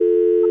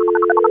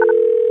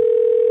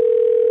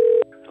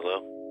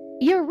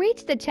You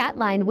reach the chat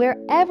line where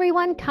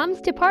everyone comes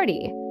to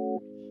party.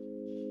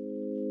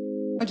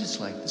 I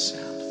just like the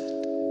sound of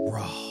it.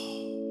 Raw.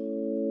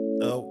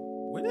 Oh,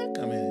 where'd that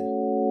come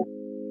in?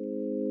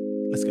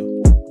 Let's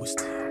go.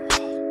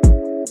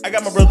 I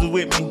got my brothers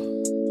with me.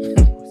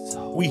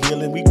 We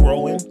healing, we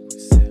growing.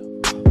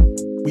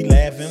 We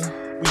laughing,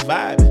 we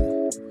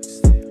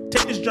vibing.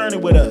 Take this journey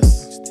with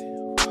us.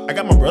 I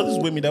got my brothers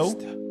with me though.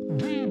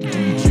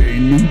 DJ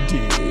New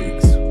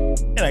Diggs.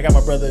 And I got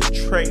my brother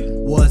Trey.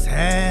 What's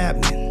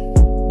happening?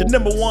 The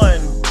number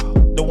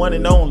one, the one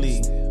and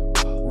only,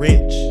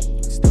 Rich.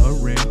 Still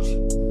rich.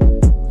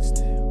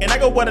 And I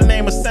go by the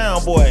name of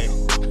Soundboy.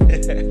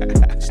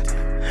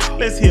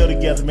 Let's heal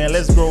together, man.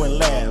 Let's grow and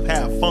laugh,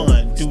 have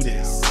fun, do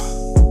this.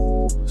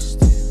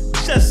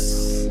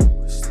 Just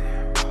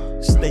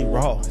stay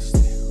raw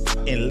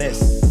and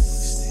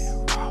let's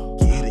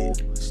get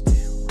it.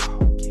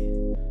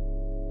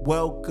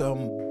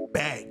 Welcome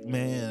back,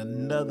 man.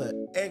 Another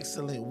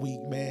excellent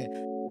week,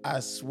 man. I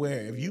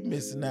swear, if you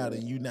missing out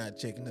and you not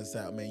checking us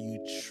out, man,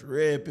 you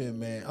tripping,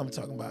 man. I'm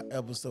talking about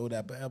episode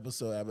after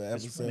episode after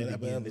episode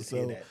after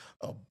episode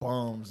of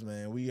bombs,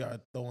 man. We are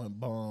throwing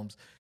bombs.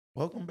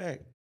 Welcome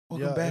back.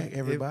 Welcome back,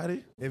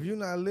 everybody. If you're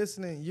not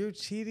listening, you're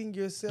cheating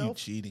yourself. You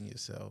cheating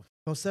yourself.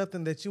 On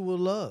something that you will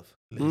love.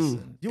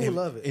 Listen, you will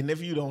love it. And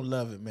if you don't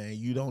love it, man,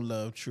 you don't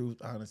love truth,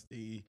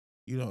 honesty.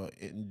 You don't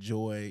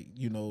enjoy,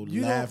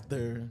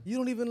 laughter. You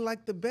don't even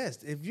like the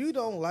best. If you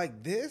don't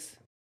like this,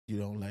 you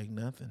don't like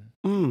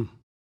nothing.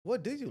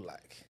 What do you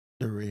like?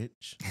 The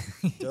rich.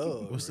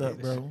 What's up,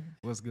 bro?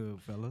 What's good,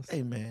 fellas?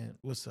 Hey, man.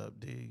 What's up,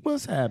 D?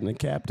 What's happening,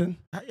 Captain?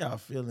 How y'all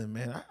feeling,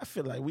 man? I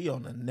feel like we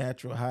on a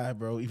natural high,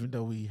 bro, even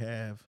though we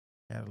have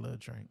had a little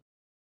drink.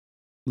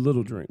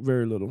 Little drink,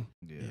 very little.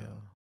 Yeah.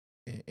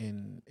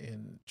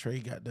 And Trey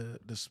got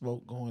the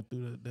smoke going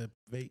through the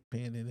vape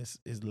pen, and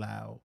it's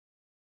loud.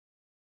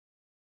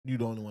 You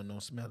the only one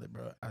don't smell it,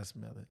 bro. I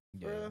smell it.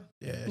 Yeah,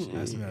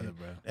 I smell it,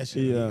 bro. That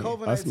shit. Yeah,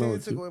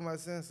 COVID-19 took away my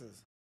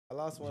senses. I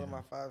lost one of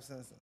my 5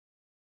 senses.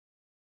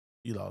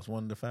 You lost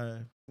 1 to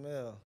 5?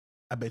 Smell.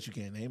 I bet you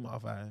can't name all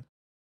 5.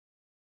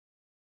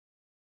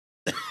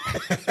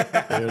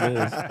 There it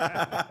is.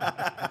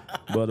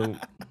 But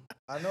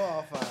I know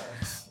all 5.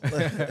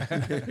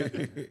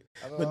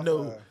 But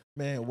no,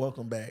 man,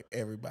 welcome back,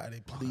 everybody.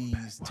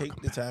 Please take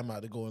the time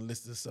out to go and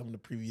listen to some of the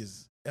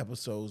previous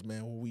episodes,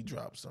 man, where we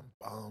drop some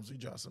bombs, we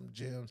drop some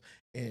gems,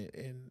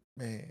 and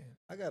man.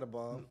 I got a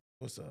bomb.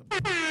 What's up?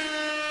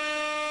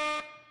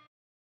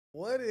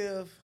 What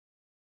if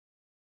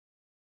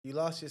you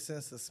lost your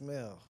sense of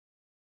smell?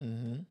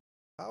 Mm-hmm.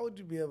 How would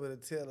you be able to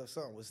tell if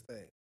something was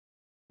stink?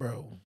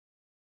 Bro,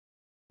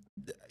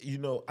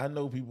 I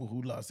know people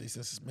who lost their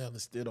sense of smell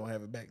and still don't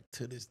have it back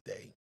to this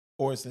day,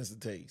 or a sense of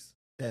taste.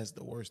 That's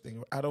the worst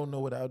thing. I don't know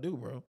what I'll do,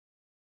 bro.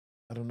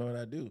 I don't know what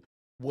I do.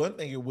 One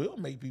thing it will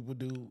make people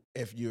do,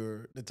 if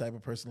you're the type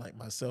of person like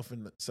myself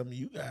and some of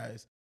you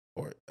guys,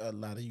 or a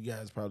lot of you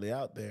guys probably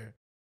out there,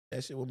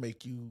 that shit will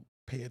make you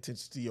pay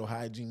attention to your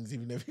hygienes,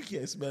 even if you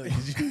can't smell it.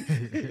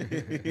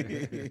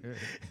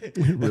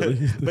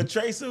 Really? But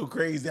Trey's so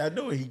crazy. I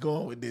know where he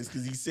going with this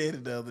because he said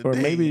it the other day. or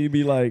maybe you'd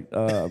be like,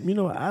 I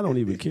don't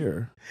even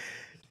care.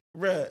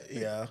 Bruh,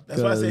 yeah.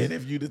 That's why I said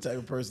if you the type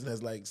of person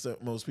that's like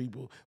most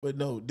people. But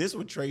no, this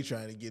what Trey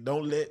trying to get.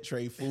 Don't let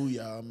Trey fool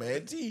y'all,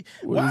 man.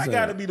 Why I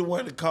gotta be the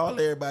one to call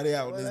everybody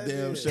out on this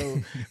damn show?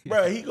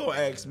 Bruh, he gonna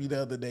ask me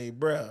the other day,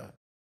 bruh,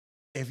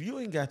 if you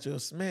ain't got your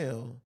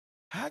smell,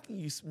 how can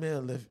you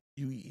smell if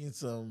you eating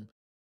some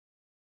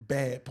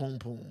bad poom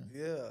poom?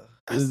 Yeah.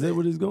 Is that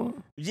what he's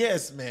going?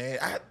 Yes, man.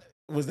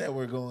 Was that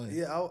where we're going?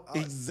 Yeah,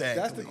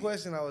 exactly. That's the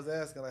question I was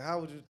asking. Like, how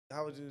would you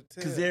tell?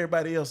 Because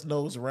everybody else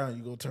knows around,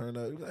 you gonna turn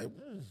up. You're like,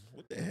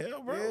 what the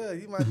hell, bro? Yeah,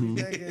 you might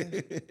be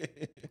thinking.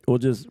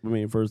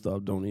 Well, first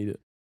off, don't eat it.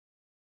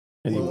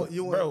 Anyway.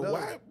 Bro,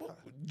 why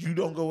you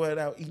don't go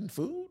out eating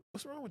food?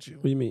 What's wrong with you?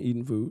 What do you mean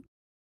eating food?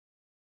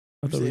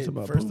 I thought we were talking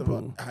about first of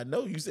all, poo-poo. I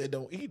know you said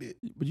don't eat it,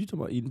 but you talking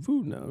about eating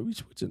food now? We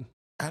switching.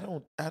 I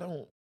don't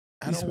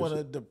want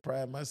to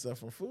deprive myself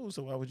from food.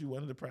 So why would you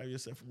want to deprive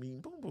yourself from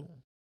eating boom boom?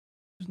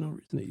 There's no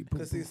reason to eat poo-poo.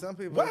 Because see, some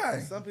people. Why?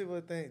 Some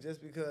people think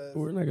just because.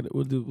 We're not gonna.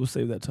 We'll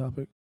save that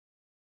topic.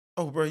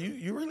 Oh, bro,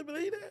 you really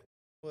believe that?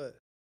 What?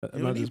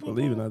 I'm not just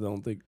believing. I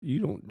don't think you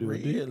don't do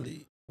it.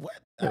 Really? What?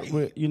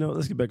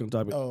 Let's get back on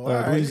topic. Oh, all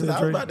right. I was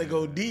about to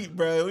go deep,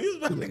 bro. We was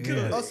about to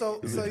go. Oh,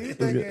 so you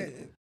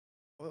thinking?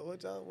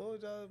 What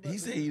y'all? He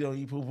said he don't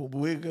eat poo poo, but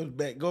we'll go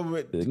back. Go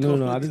back.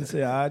 No, I didn't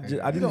say I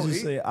didn't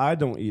just say I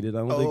don't eat it. I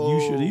don't think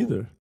you should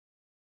either.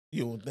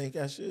 You don't think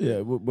I should?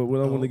 Yeah, but I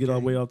want to get all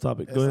the way off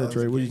topic. Go ahead,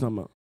 Trey. What are you talking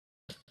about?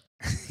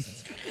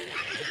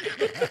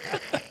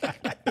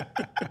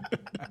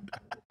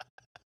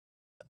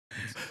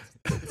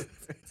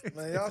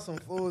 Man, y'all some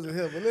fools in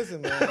here. But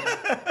listen, man.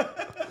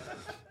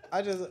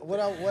 What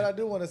I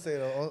do want to say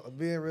though,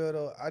 being real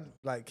though, I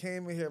like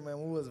came in here, man.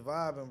 We was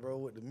vibing, bro,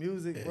 with the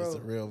music, bro. It's a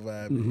real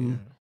vibe. Mm-hmm.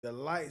 The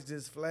lights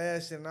just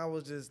flashing. I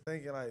was just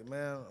thinking, like,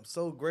 man, I'm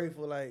so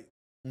grateful, like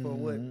for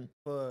what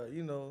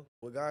Mhm.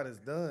 what God has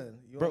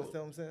done. You Bro,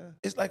 understand what I'm saying?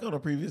 It's like on a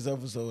previous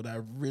episode, I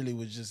really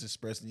was just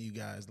expressing to you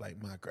guys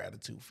like my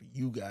gratitude for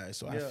you guys.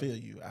 So I Yeah. feel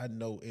you. I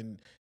know in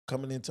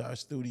coming into our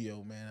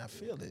studio, man, I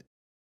feel it.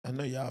 I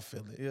know y'all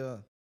feel it.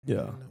 Yeah.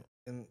 Yeah.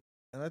 You know?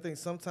 And I think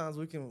sometimes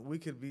we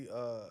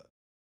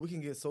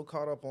can get so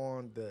caught up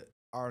on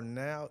our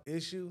now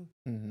issue,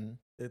 Mhm.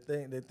 the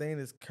thing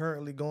that's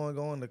currently going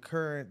on, the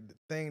current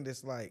thing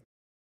that's like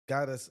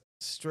got us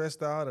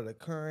stressed out, or the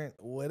current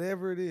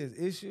whatever it is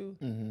issue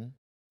Mhm.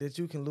 that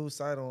you can lose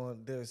sight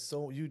on.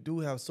 You do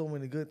have so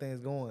many good things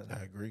going.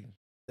 I agree.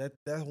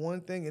 That's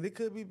one thing, and it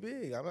could be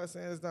big. I'm not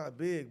saying it's not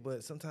big,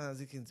 but sometimes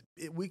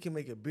we can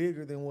make it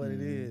bigger than what it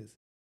Mhm. is.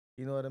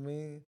 You know what I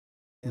mean?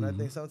 And I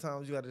think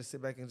sometimes you got to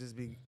sit back and just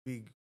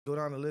go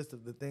down the list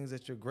of the things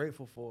that you're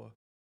grateful for.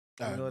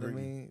 You know what I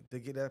mean? To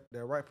get that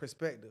right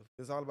perspective.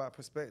 It's all about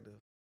perspective.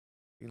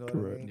 You know what I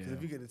Correct. mean? Because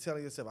if you get to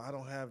telling yourself, I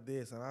don't have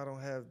this and I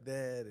don't have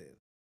that and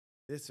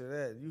this or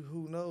that,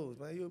 who knows,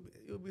 man?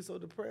 You'll be so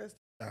depressed.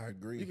 I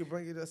agree. You can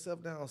bring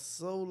yourself down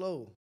so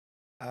low.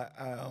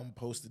 I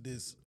posted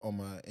this on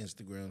my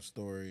Instagram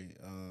story.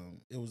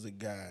 It was a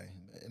guy,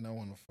 and I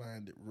want to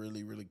find it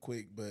really, really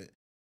quick, but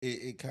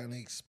it kind of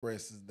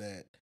expresses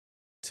that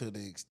to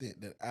the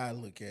extent that I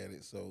look at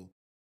it. So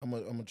I'm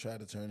gonna try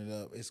to turn it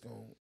up.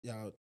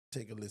 Y'all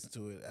take a listen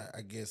to it.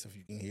 I guess if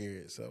you can hear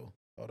it. So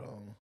hold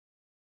on.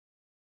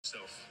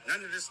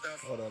 None of this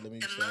stuff. Hold on, let me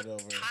start over.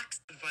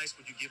 Toxic advice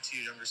would you give to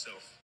your younger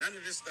self? None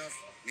of this stuff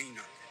mean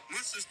nothing. My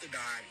sister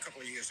died a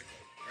couple of years ago,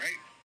 right?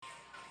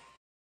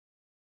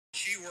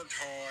 She worked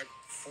hard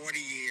 40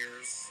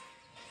 years,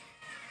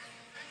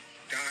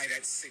 died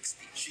at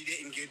 60. She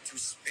didn't get to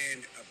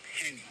spend a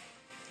penny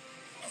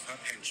of her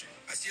pension.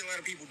 I see a lot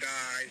of people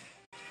die,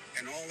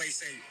 and all they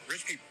say,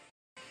 rich people,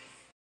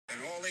 and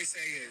all they say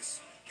is,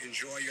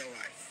 enjoy your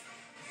life.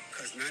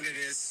 Because none of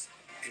this,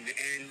 in the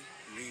end,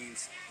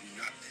 means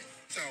nothing.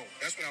 So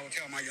that's what I would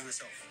tell my younger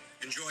self.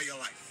 Enjoy your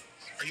life.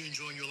 Are you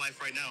enjoying your life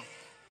right now?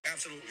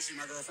 Absolutely. See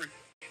my girlfriend?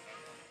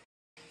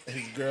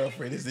 His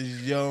girlfriend is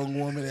this young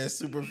woman that's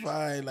super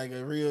fine, like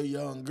a real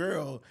young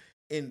girl.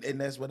 And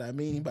that's what I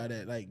mean by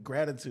that. Like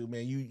gratitude,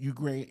 man. You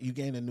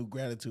gain a new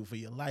gratitude for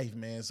your life,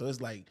 man. So it's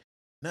like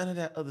none of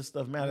that other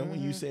stuff matter.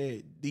 When you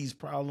said these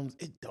problems,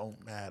 it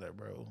don't matter,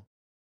 bro.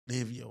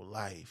 Live your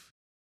life.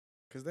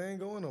 Because they ain't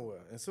going nowhere.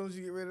 As soon as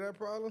you get rid of that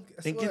problem,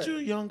 guess And what? get you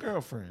a young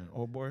girlfriend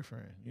or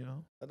boyfriend, you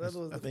know?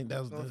 I think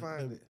that was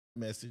the it.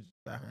 message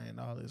behind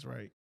all this,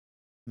 right?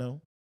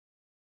 No?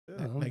 Yeah.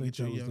 I don't Like, think get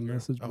you that a was the young girl.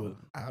 message, Oh, but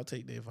I'll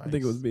take the advice. I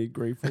think it was being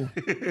grateful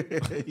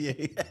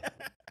yeah.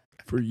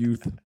 for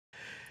youth, and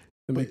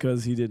But-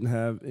 because he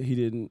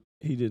didn't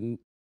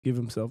give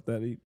himself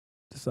that, he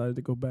decided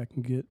to go back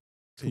and get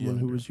someone who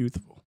younger. was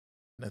youthful.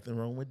 Nothing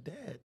wrong with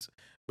that.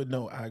 But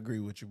no, I agree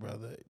with you,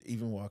 brother.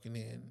 Even walking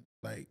in,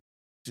 like,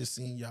 just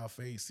seeing y'all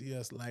face, see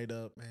us light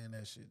up, man,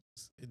 that shit,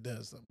 it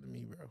does something to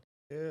me, bro.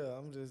 Yeah,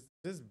 I'm just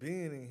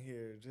being in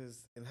here,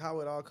 and how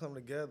it all come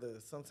together.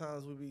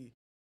 Sometimes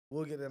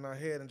we'll get in our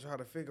head and try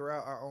to figure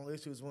out our own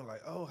issues. We're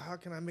like, oh, how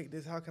can I make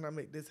this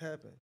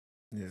happen?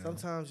 Yeah.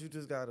 Sometimes you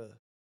just gotta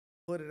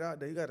put it out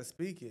there. You gotta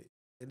speak it,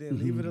 and then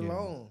leave it Yeah.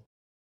 alone.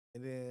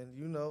 And then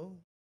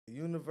the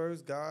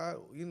universe, God,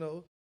 you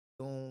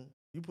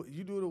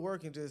do the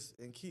work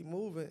and keep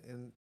moving,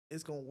 and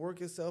it's gonna work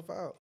itself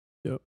out.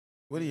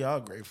 What are y'all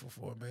grateful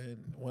for,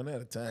 man? One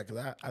at a time,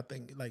 because I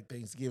think like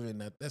Thanksgiving,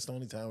 that's the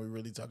only time we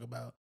really talk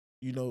about,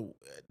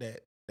 that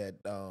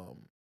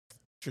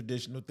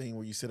traditional thing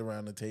where you sit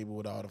around the table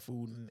with all the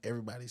food and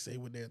everybody say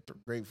what they're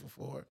grateful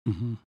for.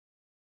 Mm-hmm.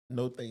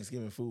 No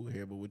Thanksgiving food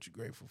here, but what you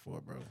grateful for,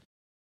 bro?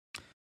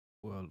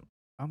 Well,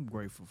 I'm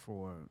grateful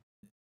for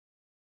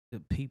the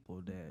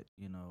people that,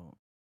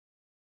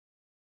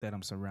 that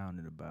I'm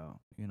surrounded about.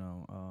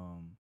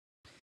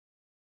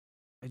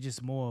 It's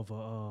just more of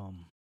a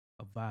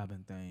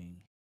vibing thing.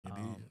 It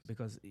is.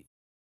 Because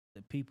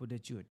the people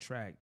that you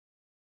attract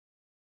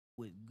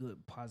with good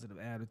positive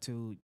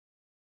attitude,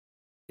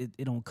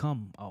 it don't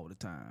come all the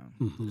time.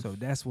 Mm-hmm. So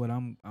that's what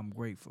I'm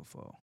grateful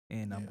for.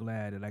 And I'm Yeah.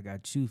 glad that I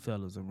got you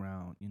fellas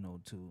around,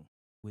 to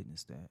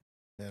witness that.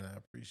 And I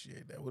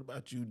appreciate that. What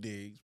about you,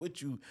 Diggs?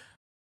 What you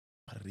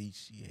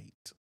appreciate?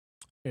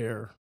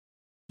 Air,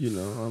 I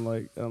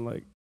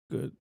like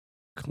good,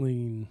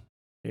 clean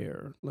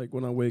air. Like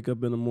when I wake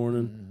up in the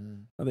morning,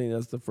 Mm-hmm. I think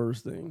that's the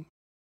first thing,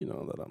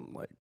 that I'm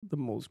like the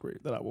most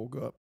great that I woke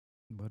up.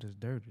 But it's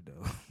dirty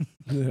though.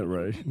 Yeah,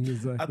 right. I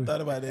Exactly.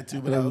 thought about that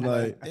too, but And I I'm was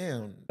like, like,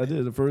 damn. I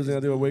did. The first thing I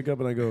do, I wake up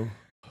and I go,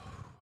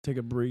 take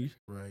a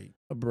Right.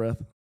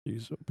 breath,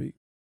 use a peak,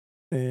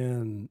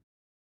 and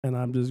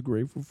I'm just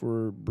grateful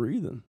for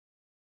breathing.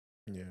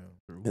 Yeah.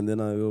 And then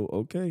I go,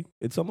 okay.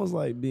 It's almost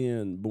like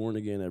being born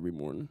again every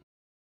morning.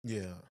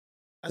 Yeah.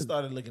 I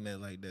started looking at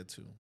it like that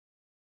too.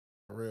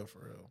 For real, for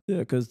real. Yeah,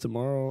 because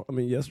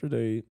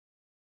yesterday,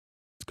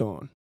 it's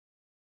gone.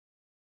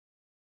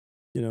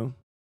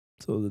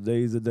 So the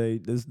day's the day.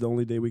 This is the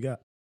only day we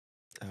got.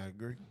 I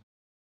agree.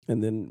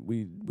 And then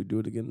we do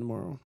it again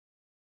tomorrow.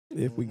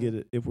 If we get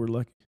it, if we're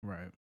lucky.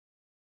 Right.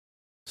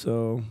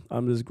 So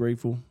I'm just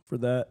grateful for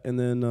that. And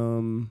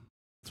then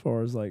as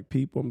far as like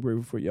people, I'm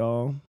grateful for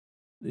y'all.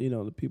 You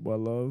know, the people I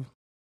love,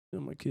 you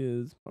know, my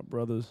kids, my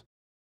brothers.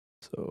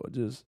 So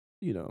just,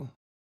 you know,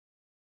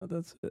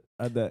 that's it.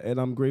 And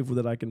I'm grateful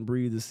that I can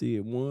breathe to see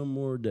it one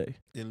more day.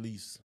 At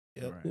least.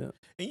 Yep. Right. Yeah.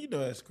 And you know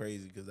that's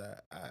crazy because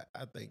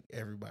I think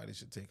everybody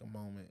should take a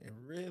moment and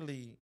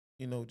really,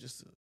 you know,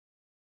 just to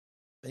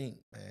think,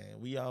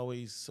 man. We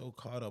always so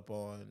caught up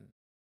on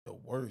the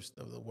worst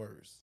of the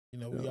worst. You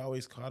know, we Yeah.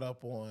 always caught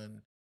up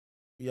on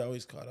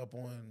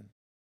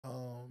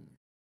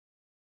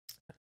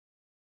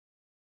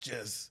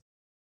just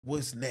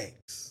what's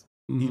next.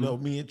 You know,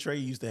 me and Trey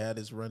used to have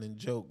this running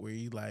joke where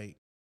he like,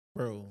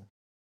 bro,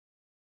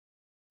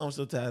 I'm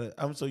so tired.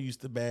 I'm so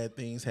used to bad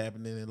things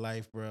happening in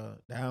life, bro.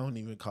 I don't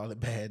even call it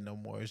bad no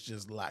more. It's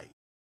just life.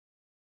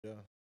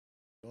 Yeah.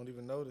 Don't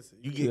even notice it.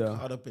 You get Yeah.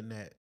 caught up in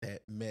that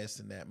mess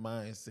and that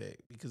mindset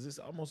because it's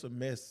almost a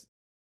messy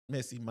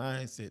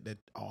mindset that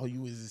all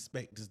you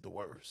expect is the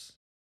worst.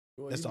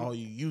 Well, That's all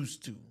you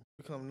used to.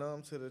 become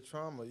numb to the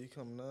trauma. You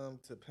become numb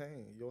to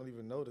pain. You don't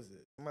even notice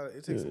it.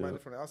 It takes somebody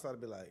from the outside to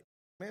be like,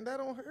 man, that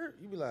don't hurt.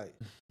 You be like,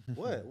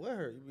 what? What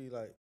hurt? You be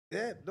like,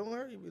 that don't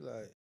hurt. You be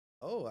like,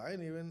 oh, I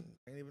ain't even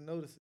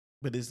notice it.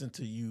 But it's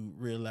until you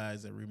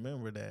realize and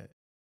remember that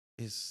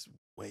it's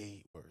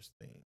way worse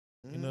things.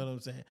 You know what I'm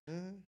saying?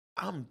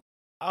 Mm-hmm.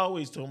 I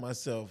always told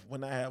myself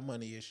when I have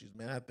money issues,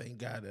 man, I thank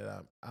God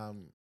that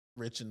I'm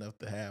rich enough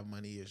to have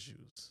money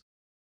issues.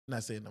 I'm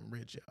not saying I'm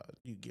rich, y'all.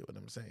 You get what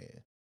I'm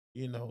saying?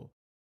 You know,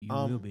 You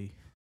will be.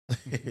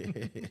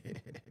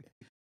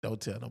 Don't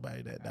tell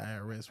nobody that the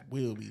IRS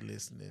will be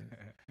listening.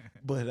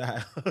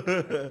 But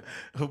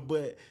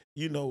but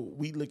you know,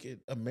 we look at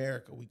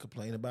America. We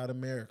complain about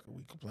America.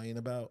 We complain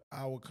about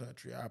our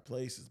country, our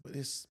places. But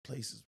this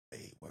place is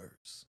way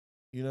worse.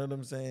 You know what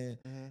I'm saying?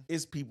 Mm-hmm.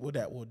 It's people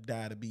that will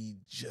die to be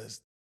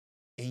just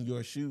in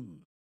your shoes.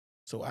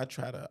 So I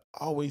try to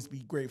always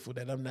be grateful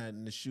that I'm not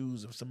in the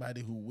shoes of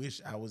somebody who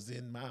wish I was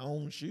in my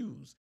own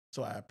shoes.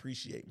 So I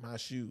appreciate my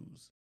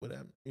shoes. But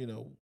I'm, you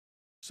know,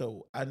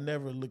 so I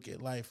never look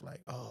at life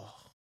like, oh,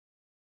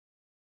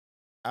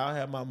 I'll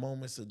have my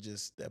moments of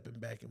just stepping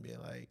back and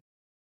being like,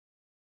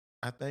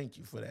 I thank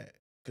you for that.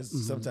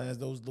 Because sometimes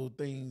those little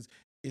things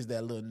is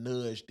that little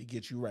nudge to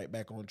get you right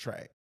back on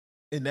track.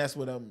 And that's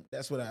what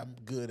I'm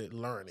good at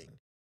learning,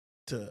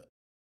 to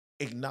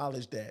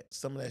acknowledge that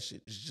some of that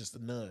shit is just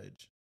a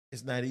nudge.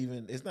 It's not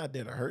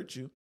there to hurt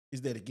you.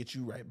 It's there to get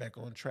you right back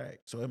on track.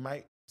 So it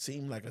might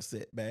seem like a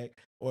setback,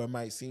 or it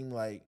might seem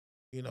like,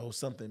 you know,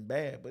 something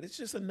bad, but it's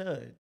just a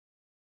nudge.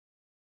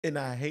 And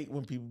I hate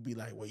when people be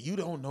like, well, you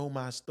don't know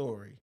my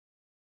story.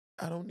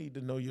 I don't need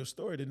to know your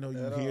story to know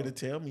you're here to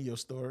tell me your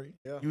story.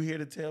 Yeah. You're here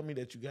to tell me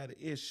that you got an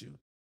issue.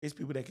 It's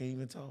people that can't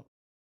even talk.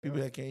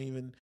 People that can't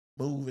even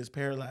move. It's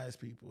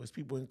paralyzed people. It's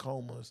people in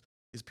comas.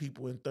 It's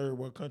people in third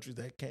world countries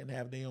that can't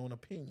have their own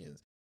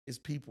opinions. It's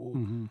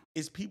people.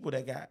 It's people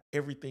that got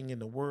everything in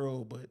the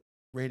world but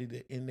ready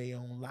to end their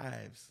own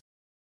lives.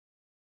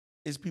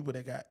 It's people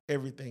that got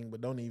everything but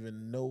don't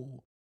even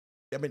know.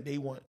 I mean, they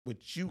want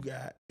what you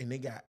got, and they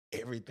got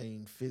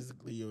everything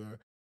physically or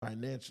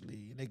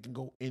financially, and they can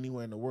go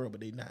anywhere in the world,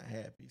 but they're not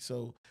happy.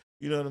 So,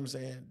 you know what I'm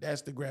saying?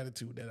 That's the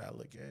gratitude that I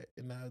look at,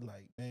 and I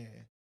like, man,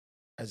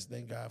 I just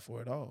thank God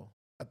for it all.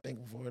 I thank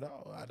Him for it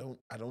all.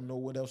 I don't know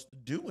what else to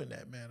do in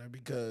that manner,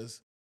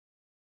 because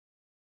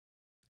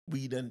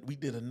we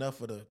did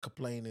enough of the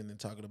complaining and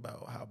talking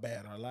about how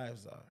bad our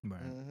lives are.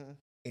 Right. Mm-hmm.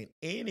 And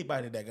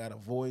anybody that got a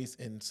voice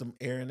and some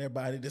air in their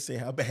body to say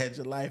how bad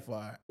your life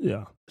are,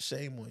 Yeah.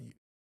 shame on you.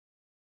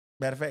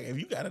 Matter of fact, if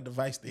you got a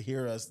device to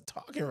hear us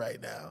talking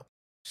right now,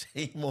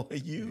 shame on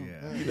you.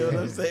 Yeah. You know what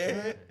I'm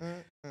saying?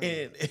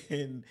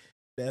 And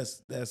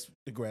that's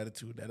the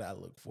gratitude that I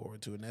look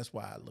forward to, and that's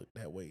why I look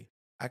that way.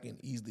 I can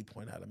easily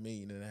point out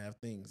 1,000,000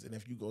 things, and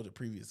if you go to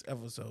previous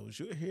episodes,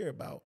 you'll hear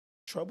about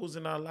troubles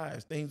in our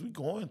lives, things we're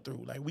going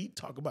through. Like, we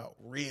talk about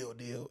real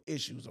deal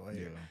issues on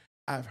here.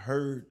 I've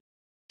heard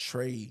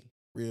Trey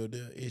real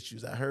deal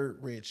issues. I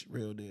heard Rich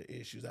real deal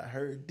issues. I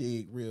heard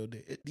Dig real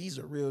deal. These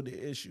are real deal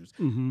issues.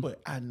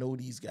 But I know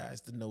these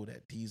guys to know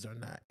that these are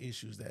not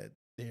issues that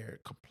they're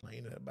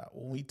complaining about.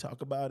 When we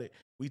talk about it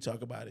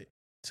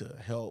to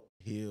help,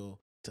 heal,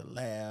 to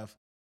laugh.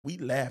 We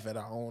laugh at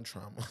our own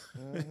trauma.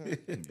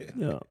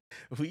 Yeah.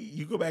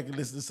 You go back and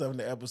listen to some of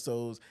the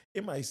episodes,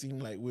 it might seem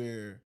like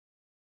we're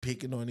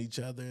picking on each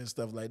other and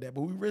stuff like that,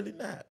 but we really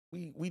not.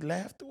 We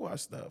laugh through our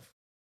stuff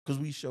because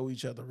we show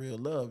each other real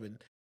love,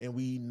 and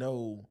we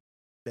know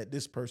that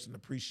this person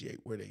appreciate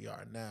where they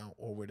are now,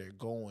 or where they're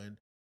going,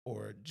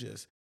 or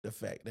just the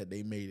fact that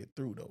they made it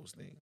through those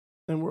things.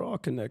 And we're all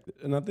connected.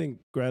 And I think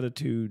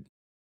gratitude,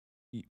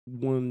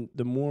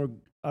 the more,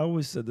 I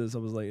always said this, I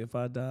was like, if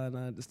I die and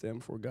I had to stand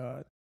before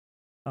God,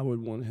 I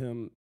would want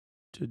Him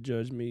to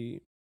judge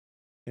me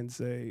and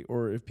say,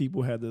 or if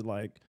people had to,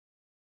 like,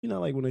 you know,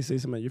 like when they say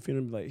something at your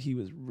funeral, like, he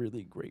was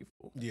really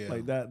grateful. Yeah.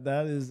 Like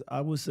that is,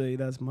 I would say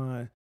that's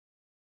my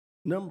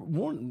number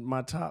one,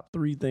 my top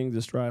 3 things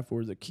to strive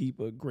for is to keep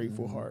a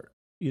grateful heart,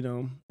 you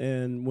know?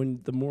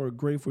 And the more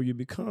grateful you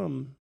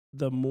become,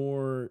 the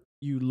more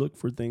you look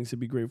for things to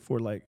be grateful for,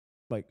 like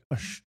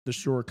the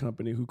Shure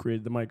company who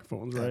created the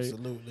microphones, right?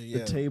 Absolutely, yeah.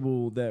 The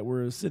table that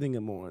we're sitting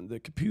on, the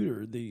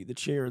computer, the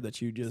chair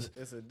that you just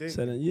It's addictive.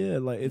 sat in. Yeah,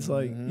 like it's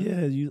like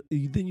you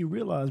then you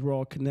realize we're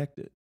all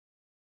connected,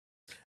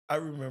 I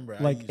remember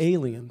like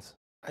aliens,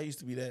 I used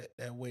to be that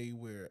way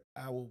where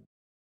I will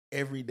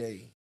every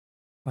day.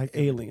 like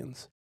every day.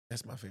 aliens.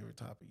 That's my favorite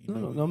topic.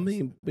 No, I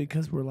mean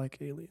because we're like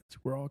aliens.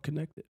 We're all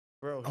connected.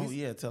 Bro, Oh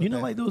yeah, You know,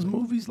 like those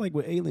movies, like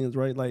with aliens,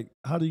 right? Like,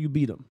 how do you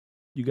beat them?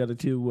 You got to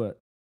do what?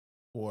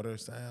 water,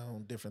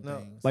 sound, different No.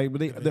 things. Like,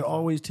 but Yeah, they're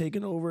always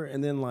taking over,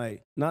 and then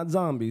like not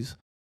zombies,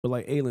 but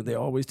like aliens. They're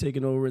always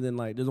taking over, and then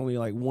like there's only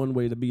like one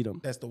way to beat them.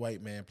 That's the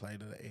white man play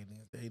to the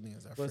aliens. The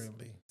aliens are But-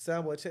 friendly.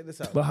 Soundboy, check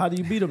this out. But how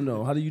do you beat them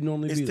though? How do you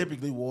normally It's beat them?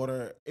 typically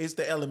water. It's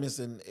the elements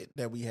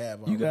that we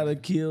have. You got to already.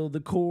 kill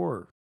the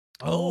core.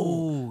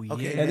 Oh,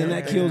 okay. yeah. And then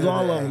that kills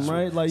all of them,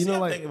 right? Like, you know, I'm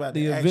like thinking about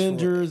the actual-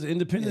 Avengers,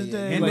 Independence Yeah,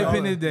 yeah, Day. yeah. like,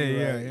 Independence Day, You're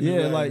yeah. right, Yeah,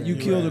 you're right, like you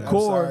you're kill right. the I'm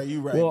core. sorry,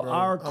 you right, well, bro.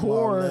 our I'm all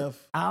core,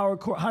 left.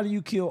 how do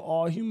you kill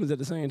all humans at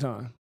the same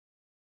time?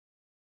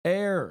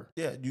 Air.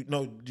 Yeah, you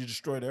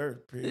destroy the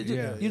earth. Period.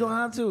 Yeah. You don't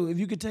have to. If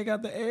you could take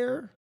out the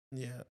air,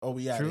 Yeah. Oh,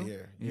 we out True. of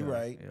here. You Yeah,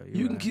 right. yeah, you're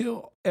you can right.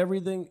 kill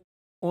everything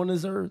on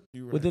this earth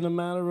You right. within a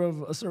matter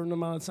of a certain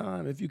amount of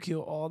time if you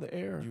kill all the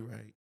air. You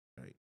right.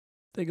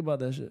 Think about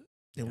that shit.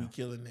 And Yeah. we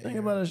killing the Think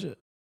air. about that shit.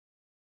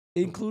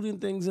 Including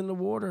things in the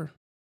water,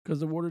 because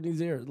the water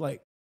needs air.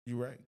 Like,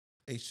 You right.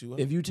 H2O.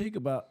 if you take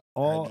about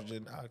all.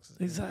 hydrogen,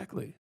 oxygen.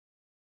 Exactly.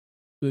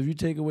 So if you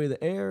take away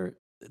the air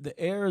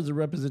is a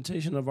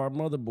representation of our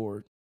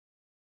motherboard.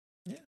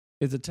 Yeah.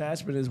 Its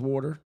attachment is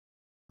water.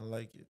 I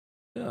like it.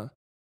 Yeah.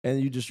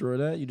 And you destroy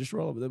that, you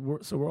destroy all of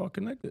it. So we're all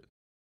connected.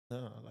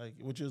 No, I like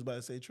it. What you was about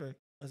to say, Trey?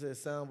 I said,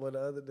 Soundboy, the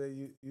other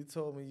day you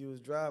told me you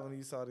was driving and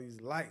you saw these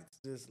lights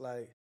just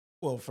like,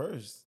 Well,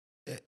 first,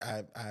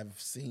 I've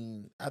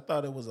seen. I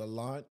thought it was a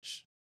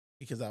launch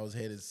because I was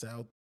headed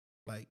south,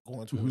 like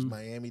going towards Mhm.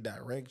 Miami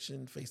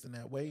direction, facing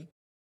that way,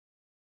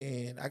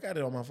 and I got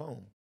it on my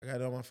phone.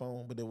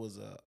 But it was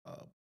a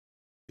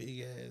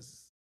big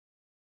ass.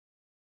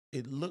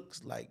 It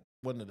looks like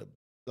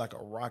like a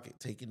rocket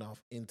taking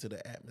off into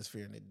the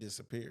atmosphere and it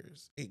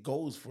disappears. It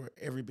goes for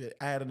every bit.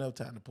 I had enough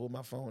time to pull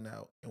my phone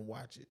out and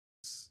watch it.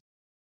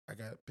 I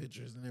got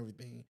pictures and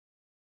everything.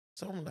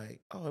 So I'm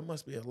like, oh, it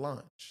must be a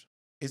launch.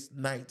 It's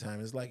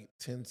nighttime. It's like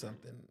 10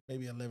 something,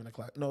 maybe 11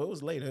 o'clock. No, it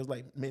was later. It was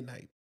like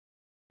midnight,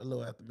 a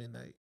little after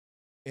midnight.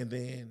 And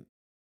then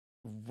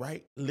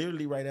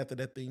literally right after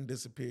that thing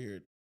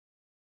disappeared,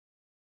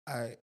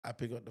 I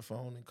pick up the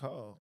phone and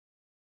call.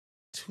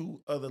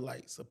 2 other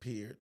lights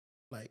appeared,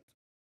 like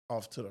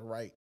off to the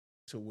right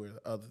to where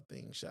the other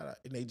thing shot out.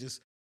 And they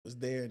just was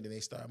there and then they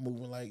started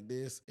moving like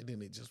this and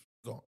then it just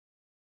gone.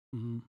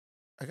 Mm-hmm.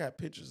 I got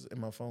pictures in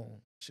my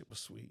phone. Shit was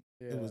sweet.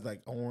 Yeah. It was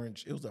like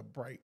orange. It was a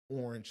bright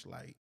orange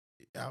light.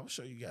 I'll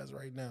show you guys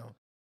right now.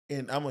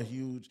 And I'm a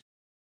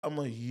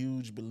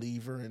huge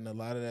believer in a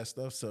lot of that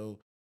stuff. So,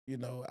 you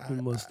know,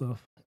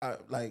 Stuff. I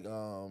like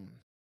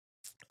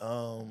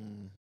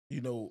you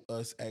know,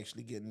 us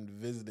actually getting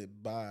visited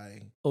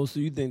by Oh, so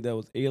you think that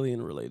was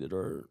alien related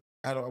or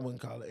I wouldn't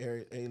call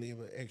it alien,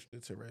 but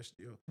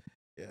extraterrestrial.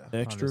 Yeah.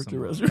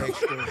 extraterrestrial?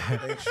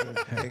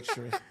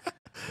 Extra.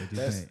 What you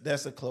think?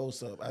 That's a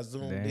close up. I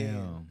zoomed in.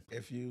 Damn.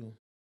 If you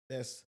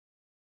that's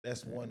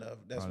one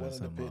of Probably the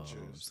some, pictures.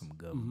 some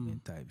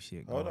government type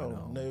shit Hold going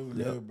on. on.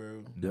 No,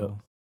 bro. No.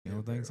 You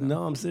don't think so?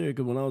 No, I'm serious.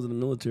 Because when I was in the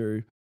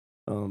military,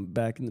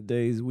 back in the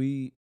days,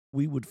 we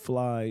would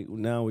fly.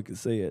 Now we can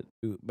say it.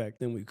 Back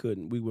then we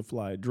couldn't. We would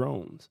fly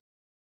drones.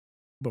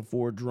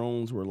 Before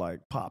drones were like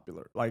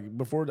popular, like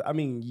before,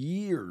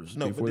 years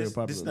No, before but they were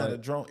popular. this not a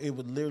Like, drone. It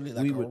was literally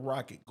like we a would-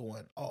 rocket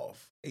going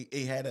off.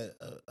 It had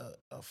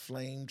a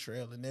flame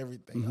trail and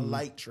everything, a Mhm.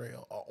 light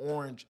trail, an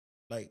orange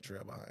light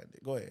trail behind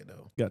it. Go ahead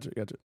though. Gotcha.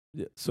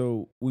 Yeah.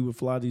 So we would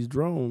fly these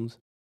drones,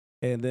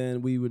 and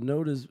then we would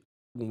notice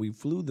when we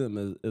flew them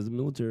as a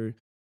military,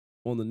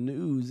 on the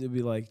news, it'd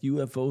be like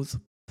UFO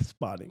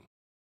spotting,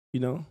 you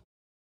know?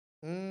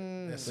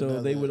 That's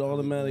So they another would of it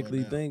automatically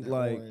going down, think, that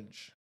like,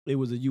 orange. It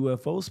was a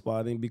UFO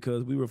spotting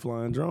because we were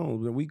flying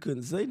drones, and we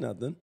couldn't say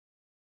nothing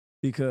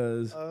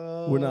because we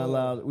weren't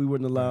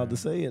allowed to Right.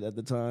 say it at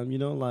the time, you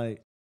know?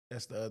 Like,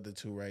 That's the other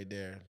 2 right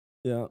there.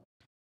 yeah.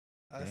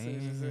 I see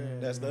what you're saying.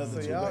 That's the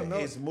other So 2. y'all but know,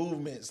 it's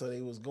movement, so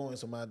they was going.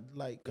 So my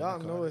light. y'all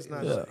kinda know caught it's it.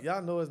 not. Yeah.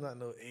 Y'all know it's not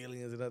no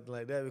aliens or nothing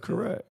like that. Because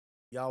Correct.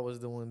 Y'all was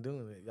the one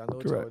doing it. Y'all know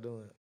what y'all were Correct.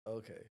 doing.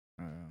 Okay.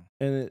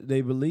 And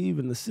they believe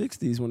in the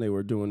 60s when they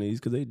were doing these,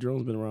 because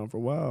drones been around for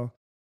a while,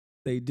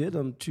 they did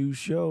them to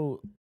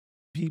show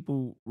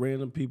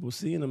random people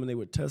seeing them, and they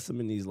would test them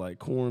in these like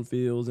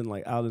cornfields and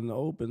like out in the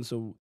open.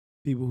 So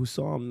people who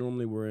saw them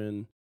normally were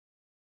in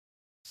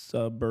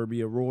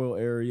suburbia, rural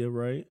area,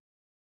 right?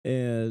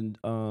 And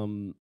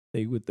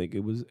they would think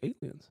it was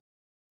aliens,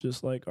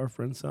 just like our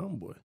friend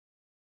Soundboy.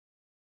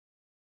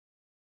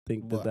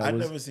 Think that Well, I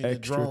was never seen a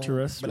drone,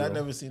 extraterrestrial. but I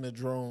never seen a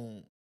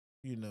drone.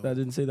 You know, I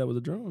didn't say that was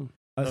a drone.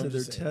 I No, I'm said they're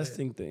just saying that.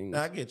 testing things.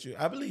 I get you.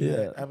 I believe Yeah.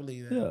 that. I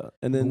believe that. Yeah,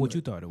 and then But what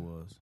you thought it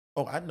was?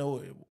 Oh, I know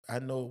it. I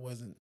know it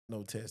wasn't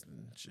no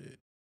testing shit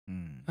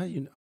How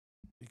you know?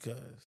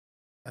 because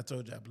I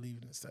told you I believe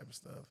in this type of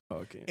stuff.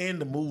 Okay.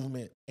 And the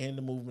movement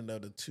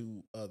of the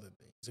two other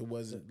things. It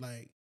wasn't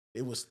like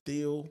it was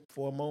still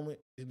for a moment,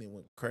 then it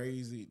went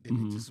crazy,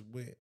 then it just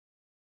went.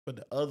 But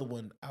the other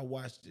one, I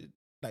watched it.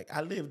 Like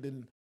I lived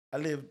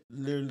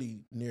literally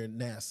near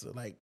NASA.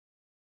 Like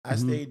I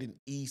stayed in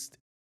East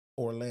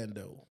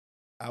Orlando.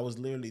 I was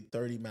literally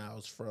 30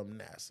 miles from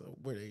NASA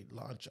where they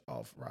launch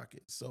off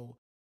rockets. So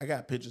I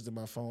got pictures in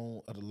my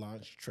phone of the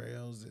launch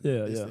trails.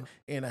 And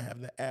and I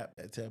have the app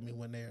that tell me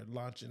when they're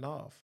launching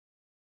off.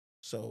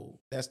 So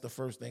that's the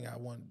first thing I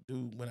wanted to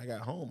do when I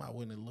got home. I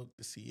went and looked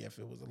to see if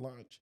it was a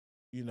launch,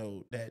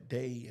 that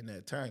day and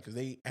that time. Because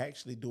they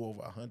actually do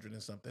over 100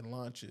 and something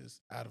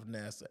launches out of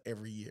NASA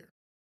every year.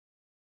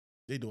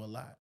 They do a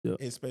lot.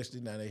 Yep.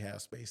 Especially now they have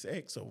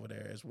SpaceX over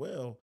there as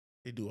well.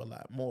 They do a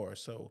lot more.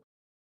 So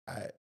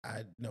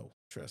I know,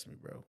 trust me,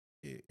 bro.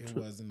 It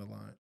wasn't a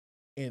launch.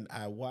 And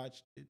I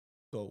watched it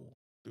go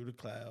through the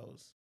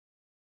clouds.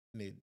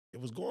 And it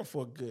was going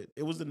for a good.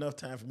 It was enough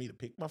time for me to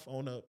pick my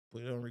phone up,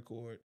 put it on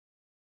record,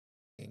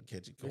 and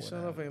catch it going. It sure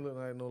enough ain't look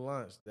like no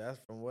launch. That's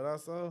from what I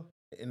saw.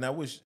 And I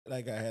wish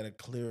like I had a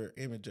clearer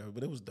image of it,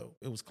 but it was dope.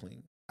 It was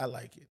clean. I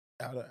like it.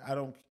 I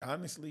don't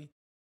honestly,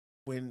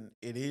 when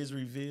it is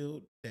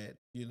revealed that,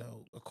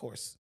 of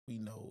course we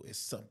know it's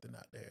something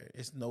out there.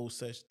 It's no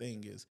such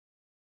thing as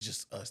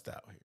just us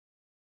out here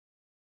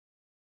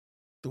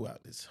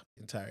throughout this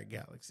entire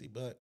galaxy.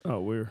 But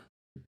where?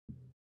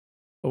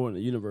 Oh, in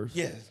the universe.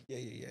 Yeah,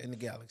 in the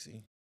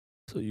galaxy.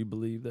 So you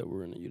believe that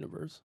we're in a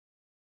universe?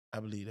 I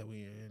believe that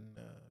we're in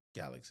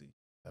galaxy.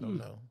 I don't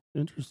know.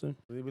 Interesting.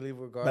 Do you believe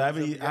But I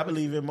believe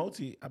in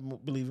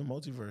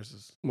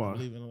multiverses. Why?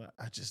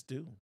 I just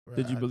do. Bro.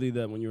 Did you believe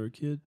that when you were a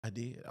kid? I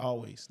did.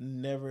 Always.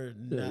 Never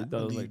Yeah, not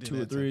that was believed like in 2 or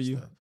that 3 of type you?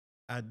 stuff.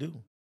 I do.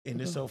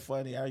 And it's so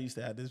funny. I used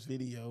to have this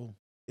video.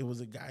 It was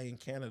a guy in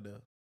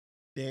Canada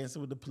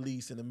dancing with the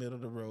police in the middle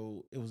of the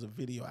road. It was a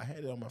video. I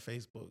had it on my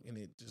Facebook, and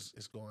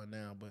it's going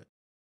now. But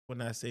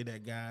when I say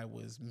that guy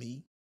was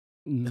me,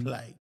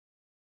 like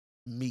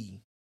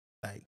me,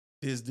 like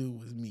this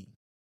dude was me.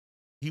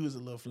 He was a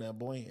little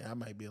flamboyant. I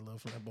might be a little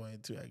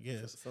flamboyant too, I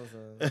guess.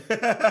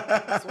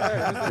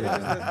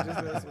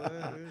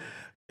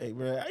 Hey,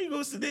 bro, how you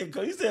gonna sit there?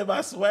 You said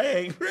my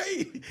swag,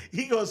 right?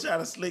 He gonna try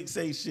to slick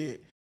say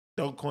shit.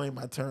 Don't coin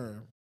my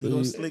term. He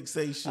gonna slick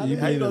say shit. You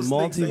believe in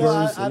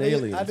multiverse and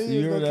aliens. I knew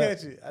you was gonna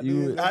catch it.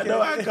 I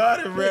know I got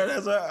it, bro.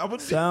 That's what I'm gonna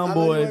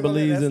Soundboy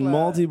believes in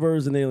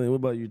multiverse and alien. What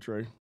about you,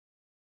 Trey?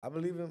 I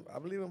believe in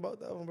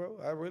both of them, bro.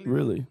 I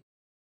really.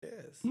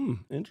 Yes.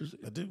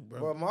 Interesting. I do, bro.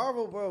 Bro,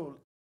 Marvel, bro.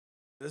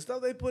 The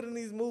stuff they put in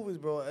these movies,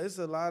 bro, it's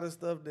a lot of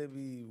stuff that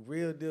be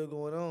real deal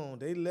going on.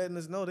 They letting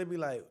us know. They be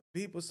like,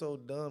 people so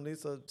dumb, they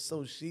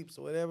so sheep,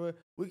 so whatever.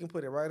 We can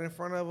put it right in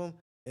front of them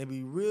and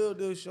be real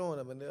deal showing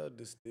them, and they'll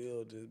just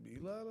still just be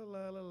la la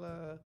la la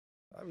la.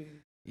 I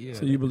mean, yeah.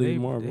 So you believe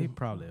Marvel? They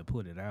probably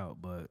put it out,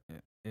 but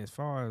as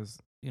far as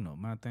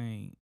my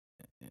thing,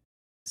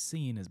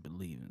 seeing is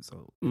believing.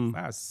 So if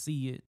I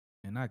see it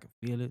and I can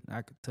feel it,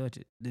 I can touch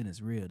it, then it's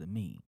real to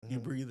me. You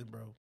breathing,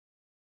 bro.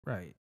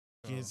 Right.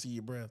 Can't see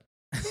your breath.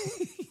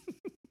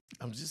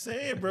 I'm just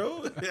saying,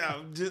 bro.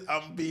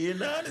 I'm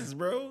being honest,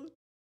 bro.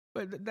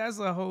 But that's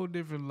a whole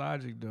different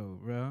logic, though,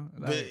 bro.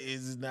 Like, but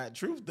it's not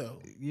truth, though.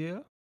 Yeah,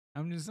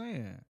 I'm just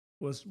saying.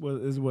 What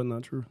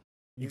not true?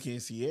 You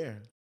can't see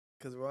air.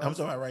 I'm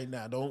talking about right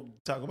now. Don't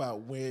talk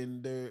about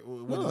when there.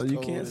 No, you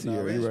can't see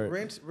air. You're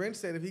right. Wrench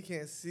said if he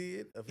can't see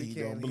it, if he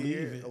can't believe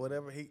hear it or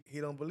whatever, he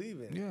don't believe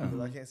in. Yeah, because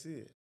I can't see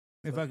it.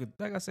 If I could,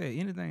 like I said,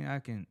 anything I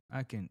can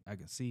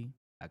see,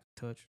 I can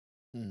touch.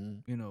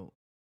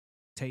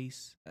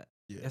 Taste.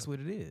 Yeah. That's what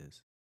it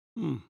is.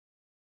 I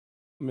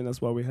mean,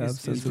 that's why we have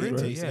senses, you can't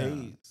right? taste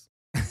AIDS.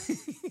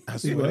 I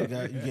swear to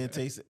God, you can't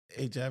taste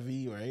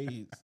HIV or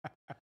AIDS.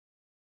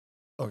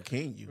 Or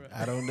can you?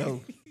 I don't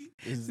know.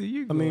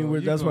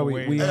 That's why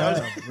we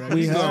have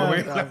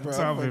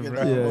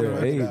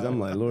AIDS. I'm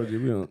like, Lord, we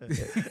don't.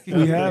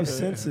 We have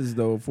senses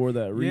though for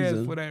that reason.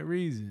 Yes, for that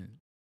reason.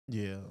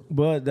 Yeah,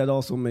 but that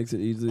also makes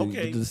it easy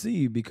to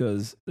deceive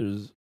because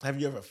there's. Have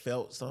you ever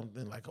felt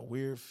something like a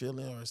weird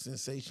feeling or a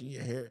sensation in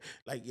your hair,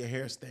 like your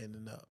hair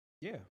standing up?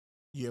 Yeah.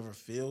 You ever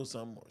feel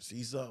something or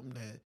see something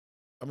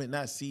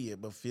not see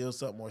it, but feel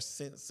something or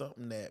sense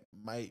something that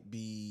might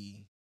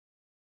be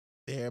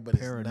there, but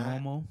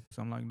paranormal, it's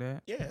not? Something like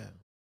that? Yeah.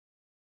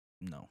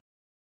 No.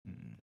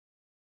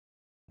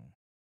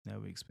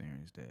 Never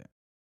experienced that.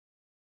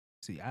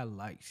 See, I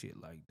like shit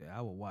like that.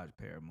 I would watch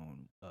paranormal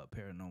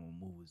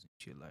movies and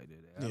shit like that.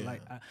 Yeah. I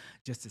like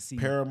just to see.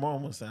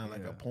 Paranormal sound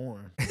like a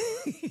porn.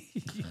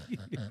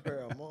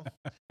 Paranormal.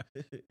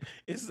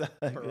 It's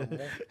like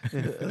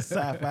a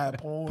sci-fi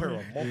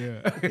porn.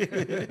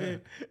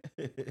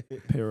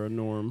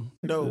 Paranorm.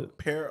 No,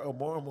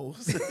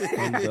 paranormals.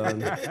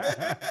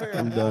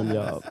 I'm done,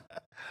 y'all.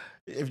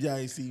 If y'all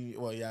ain't see me,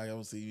 well, y'all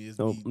don't see me. It's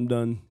nope, me. I'm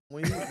done.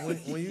 When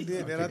you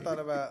did that, I thought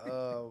about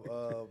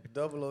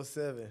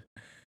 007.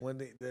 When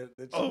the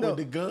with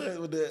the gun,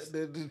 with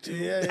the two.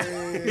 Yeah.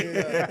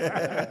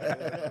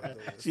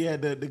 She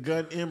had the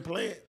gun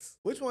implants.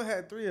 Which one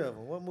had 3 of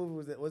them? What movie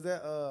was that? Was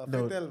that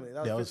No, Fifth Element?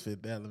 That was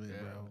Fifth Element,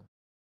 bro.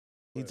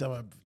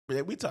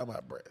 We talking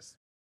about breasts.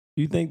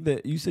 You think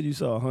that you said you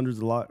saw hundreds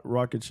of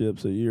rocket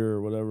ships a year or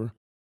whatever?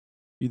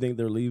 You think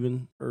they're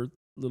leaving Earth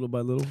little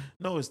by little?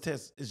 No, it's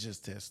test. It's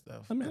just test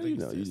stuff. I mean,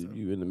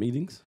 you in the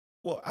meetings?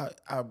 Well,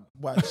 I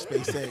watched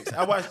SpaceX.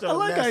 I watched. I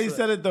like NASA. how he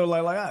said it though.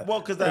 Like, well,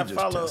 because I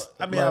follow.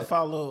 I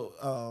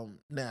follow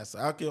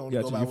NASA. I can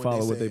only go by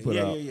what they put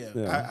out. Yeah.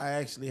 I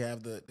actually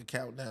have the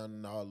countdown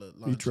and all the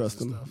launches. You trust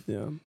them? Stuff. Yeah,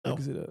 no, I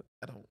can see that.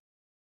 I don't.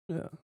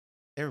 Yeah.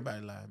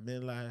 Everybody lie.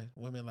 Men lie.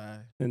 Women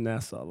lie. And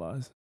NASA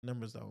lies.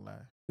 Numbers don't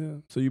lie.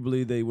 Yeah. So you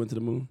believe they went to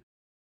the moon?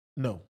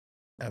 No,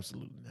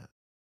 absolutely not.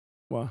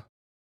 Why?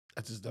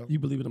 I just don't. You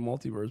believe in the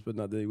multiverse, but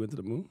not that they went to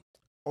the moon?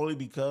 Only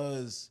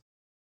because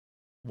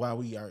why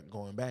we aren't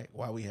going back,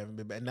 why we haven't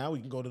been back. Now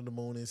we can go to the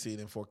moon and see it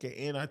in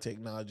 4K, and our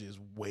technology is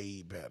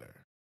way better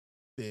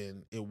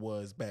than it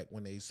was back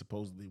when they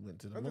supposedly went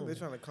to the moon. I think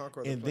they're trying to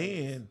conquer the and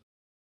planet. then,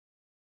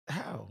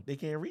 how? They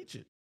can't reach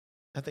it.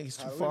 I think it's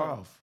too far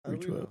off. I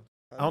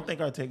don't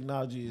think our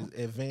technology is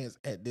advanced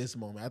at this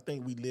moment. I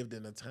think we lived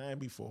in a time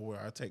before where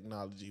our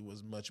technology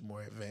was much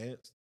more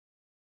advanced.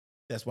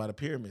 That's why the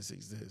pyramids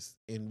exist,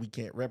 and we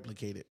can't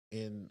replicate it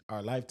in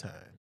our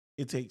lifetime.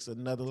 It takes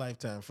another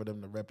lifetime for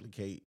them to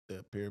replicate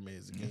the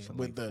pyramids again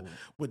with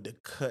the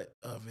cut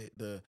of it,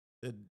 the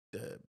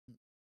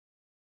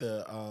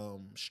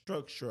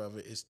structure of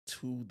it is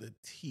to the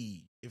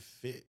T. It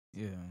fit.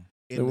 Yeah.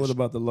 And what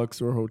about the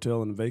Luxor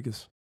Hotel in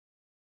Vegas?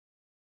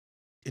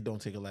 It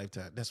don't take a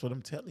lifetime. That's what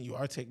I'm telling you.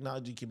 Our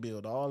technology can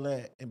build all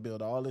that and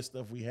build all this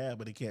stuff we have,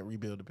 but it can't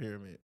rebuild the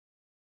pyramid.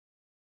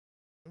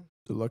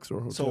 The Luxor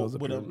Hotel is a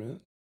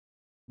pyramid.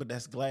 But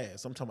that's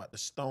glass. I'm talking about the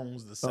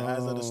stones, the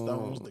size of the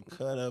stones, the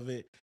cut of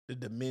it, the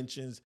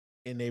dimensions,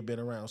 and they've been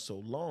around so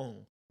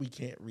long, we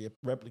can't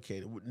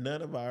replicate it.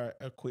 None of our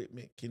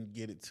equipment can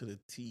get it to the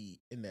T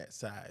in that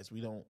size.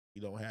 We don't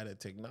have that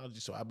technology.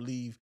 So I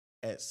believe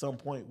at some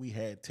point we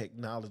had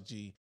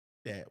technology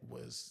that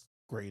was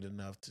great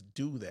enough to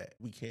do that.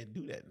 We can't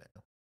do that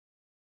now.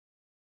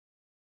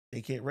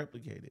 They can't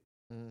replicate it.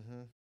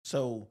 Mm-hmm.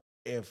 So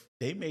if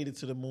they made it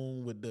to the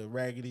moon with the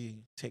raggedy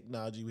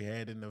technology we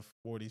had in the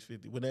 40s,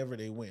 50s, whenever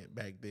they went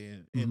back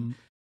then, and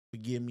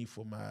forgive me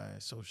for my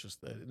social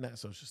studies, not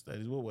social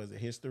studies, what was it,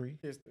 history?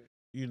 History.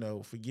 You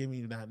know, forgive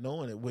me not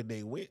knowing it when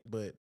they went,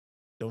 but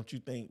don't you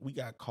think we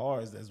got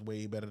cars that's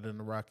way better than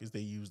the rockets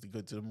they used to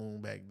go to the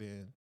moon back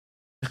then?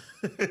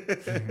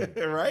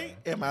 Right?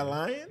 Am I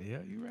lying? Yeah,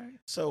 you're right.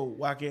 So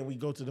why can't we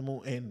go to the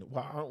moon? And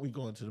why aren't we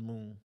going to the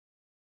moon?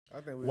 I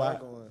think we are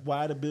going.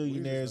 Why the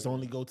billionaires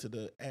only go to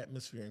the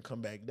atmosphere and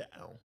come back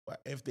down?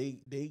 If they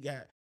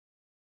got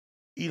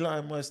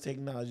Elon Musk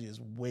technology is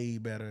way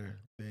better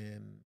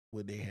than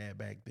what they had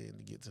back then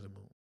to get to the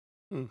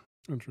moon.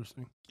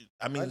 Interesting.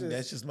 I mean,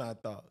 that's just my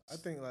thoughts. I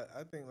think like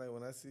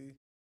when I see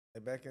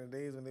like back in the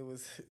days when it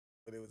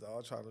was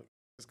all trying to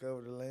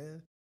discover the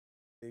land,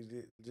 they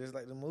did just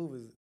like the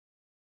movies.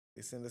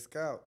 They send a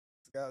scout.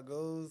 Scout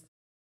goes,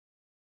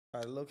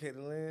 try to locate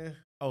the land.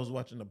 I was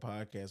watching the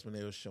podcast when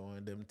they were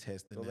showing them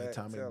testing the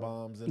atomic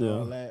bombs and Yeah.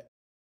 all that.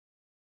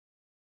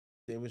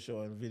 They were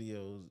showing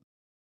videos.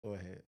 Go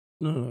ahead.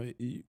 No,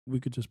 we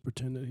could just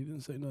pretend that he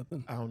didn't say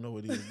nothing. I don't know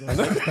what he was doing. I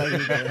just thought he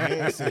was doing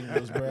hand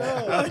signals, bro.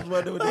 I was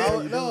wondering what the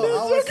hell you doing.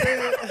 I was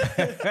saying.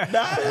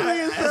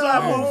 That's why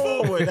I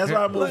moved forward. That's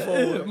why I moved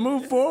forward.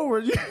 Move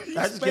forward.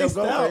 I just kept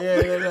going. Out.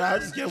 Yeah, I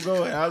just kept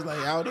going. I was like,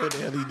 I don't know what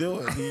the hell he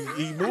doing.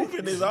 He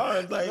moving his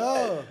arms like.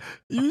 No,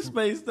 you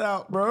spaced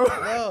out, bro.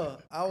 no.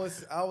 I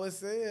was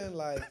saying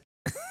like.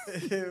 I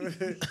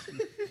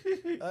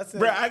said,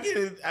 bro, I get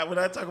it when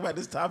I talk about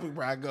this topic.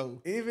 Bro, I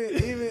go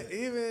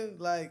even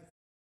like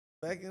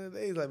back in the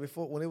days, like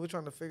before when they were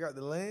trying to figure out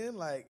the land,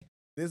 like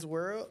this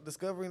world,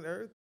 discovering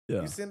Earth.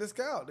 Yeah. You send a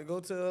scout to go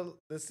to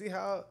see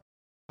how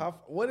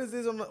what is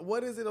it on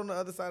the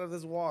other side of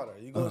this water.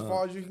 You go as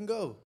far as you can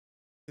go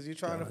because you're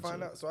trying to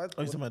find out. So you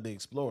talking about the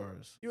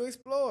explorers? You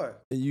explore.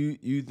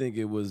 You think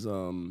it was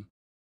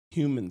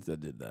humans that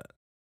did that?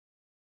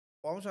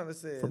 What I'm trying to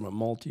say is from a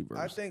multiverse.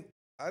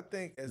 I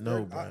think as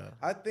no,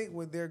 I think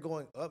when they're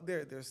going up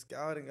there, they're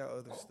scouting out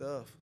other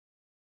stuff.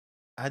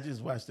 I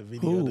just watched a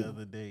video the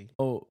other day.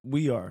 Oh,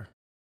 we are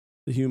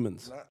the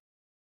humans. Not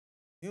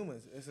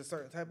humans. It's a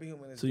certain type of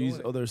human.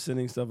 So they're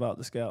sending stuff out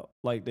to scout.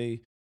 Like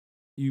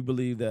you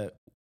believe that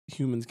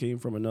humans came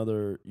from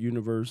another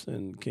universe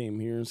and came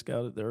here and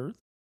scouted the Earth?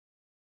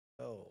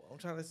 No, what I'm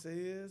trying to say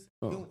is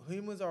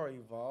humans are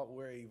evolved.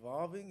 We're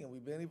evolving, and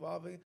we've been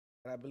evolving.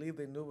 And I believe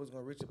they knew it was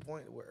going to reach a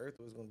point where Earth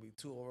was going to be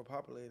too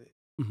overpopulated.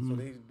 Mm-hmm. So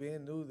they've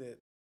been knew that.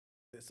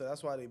 So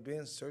that's why they've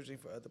been searching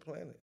for other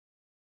planets.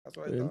 That's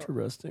what I thought.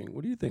 Interesting.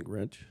 What do you think,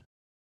 Wrench?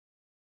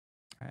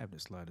 I have the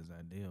slightest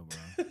idea,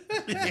 bro.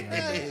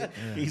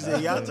 He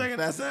said, "Y'all taking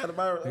that side of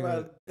my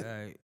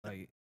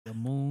like the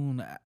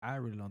moon." I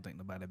really don't think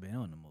nobody been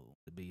on the moon.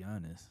 To be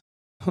honest,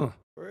 huh?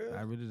 For real?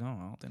 I really don't.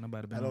 I don't think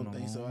nobody been on the moon. I don't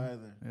think so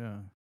either.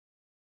 Yeah.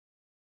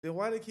 Then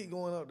why they keep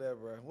going up there,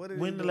 bro? What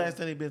When the last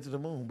time they been to the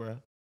moon, bro?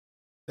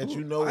 That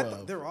you know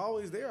of? They're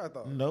always there. I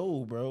thought.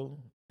 No, bro.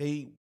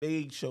 They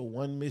show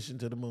one mission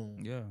to the moon.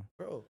 Yeah,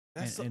 Bro.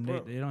 and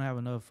they don't have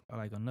enough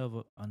like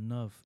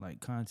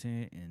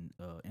content and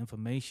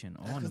information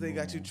on because the they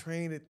got you moon.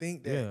 trained to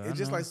think that. Yeah, It's I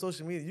just know. like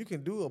social media. You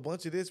can do a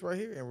bunch of this right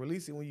here and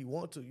release it when you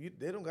want to.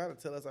 They don't got to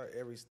tell us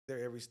their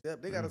every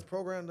step. They got us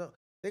programmed up.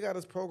 They got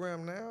us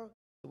programmed now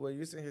to where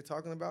you're sitting here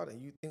talking about it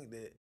and you think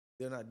that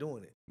they're not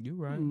doing it. You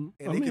right. And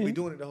they could be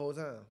doing it the whole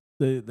time.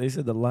 They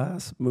said the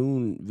last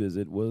moon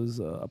visit was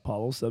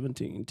Apollo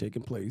 17,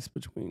 taking place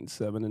between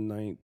 7 and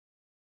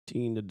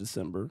 19 of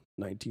December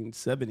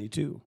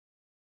 1972.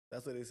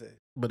 That's what they say.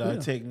 But our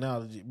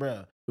technology,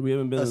 bro. We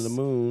haven't been to the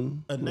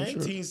moon. A for sure.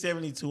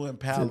 1972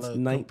 Impala Since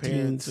compared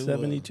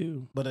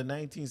 1972. but a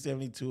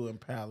 1972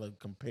 Impala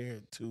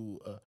compared to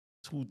a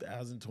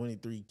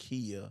 2023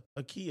 Kia.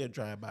 A Kia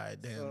drive by a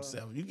damn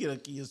self. You get a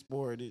Kia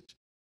Sportage,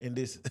 and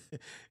this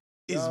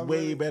is way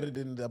really- better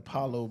than the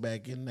Apollo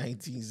back in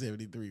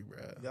 1973, bro.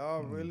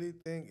 Y'all really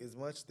think as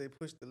much they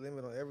pushed the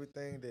limit on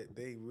everything that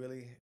they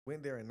really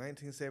went there in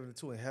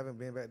 1972 and haven't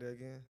been back there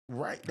again?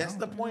 Right. That's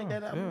the point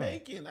that I'm Yeah.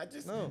 making. I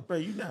just, No. bro,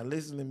 you not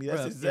listening to me.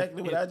 That's Bruh,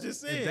 exactly what I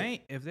just If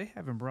said. they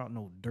haven't brought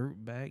no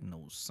dirt back,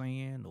 no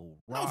sand, no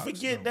No, rocks,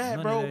 forget no- that,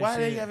 none bro. of that Why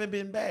they shit. haven't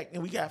been back?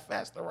 And we got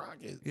faster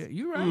rockets. Yeah,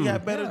 you right. We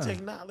got better Yeah.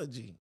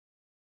 technology.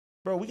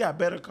 Bro, we got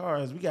better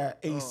cars. We got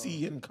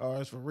AC in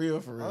cars for real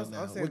now. I'm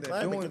saying With they're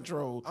climate doing-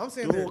 control. I'm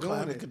saying dual they're doing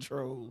climate it.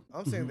 control.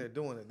 I'm saying they're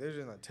doing it. They're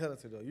just not telling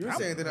us though. You're I'm-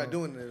 saying they're not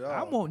doing it at all.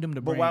 I want them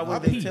to But bring why a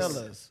would they peace. tell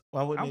us?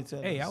 Why wouldn't they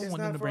tell Hey, I us? It's want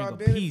not them to for bring our a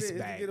benefit, piece it's to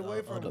back get away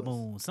of from the us.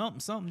 moon.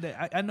 Something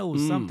that I know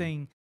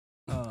something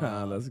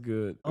That's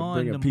good. on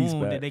Bring the a piece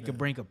moon back. that they could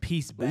bring a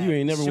piece back. You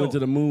ain't never went to Sure.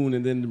 the moon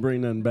and then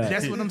bring nothing back.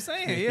 That's what I'm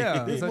saying.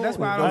 Yeah. They So that's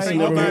why I I don't ain't think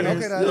never nobody. been-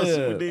 okay, now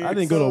that's- yeah, I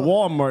didn't go to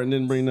Walmart and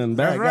didn't bring nothing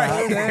back. That's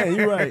right. God damn,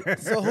 you're right.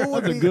 So who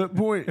would That's be a good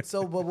point.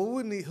 So, but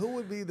who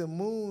would be the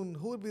moon?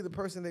 Who would be the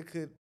person that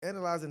could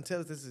analyze and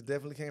tell us this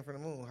definitely came from the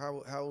moon?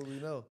 How would we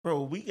know?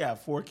 Bro, we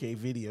got 4K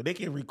video. They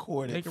can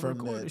record They it can from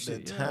record the the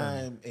shit, yeah.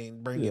 time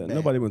and bring Yeah, it back.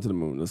 nobody went to the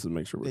moon. Let's just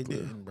make sure we're They clear.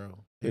 didn't, bro.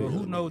 Yeah. But who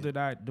really knows didn't.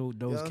 that those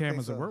Yeah, I don't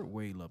cameras think will so. work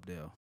way up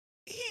there?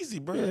 Easy,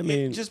 bro. Yeah, I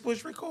mean- just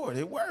push record.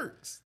 It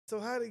works. So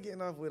how they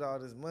getting off with all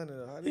this money?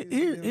 Though? How they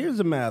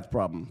Here's a math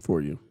problem for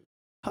you.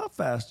 How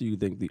fast do you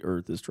think the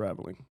Earth is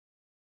traveling?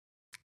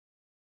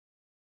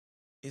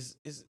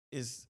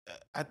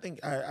 I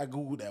think I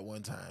googled that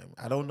one time.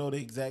 I don't know the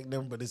exact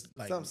number, but it's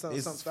like Some it's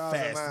thousand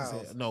fast as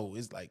miles. hell. No,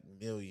 it's like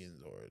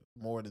millions or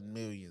more than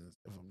millions,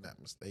 if I'm not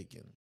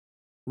mistaken.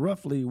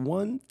 Roughly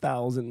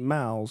 1,000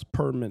 miles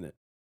per minute.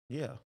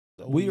 Yeah.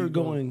 So We when are you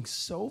go- going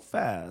so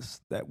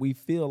fast that we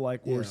feel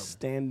like we're Yeah.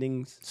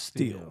 standing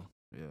still.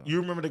 Yeah.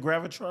 You remember the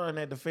Gravitron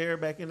at the fair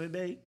back in the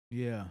day?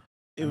 Yeah.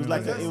 It was I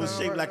like remember it was that.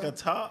 shaped Sound like right, a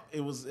top.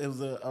 It was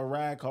a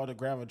ride called a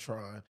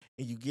Gravitron,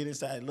 and you get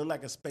inside. It looked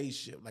like a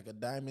spaceship, like a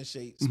diamond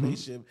shaped Mhm.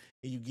 spaceship.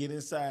 And you get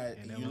inside,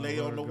 And and that you lay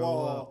on the motherfucker go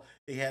wall. up,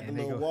 They had the and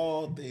they little go-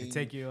 wall They thing,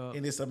 take you up.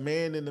 and it's a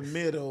man in the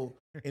middle,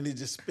 and it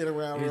just spin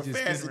around It real just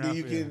spin fast, and then around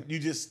you for can you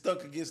just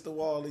stuck against the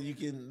wall, and you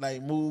can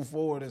like move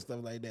forward and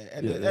stuff like that.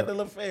 At Yeah, the yeah. at the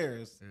little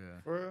fairs,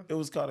 Yeah. For real? it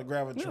was called a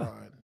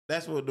Gravitron.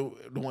 That's what the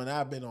one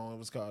I've been on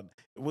was called.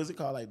 Was it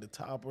called like the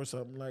top or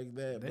something like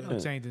that? They But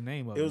don't change the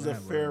name of it. it was a now,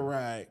 fair bro.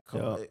 ride.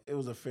 It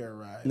was a fair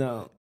ride.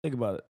 Now, think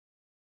about it.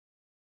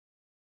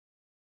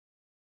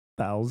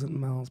 1,000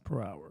 miles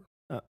per hour.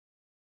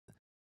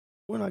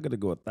 We're not going to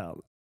go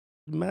 1,000.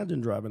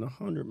 Imagine driving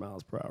 100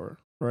 miles per hour,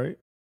 right?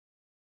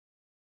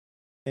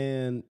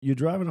 And you're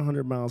driving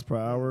 100 miles per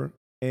hour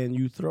and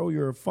you throw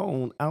your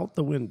phone out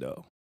the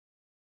window.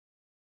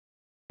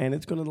 And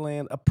it's going to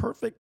land a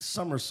perfect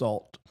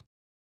somersault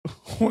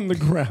on the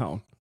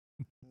ground.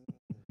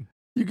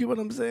 You get what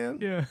I'm saying?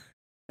 Yeah.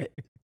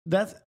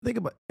 Think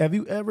about, have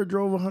you ever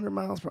drove 100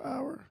 miles per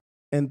hour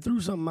and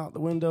threw something out the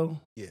window?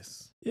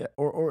 Yes. Yeah,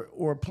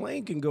 or a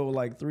plane can go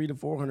like 300 to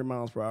 400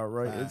 miles per hour,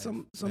 right? And Five,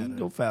 some better. can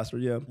go faster,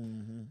 yeah.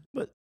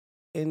 Mm-hmm.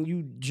 And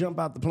you jump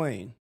out the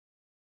plane.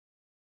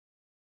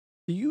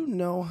 Do you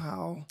know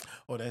how?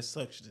 Oh, that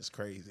suction is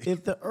crazy.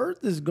 If the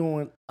Earth is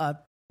going,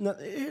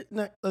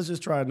 let's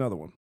just try another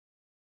one.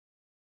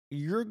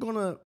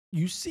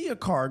 You see a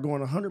car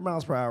going 100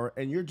 miles per hour,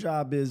 and your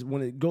job is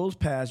when it goes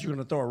past, you're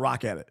gonna throw a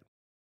rock at it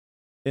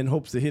in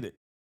hopes to hit it.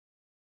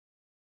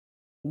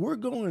 We're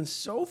going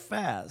so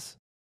fast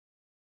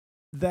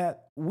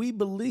that we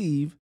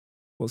believe,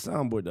 well,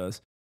 Soundboy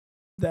does,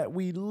 that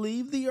we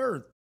leave the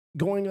Earth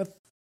going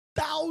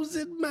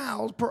 1,000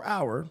 miles per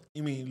hour.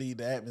 You mean leave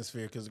the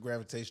atmosphere because the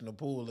gravitational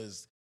pull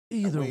is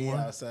Either way one.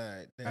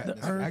 outside. The I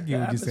atmosphere. Earth- get what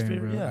you're atmosphere, saying,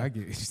 bro. yeah. I get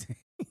what you're saying.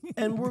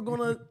 And we're going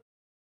to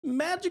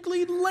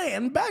magically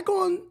land back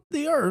on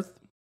the Earth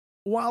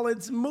while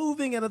it's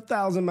moving at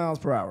 1,000 miles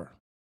per hour.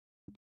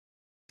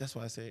 That's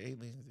why I say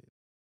aliens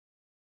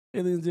did.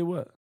 Aliens did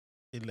what?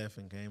 They left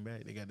and came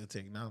back. They got the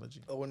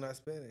technology. Oh, we're not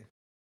spinning.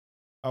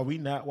 Are we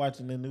not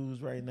watching the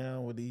news right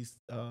now where these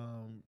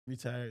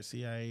retired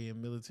CIA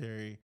and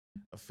military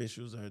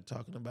officials are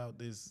talking about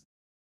this?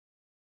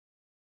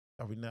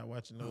 Are we not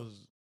watching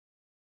those?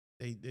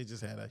 they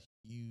just had a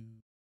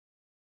huge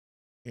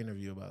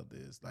interview about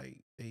this.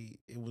 Like it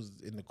was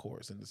in the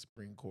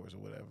Supreme Court or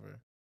whatever,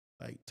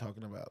 like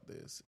talking about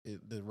this,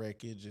 the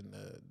wreckage and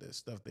the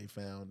stuff they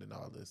found and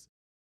all this.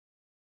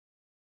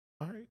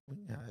 All right,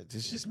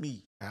 it's just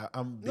me.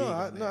 I'm big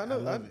on that. I know.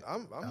 love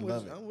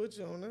it. I'm with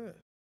you on that.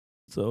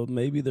 So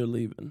maybe they're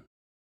leaving.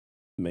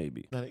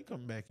 Maybe. No, they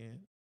come back in.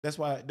 That's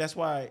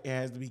why it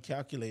has to be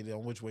calculated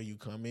on which way you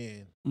come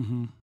in.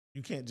 Mm-hmm.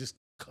 You can't just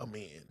come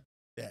in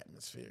the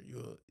atmosphere.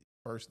 You'll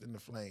burst into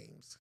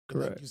flames.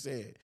 Correct. Like you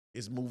said,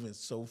 it's moving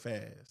so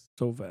fast.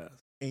 So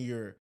fast. And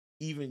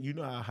you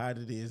know how hot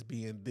it is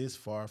being this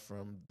far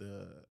from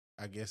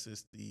I guess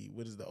it's the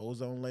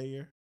ozone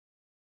layer?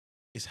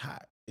 It's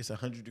hot. It's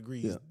 100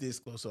 degrees this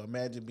close. So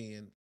imagine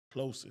being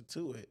closer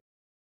to it.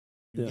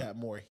 You got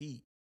more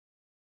heat.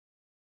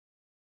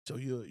 So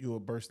you'll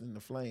burst into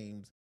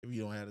flames if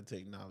you don't have the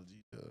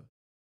technology to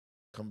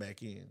come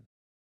back in.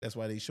 That's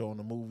why they show in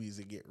the movies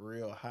it get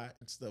real hot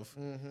and stuff.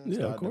 Mm-hmm.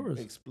 Yeah, of course.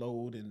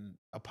 Explode and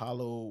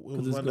Apollo. It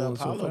was one of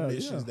the Apollo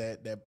missions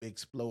that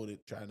exploded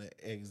trying to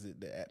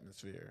exit the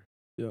atmosphere.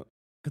 Yeah,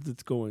 because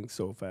it's going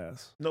so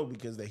fast. No,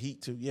 because the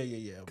heat too.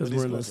 Yeah. Because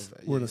we're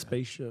in a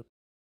spaceship.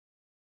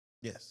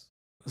 Yes,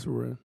 that's what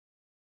we're in.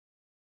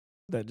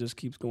 That just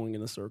keeps going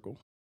in a circle.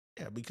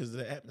 Yeah, because of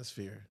the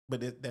atmosphere,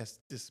 but that's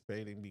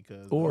dissipating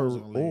because because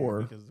of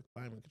the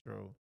climate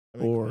control.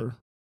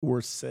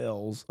 Or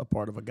cells a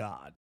part of a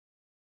god.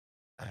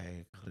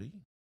 I agree.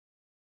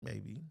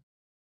 Maybe.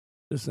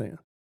 Just saying.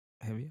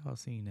 Have y'all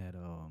seen that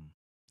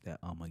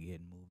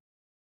Armageddon movie?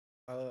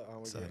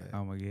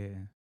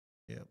 Armageddon.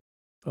 Yep.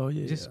 Oh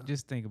yeah.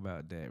 Just think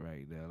about that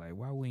right there. Like,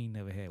 why we ain't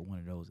never had one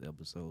of those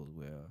episodes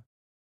where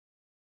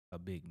a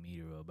big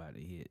meteor about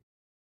to hit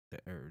the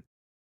Earth?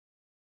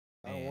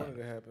 I don't want it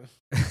to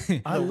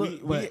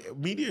happen.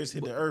 Meteors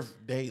hit the Earth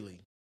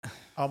daily,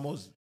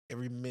 almost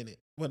every minute.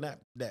 Well, not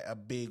that a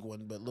big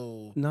one, but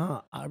little.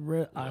 Nah, I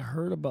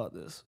heard about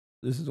this.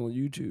 This is on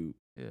YouTube.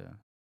 Yeah.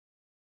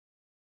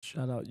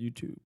 Shout out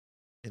YouTube.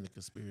 In the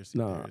conspiracy.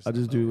 Nah, I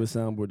just do what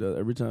Soundboard does.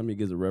 Every time he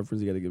gives a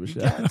reference, you got to give a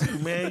shout out. Got to,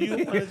 man. You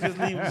want to just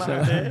leave him out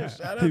there.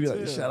 Shout out to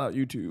him. Shout out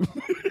YouTube.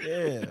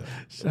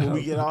 Yeah.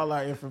 We get all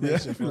our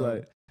information from.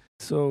 Like,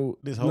 so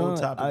this whole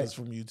topic is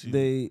from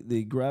YouTube.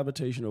 The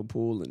gravitational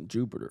pull in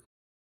Jupiter.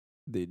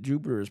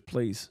 Jupiter is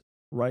placed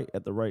right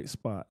at the right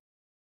spot.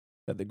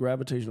 That the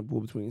gravitational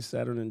pull between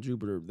Saturn and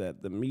Jupiter,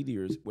 that the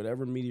meteors,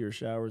 whatever meteor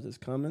showers is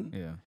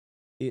coming,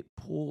 it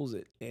pulls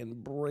it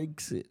and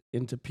breaks it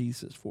into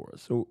pieces for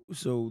us.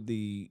 So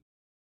the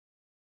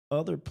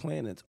other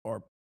planets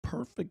are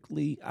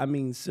perfectly,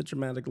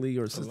 systematically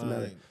or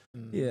systematic,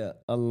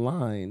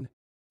 aligned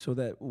so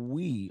that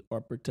we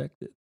are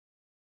protected.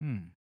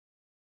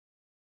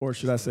 Or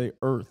should I say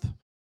Earth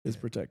is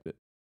protected?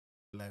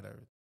 Flat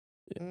Earth.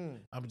 Yeah.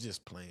 I'm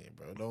just playing,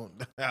 bro.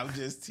 I'm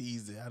just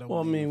teasing. I don't.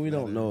 Well, we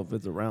don't know if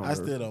it's around. I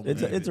still don't.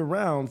 It's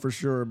around for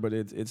sure, but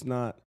it's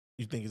not.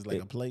 You think it's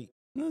like a plate?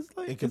 No, it's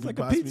like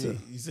a pizza.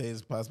 You say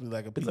it's possibly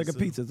like a pizza. It's like a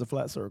pizza. It's a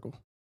flat circle.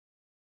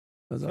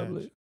 That's how I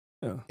believe.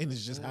 Yeah. And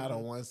it's just hot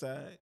on one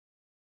side.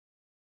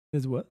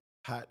 It's what?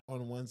 Hot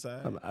on one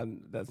side.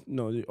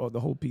 The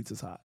whole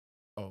pizza's hot.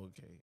 Oh,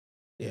 okay.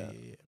 Yeah.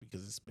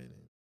 Because it's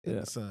spinning in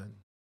the sun.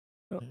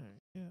 Yep.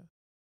 Yeah.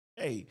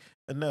 Hey,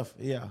 enough.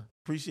 Yeah.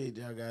 Appreciate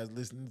y'all guys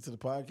listening to the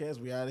podcast.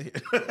 We out of here.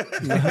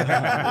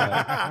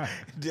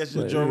 That's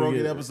your Joe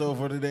Rogan episode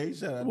for today.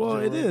 Shout out to Joe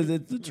Rogan. Is.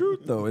 It's the truth,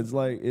 though. It's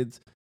like, I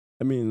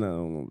don't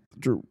know the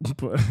truth.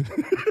 But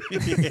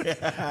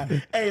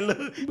Hey,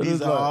 look.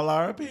 These are all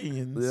our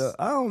opinions. Yeah,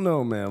 I don't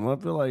know, man. I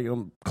feel like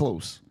I'm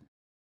close.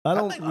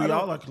 I think we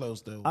all are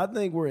close, though. I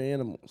think we're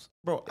animals.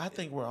 Bro, I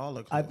think we're all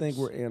close. I think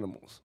we're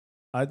animals.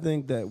 I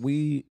think that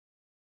we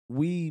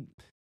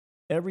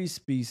every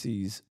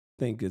species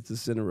think it's the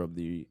center of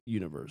the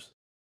universe.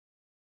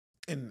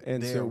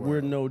 And so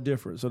we're no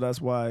different. So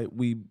that's why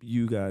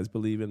you guys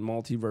believe in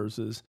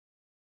multiverses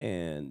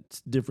and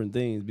different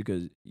things,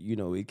 because,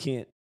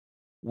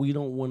 we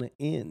don't want to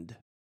end.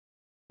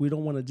 We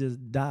don't want to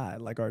just die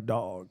like our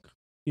dog,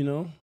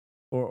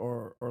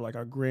 or like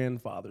our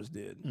grandfathers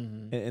did,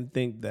 and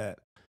think that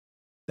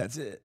that's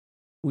it.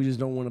 We just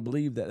don't want to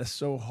believe that. It's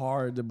so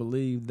hard to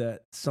believe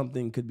that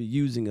something could be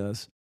using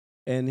us.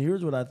 And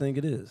here's what I think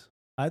it is.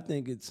 I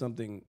think it's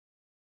something,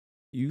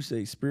 you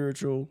say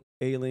spiritual,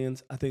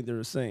 aliens, I think they're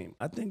the same.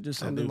 I think there's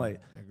something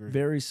like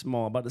very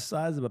small, about the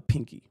size of a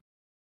pinky.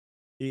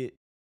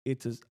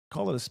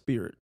 Call it a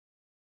spirit.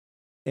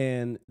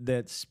 And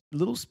that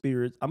little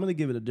spirit, I'm going to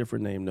give it a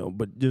different name though,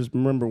 but just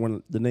remember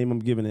when the name I'm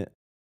giving it,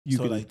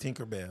 like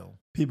Tinkerbell.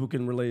 People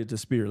can relate it to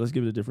spirit. Let's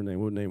give it a different name.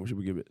 What name should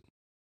we give it?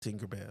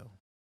 Tinkerbell.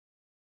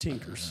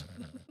 Tinkers.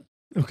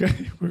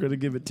 Okay, we're going to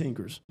give it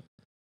Tinkers.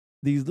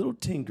 These little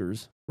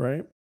tinkers,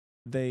 right?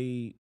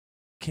 They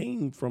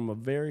came from a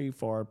very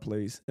far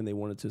place and they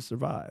wanted to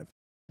survive.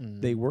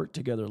 They worked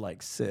together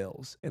like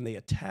cells, and they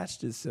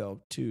attached itself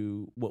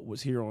to what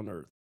was here on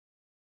Earth.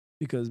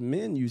 Because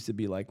men used to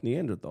be like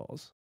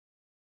Neanderthals,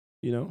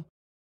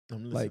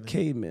 like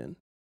cavemen.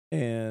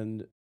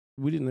 And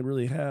we didn't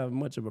really have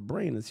much of a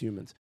brain as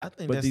humans. I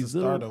think But that's the these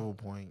start little- of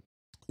a point.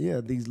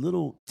 Yeah, these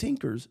little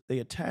tinkers, they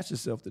attach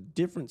themselves to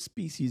different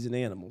species and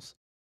animals.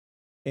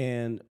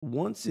 And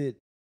once it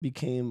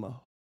became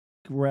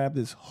grab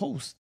this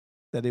host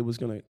that it was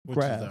going to Which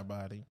grab, is our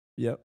body.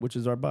 yep, which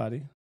is our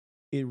body,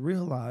 it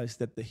realized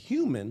that the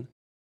human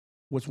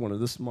was one of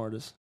the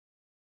smartest.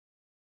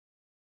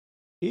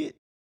 It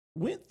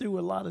went through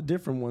a lot of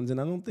different ones,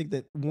 and I don't think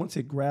that once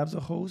it grabs a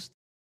host,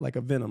 like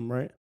a venom,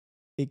 right,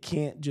 it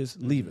can't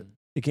just leave it.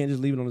 It can't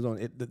just leave it on its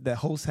own. That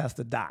host has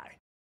to die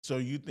So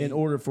you think in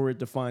order for it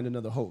to find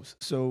another host.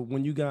 So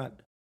when you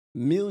got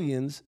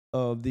millions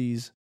of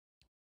these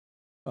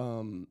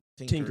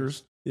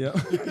tinkers, yeah,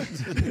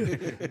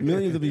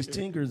 millions of these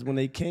tinkers, when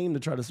they came to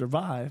try to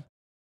survive,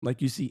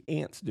 like you see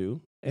ants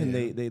do, and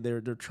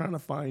they're trying to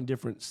find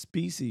different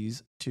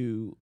species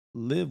to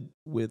live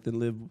with and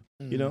live,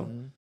 you know,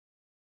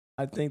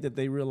 I think that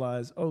they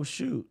realize, oh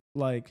shoot,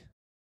 like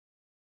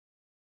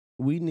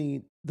we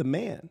need the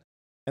man.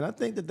 And I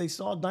think that they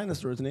saw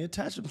dinosaurs and they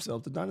attached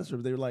themselves to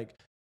dinosaurs. They were like,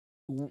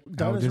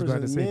 dinosaurs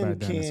and men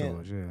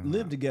can't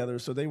live together.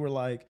 So they were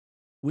like,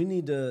 we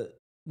need to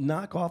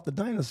knock off the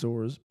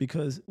dinosaurs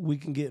because we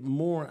can get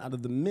more out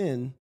of the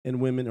men and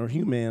women, or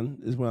human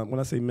is when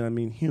I say men, I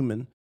mean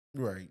human.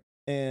 Right.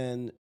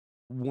 And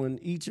when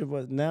each of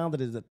us, now that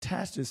it's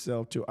attached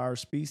itself to our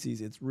species,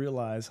 it's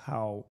realized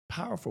how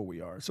powerful we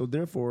are. So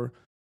therefore,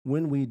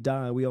 when we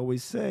die, we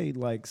always say,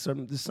 like,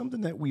 there's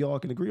something that we all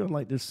can agree on.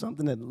 Like, there's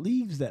something that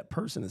leaves that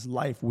person. It's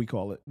life, we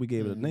call it. We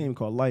gave it a name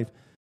called life.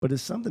 But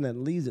it's something that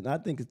leaves it. And I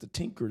think it's the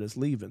tinker that's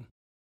leaving.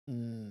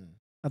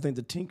 I think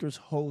the tinker's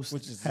host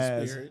Which is the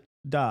has spirit.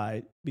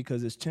 died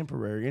because it's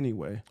temporary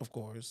anyway. Of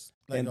course.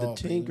 And the all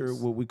tinker, things.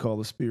 what we call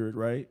the spirit,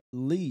 right,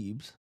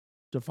 leaves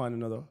to find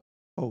another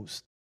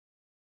host.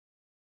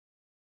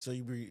 So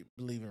you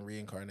believe in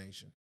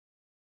reincarnation.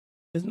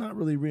 It's not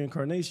really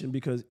reincarnation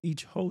because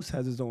each host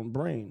has its own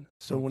brain.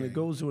 So when it Okay.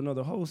 goes to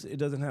another host, it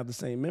doesn't have the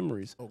same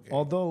memories, Okay.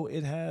 although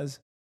it has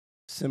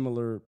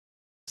similar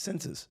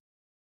senses.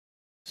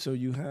 So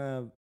you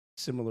have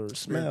similar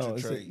smell.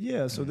 trait.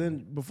 Yeah. So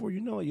then before you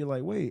know it, you're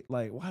like, wait,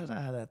 like, why did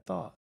I have that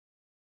thought?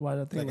 Why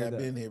did I think Like like I've that?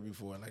 been here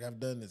before. Like I've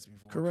done this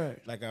before.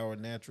 Correct. Like our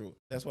natural.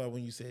 That's why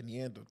when you said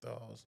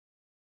Neanderthals,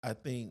 I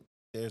think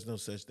there's no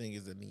such thing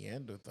as a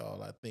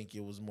Neanderthal. I think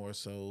it was more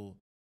so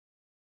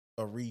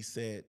a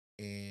reset,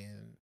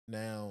 and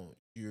now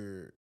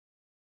you're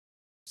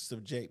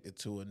subjected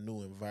to a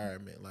new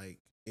environment. Like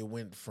it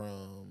went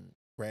from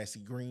grassy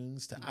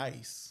greens to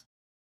ice.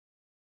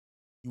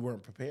 You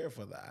weren't prepared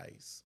for the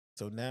ice.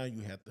 So now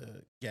you have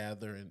to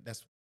gather, and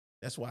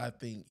that's why I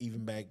think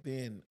even back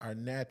then, our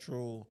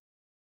natural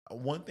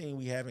one thing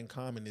we have in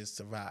common is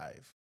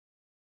survive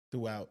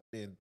throughout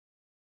the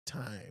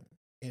time.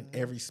 In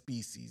every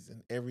species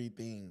and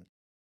everything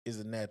is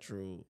a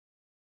natural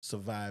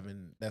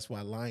surviving. That's why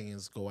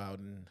lions go out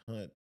and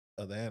hunt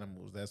other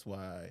animals. That's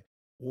why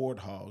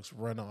warthogs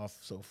run off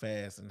so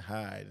fast and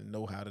hide and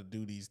know how to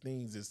do these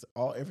things.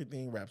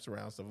 Everything wraps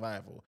around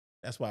survival.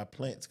 That's why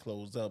plants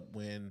close up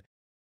when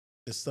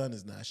the sun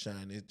is not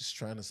shining. It's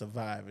trying to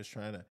survive. It's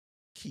trying to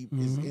keep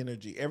its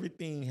energy.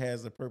 Everything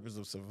has the purpose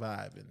of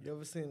surviving. You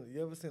ever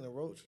seen a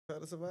roach try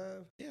to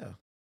survive? Yeah.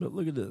 But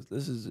look at this.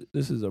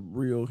 This is a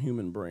real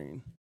human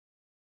brain.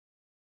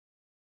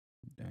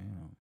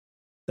 Damn.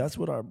 That's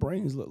what our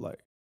brains look like.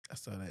 I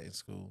saw that in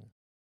school.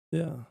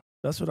 Yeah.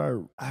 That's what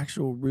our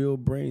actual real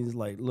brains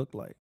look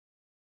like.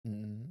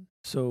 Mm-hmm.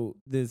 So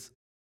this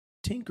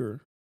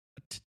tinker,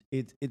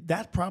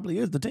 that probably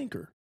is the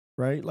tinker,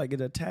 right? Like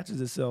it attaches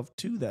itself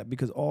to that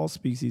because all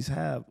species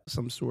have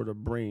some sort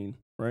of brain,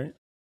 right?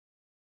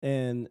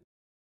 And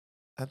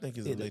I think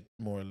it's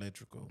more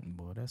electrical.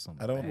 Boy, that's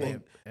something. I don't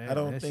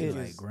think it's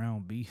like it's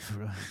ground beef,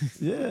 bro.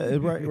 yeah,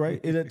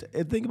 right.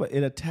 Think about it.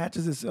 It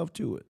attaches itself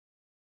to it.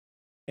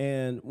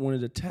 And when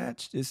it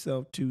attached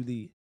itself to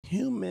the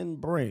human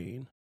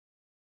brain,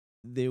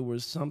 there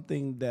was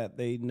something that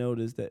they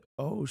noticed that,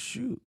 oh,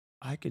 shoot,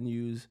 I can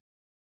use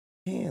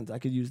hands. I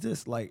could use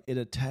this. Like it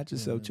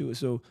attaches itself to it.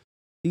 So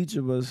each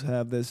of us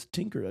have this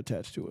tinker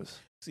attached to us.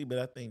 See, but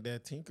I think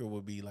that tinker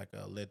would be like an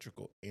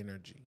electrical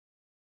energy.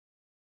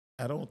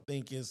 I don't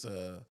think it's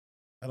an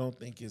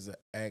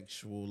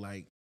actual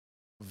like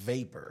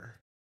vapor.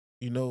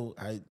 You know,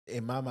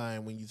 in my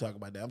mind when you talk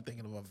about that, I'm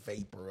thinking of a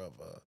vapor of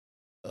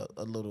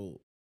a little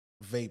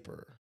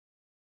vapor.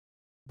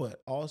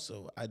 But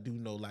also, I do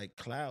know like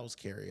clouds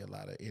carry a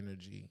lot of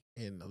energy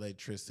and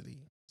electricity.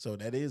 So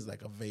that is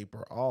like a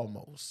vapor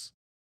almost.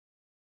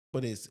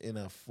 But it's in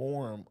a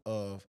form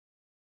of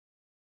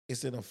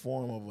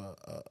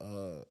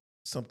a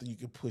something you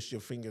can push your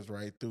fingers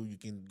right through. You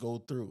can go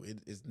through.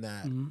 It's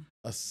not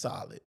a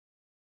solid.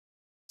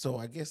 So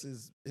I guess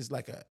it's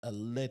like a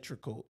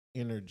electrical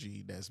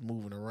energy that's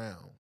moving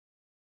around.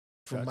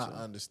 From my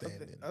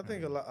understanding, I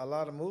think a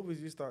lot of movies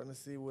you're starting to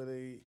see whether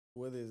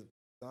it's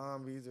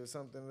zombies or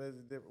something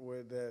that's different,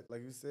 where that,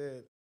 like you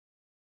said,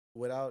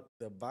 without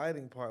the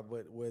biting part,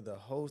 but where the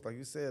host, like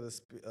you said,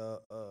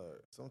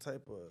 some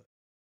type of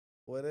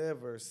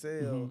whatever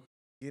cell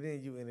get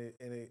in you and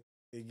it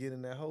it get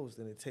in that host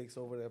and it takes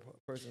over that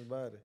person's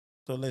body.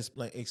 So let's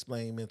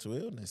explain mental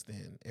illness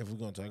then, if we're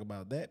going to talk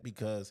about that,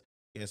 because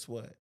guess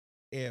what?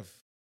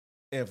 If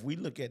we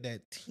look at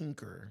that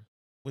tinker,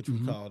 which we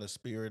call the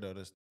spirit or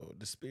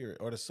the spirit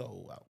or the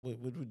soul, what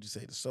would you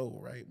say? The soul,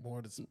 right?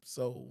 More the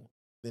soul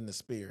than the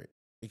spirit,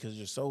 because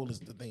your soul is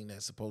the thing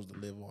that's supposed to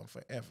live on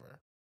forever.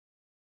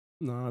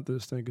 No, I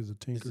just think it's a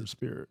tinker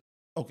spirit.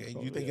 Okay,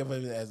 you think of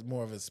it as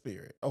more of a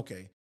spirit.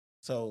 Okay,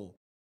 so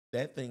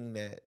that thing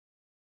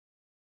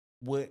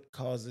what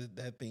causes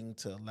that thing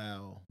to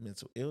allow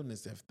mental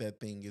illness if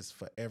that thing is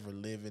forever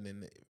living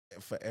and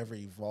forever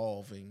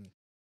evolving?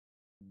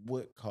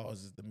 What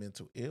causes the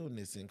mental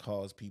illness and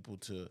cause people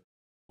to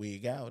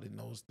wig out in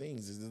those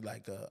things? Is it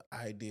like a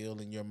ideal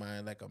in your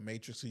mind, like a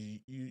matrix? So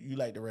you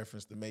like to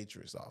reference the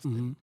matrix often.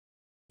 Mm-hmm.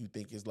 You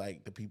think it's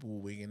like the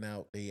people wigging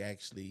out, they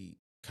actually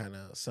kind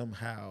of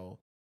somehow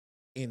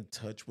in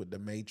touch with the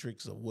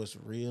matrix of what's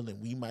real,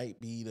 and we might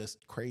be the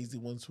crazy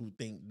ones who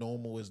think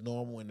normal is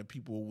normal, and the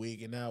people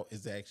wigging out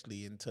is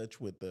actually in touch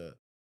with the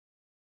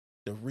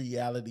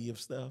reality of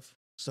stuff,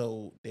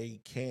 so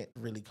they can't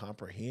really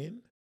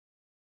comprehend.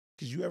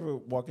 Because you ever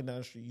walking down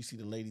the street, you see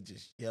the lady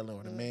just yelling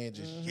or the man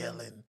just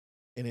yelling,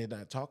 and they're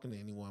not talking to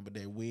anyone, but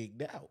they're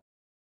wigged out.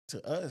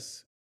 To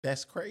us,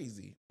 that's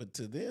crazy, but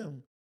to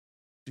them,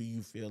 do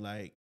you feel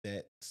like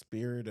that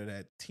spirit or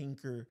that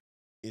tinker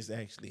is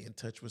actually in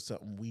touch with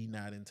something we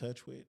not in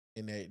touch with,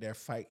 and they're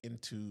fighting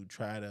to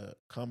try to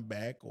come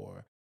back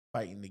or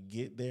fighting to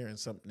get there, and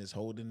something is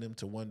holding them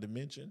to one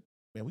dimension?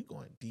 Man, we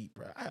going deep,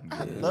 bro.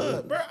 I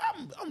love, bro.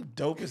 I'm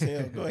dope as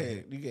hell. Go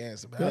ahead, you can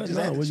answer.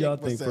 What y'all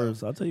think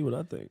first? I'll tell you what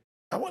I think.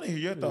 I want to hear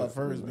your thought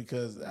first,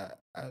 because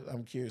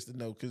I'm curious to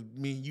know. Because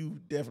me and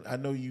you definitely, I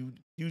know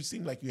you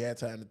seem like you had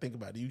time to think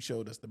about it. You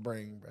showed us the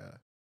brain, bro.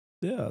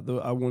 Yeah,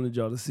 I wanted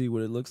y'all to see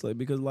what it looks like,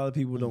 because a lot of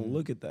people don't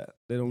look at that.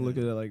 They don't look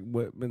at it like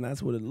what, and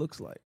that's what it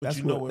looks like. But that's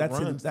you know what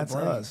what runs that's the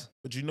brain. us.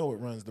 But you know it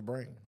runs the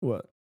brain.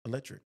 What?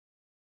 Electric.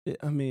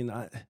 I mean,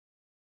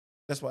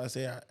 That's why I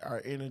say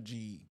our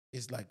energy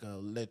is like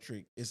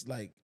electric. It's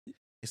like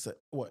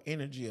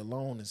energy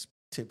alone is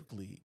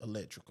typically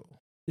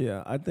electrical.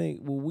 Yeah, I think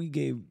we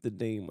gave the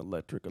name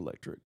electric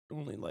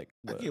only like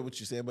I get what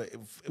you said, but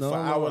no,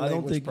 I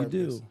don't think purpose,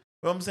 you do.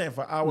 Well, I'm saying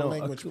for our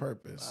language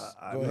purpose.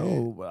 I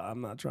know, but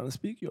I'm not trying to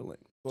speak your language.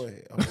 Go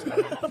ahead. I'm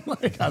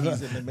sorry.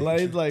 He's in the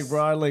matrix. like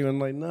bro, I'm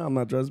like, no, I'm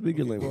not trying to speak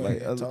your language. Go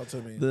ahead, talk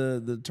to me.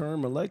 The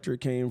term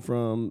electric came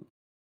from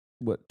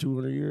what,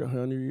 200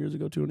 years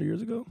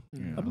ago,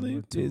 Yeah, I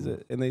believe. Is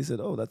it? And they said,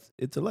 oh,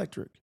 it's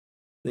electric.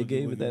 They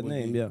gave it that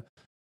name, yeah.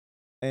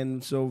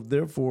 And so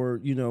therefore,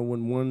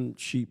 when one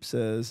sheep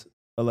says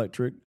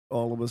electric,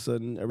 all of a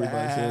sudden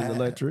everybody says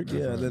electric.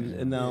 Yeah,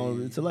 and now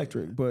it's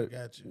electric. But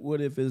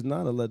what if it's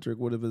not electric?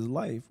 What if it's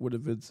life? What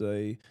if it's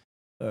a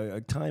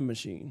time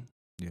machine?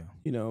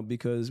 Yeah.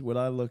 Because what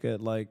I look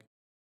at, like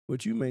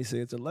what you may say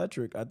it's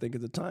electric, I think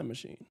it's a time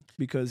machine,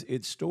 because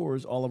it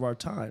stores all of our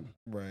time.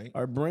 Right.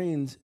 Our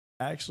brains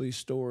actually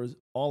stores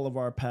all of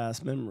our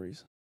past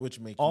memories. Which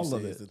makes all you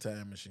of say it. it's a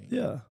time machine.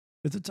 Yeah,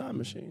 it's a time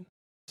machine.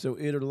 So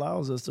it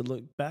allows us to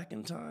look back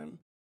in time,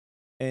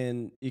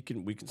 and we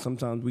can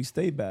sometimes we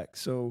stay back.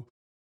 So,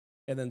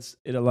 and then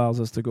it allows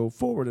us to go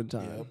forward in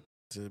time. Yep,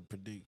 to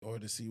predict or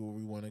to see where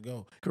we want to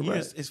go.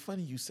 Correct. It's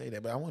funny you say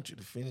that, but I want you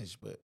to finish.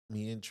 But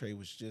me and Trey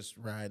was just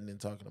riding and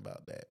talking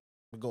about that.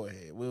 But go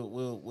ahead.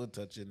 We'll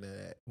touch into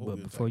that.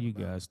 But before you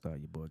guys start,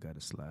 your boy got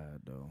a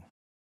slide though.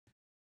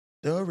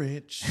 The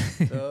Rich.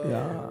 Rich.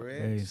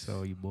 Hey,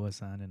 so your boy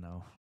signing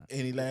off.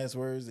 Any last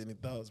words? Any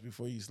thoughts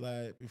before you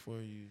slide?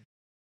 Before you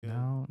go,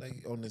 No.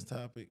 like on this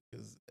topic,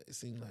 because it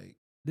seemed like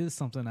This is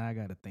something I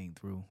got to think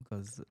through,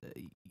 because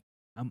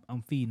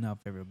I'm feeding off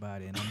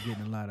everybody, and I'm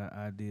getting a lot of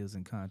ideas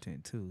and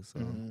content too. So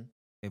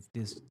if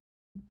this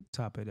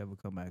topic ever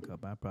come back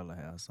up, I probably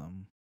have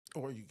something.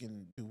 Or you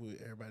can do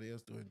what everybody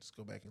else doing, just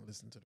go back and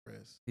listen to the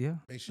rest. Yeah.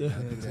 Make sure you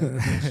do that.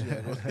 Make sure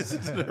you go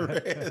listen to the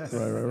rest.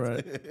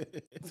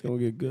 Right. It's gonna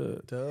get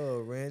good.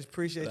 Duh, Ranch.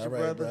 Appreciate you, All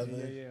right,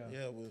 brother.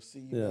 Yeah, we'll see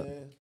you, Yeah.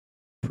 man.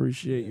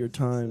 Appreciate your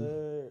time,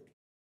 Sir.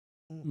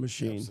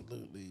 machine.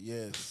 Absolutely,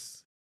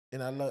 yes.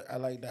 And I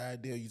like the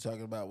idea you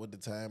talking about with the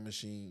time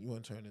machine. You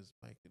want to turn this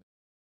mic?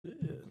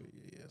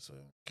 Yeah. So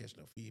catch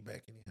no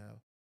feedback anyhow.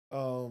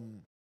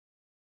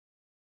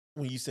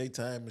 When you say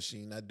time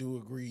machine, I do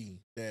agree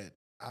that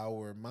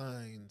our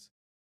minds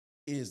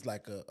is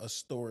like a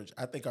storage.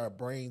 I think our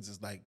brains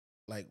is like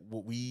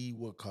what we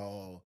would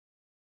call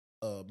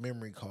a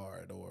memory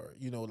card, or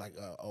like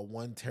a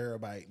 1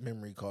 terabyte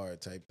memory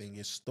card type thing.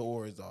 It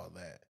stores all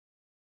that.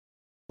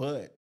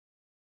 But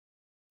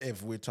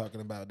if we're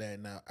talking about that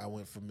now, I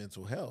went for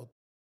mental health.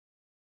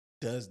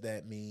 Does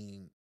that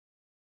mean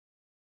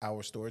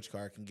our storage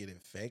card can get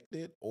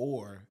infected,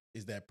 or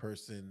is that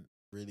person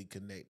really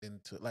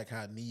connecting to, like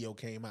how Neo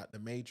came out the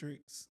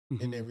Matrix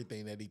and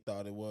everything that he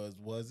thought it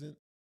wasn't,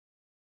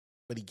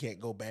 but he can't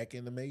go back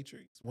in the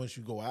Matrix? Once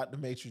you go out the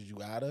Matrix,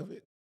 you out of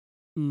it?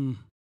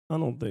 I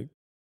don't think.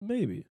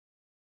 Maybe.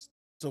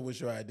 So what's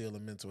your ideal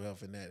of mental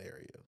health in that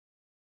area?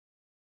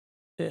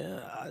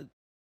 Yeah,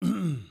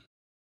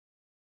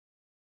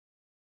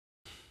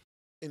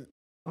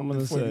 I'm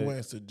gonna Before say. you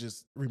answer,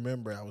 just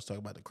remember I was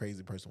talking about the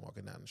crazy person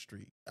walking down the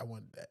street. I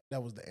wanted that.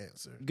 That was the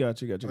answer.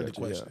 Gotcha. Or the Yeah.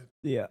 question.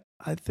 Yeah.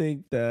 I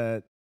think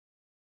that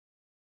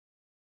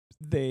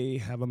they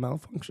have a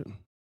malfunction.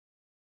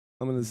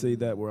 I'm gonna say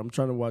that where I'm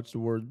trying to watch the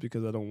words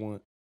because I don't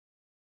want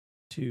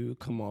to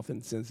come off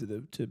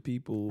insensitive to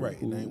people. Right.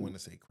 Who, And I didn't want to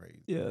say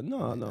crazy. Yeah.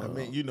 No. I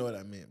mean, you know what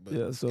I meant, but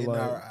Yeah, so in like-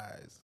 our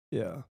eyes.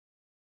 Yeah.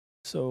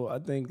 So I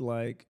think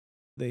like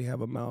they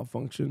have a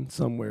malfunction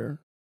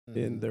somewhere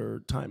in their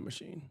time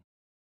machine.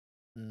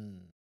 Mm.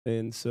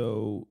 And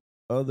so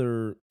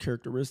other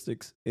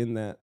characteristics in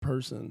that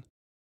person,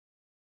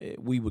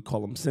 we would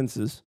call them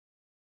senses,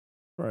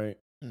 right,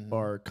 Mhm.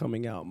 are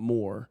coming out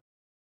more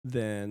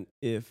than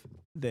if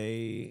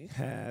they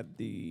had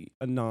a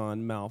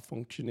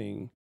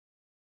non-malfunctioning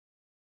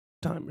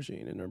time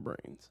machine in their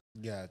brains.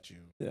 Got you.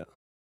 Yeah.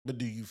 But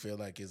do you feel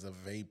like it's a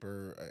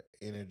vapor,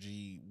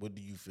 energy? What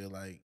do you feel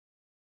like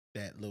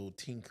that little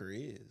tinker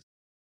is?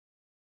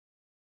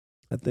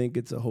 I think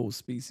it's a whole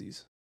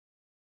species.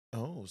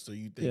 Oh, so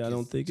you think? Yeah, I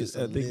don't it's think just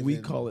it's. a I think we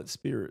living- call it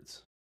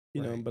spirits,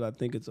 you know, Right. but I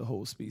think it's a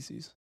whole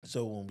species.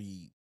 So when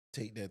we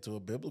take that to a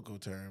biblical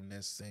term,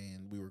 that's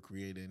saying we were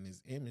created in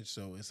His image.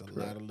 So it's a lot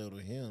Correct. of little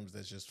hymns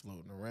that's just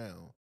floating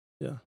around.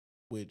 Yeah.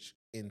 Which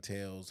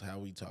entails how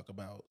we talk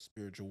about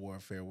spiritual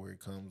warfare, where it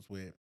comes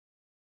with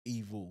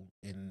evil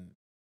and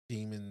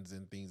demons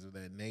and things of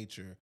that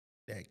nature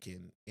that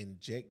can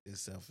inject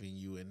itself in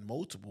you, and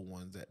multiple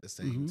ones at the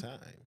same Mhm.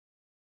 time.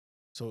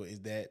 So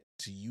is that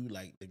to you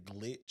like the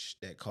glitch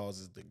that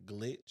causes the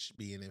glitch,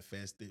 being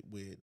infested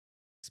with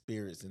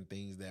spirits and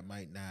things that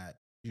might not,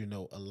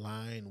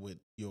 align with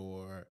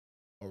your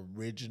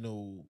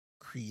original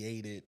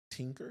created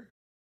tinker?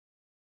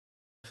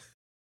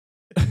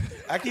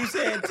 I keep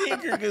saying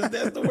tinker because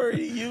that's the word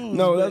he used.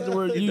 No, but, that's the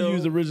word you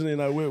used originally,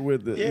 and I went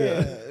with it.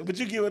 Yeah, but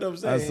you get what I'm I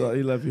saying. saw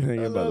he left you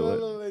hanging, by the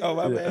way. Oh,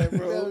 my Yeah. bad,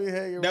 bro.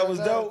 That was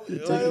dope.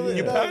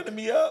 You pounded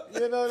me up.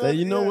 You know, Hey,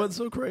 you know yeah. what's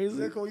so crazy?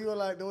 Nicole, you were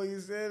like the way you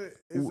said it.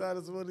 It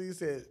sounded as what you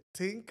said,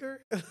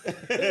 tinker.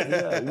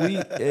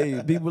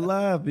 Yeah, people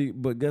laugh,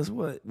 but guess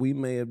what? We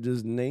may have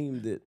just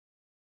named it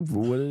for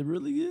what it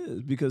really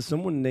is because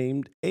someone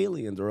named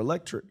aliens or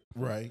electric.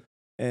 Right,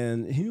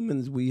 And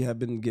humans, we have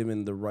been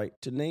given the right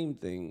to name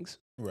things,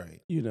 right.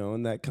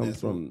 and that comes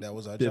from that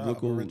was our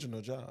biblical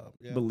original job.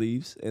 Yeah.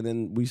 beliefs, and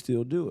then we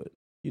still do it.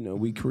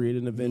 We create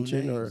an New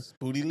invention or names.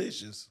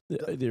 Bootylicious,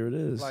 there it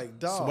is. Like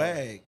dog,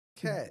 swag,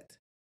 cat,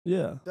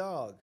 yeah,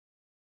 dog.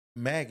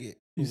 maggot.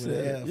 you with an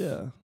said F.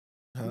 yeah,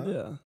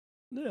 Huh?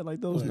 yeah,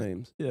 like those What?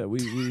 names. Yeah, we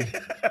just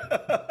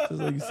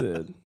like you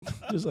said,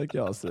 just like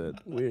y'all said,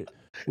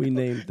 we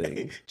name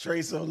things.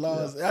 Trace some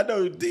laws. I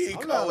know Dig I'm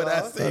caught not what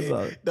I lost. That's all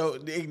said. right.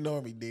 Don't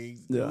ignore me,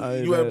 Diggs. Yeah, I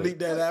ain't you want to mad. bleep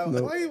that out?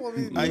 No. Why you want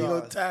me to Are be you gonna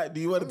lost? tie?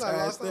 Do you want I'm to not tie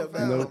a lost, I'm step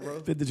found, down? No, bro.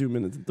 52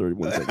 minutes and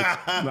 31 seconds.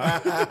 I'm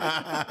not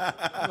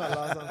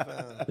lost, I'm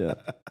found. Yeah,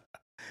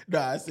 No,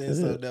 I said Yeah.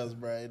 something else,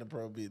 bro.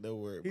 Inappropriate. Don't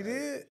worry. He about it.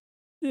 did?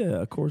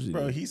 yeah, of course he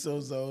Bro, did. he's so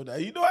zoned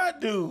out. You know I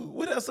do.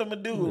 What else I'm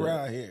gonna do Yeah.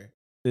 around here?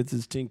 It's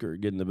his tinker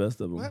getting the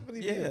best of What him.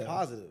 happened to you being Yeah.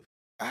 positive?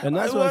 And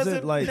that's I what I said,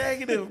 wasn't like-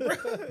 negative, bro.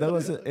 That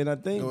was it. And I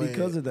think Go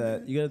because ahead. of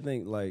that, you got to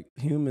think like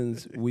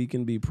humans, we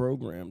can be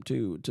programmed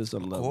too to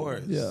some Of level.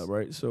 course. Yeah,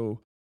 right.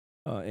 So,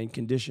 and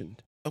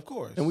conditioned, Of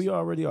course. and we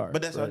already are.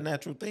 But that's our right?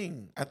 natural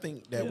thing. I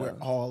think that we Yeah.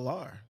 all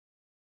are.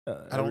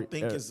 I don't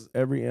think it's-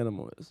 every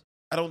animal is.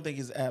 I don't think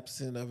it's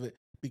absent of it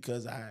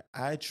because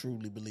I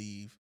truly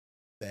believe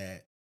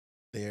that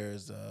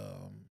there's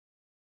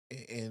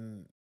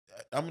and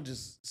I'm gonna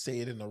just say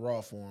it in the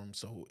raw form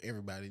so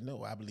everybody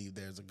know. I believe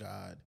there's a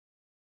God,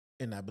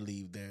 and I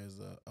believe there's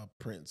a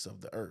prince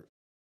of the earth.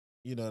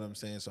 You know what I'm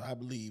saying? So I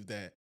believe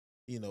that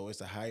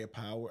it's a higher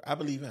power. I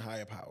believe in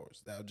higher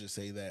powers. I'll just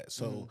say that.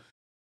 So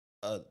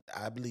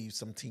I believe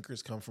some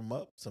tinkers come from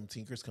up, some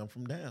tinkers come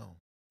from down,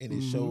 and it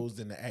Mhm. shows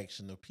in the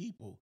action of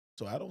people.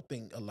 So I don't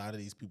think a lot of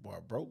these people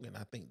are broken.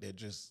 I think they're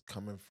just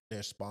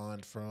they're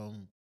spawned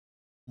from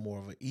more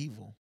of an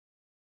evil,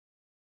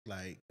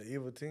 like The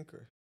evil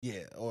tinker.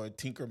 yeah, or a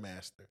tinker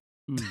master.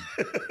 Mm.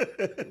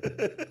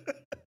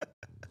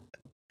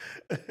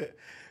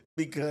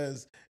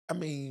 Because I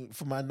mean,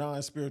 for my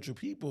non-spiritual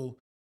people,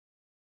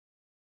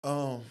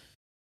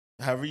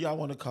 however y'all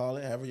want to call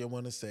it, however y'all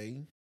want to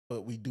say,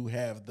 but we do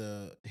have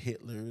the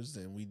Hitlers,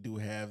 and we do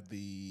have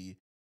the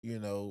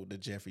the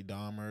Jeffrey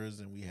Dahmers,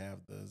 and we have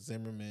the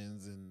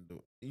Zimmermans, and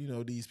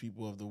these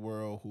people of the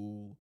world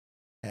who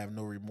have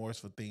no remorse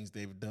for things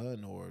they've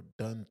done or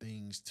done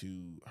things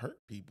to hurt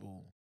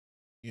people.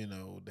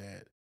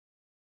 That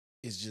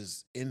is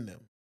just in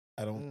them.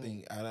 I don't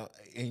think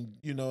and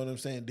you know what I'm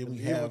saying. Then The we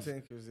evil have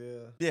tinkers,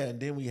 yeah. yeah, and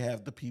then we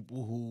have the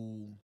people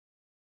who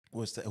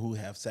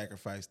have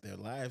sacrificed their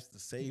lives to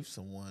save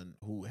someone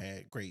who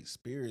had great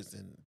spirits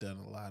and done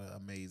a lot of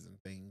amazing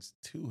things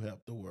to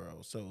help the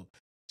world. So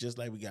just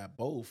like we got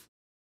both,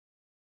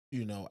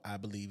 I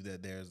believe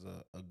that there's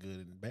a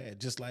good and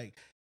bad. Just like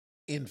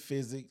in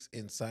physics,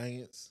 in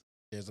science,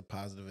 there's a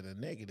positive and a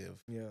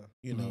negative. Yeah.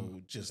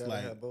 Just Gotta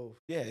like have both.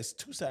 yeah, it's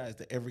two sides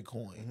to every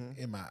coin Mhm.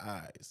 in my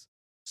eyes.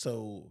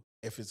 So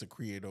if it's a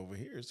creator over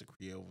here, it's a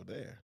creator over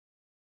there.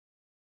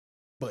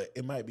 But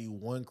it might be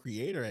one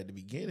creator at the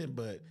beginning,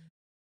 but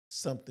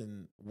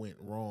something went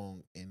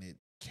wrong and it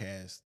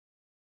cast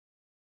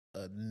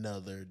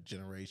another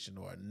generation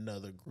or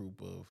another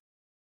group of,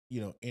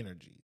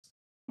 energies.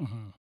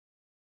 Mm-hmm.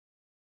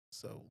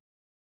 So,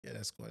 yeah,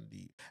 that's going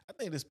deep. I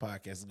think this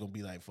podcast is going to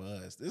be like for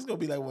us. This is going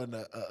to be like one of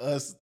the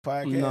us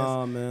podcasts.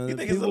 Nah, man. You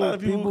think there's a lot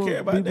of people who care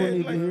about that? People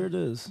need Like, to hear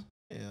this.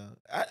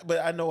 Yeah,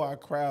 but I know our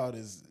crowd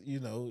is,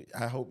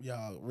 I hope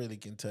y'all really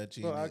can touch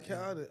it. Well,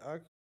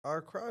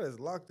 our crowd is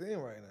locked in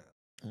right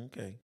now.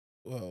 Okay.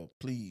 Well,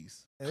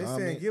 please. And they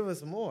saying give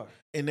us more.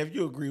 And if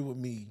you agree with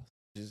me,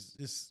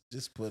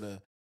 just put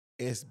a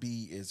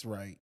SB is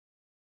right.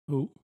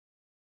 Who?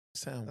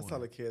 Sound That's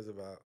all it cares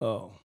about.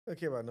 Oh. They don't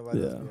care about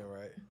nobody else being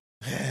right.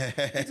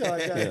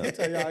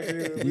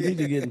 You need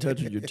to get in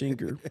touch with your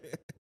tinker.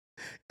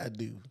 I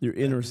do. Your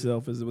inner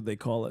self is what they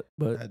call it,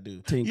 but I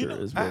do. Tinker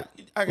is what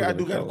I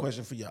do got a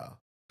question for y'all,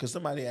 because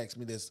somebody asked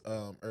me this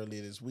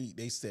earlier this week.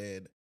 They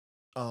said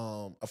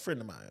a friend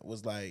of mine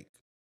was like,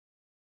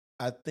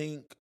 I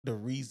think the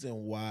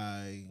reason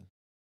why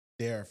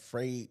they're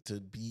afraid to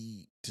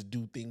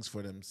do things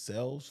for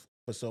themselves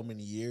for so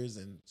many years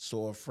and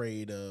so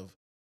afraid of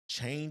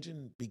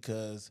changing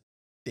because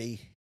they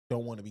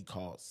don't want to be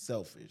called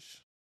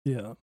selfish.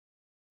 Yeah.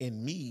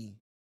 In me,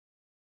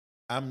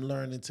 I'm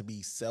learning to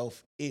be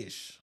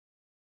selfish.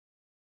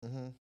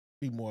 Mm-hmm.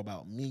 Be more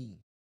about me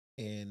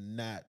and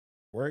not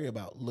worry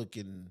about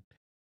looking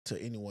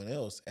to anyone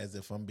else as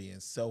if I'm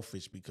being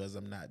selfish because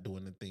I'm not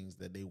doing the things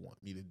that they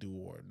want me to do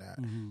or not.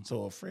 Mm-hmm.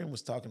 So a friend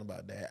was talking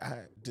about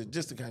that.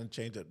 Just to kind of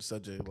change up the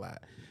subject a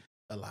lot.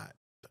 I'm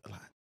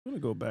going to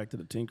go back to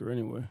the tinker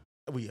anyway.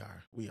 We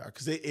are.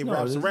 Because it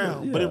wraps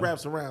around, but it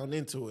wraps around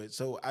into it.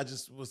 So I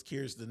just was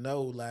curious to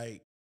know,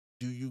 like,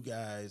 do you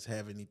guys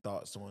have any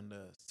thoughts on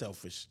the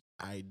selfish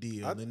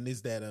ideal? And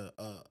is that a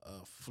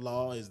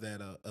flaw? Is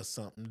that a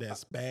something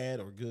that's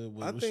bad or good?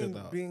 I think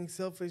being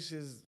selfish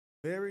is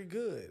very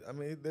good. I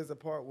mean, there's a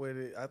part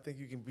where I think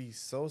you can be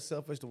so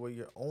selfish to where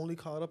you're only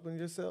caught up in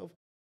yourself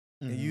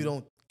and you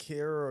don't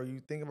care or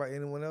you think about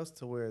anyone else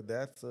to where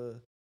that's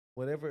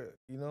whatever,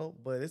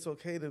 but it's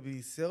okay to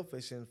be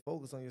selfish and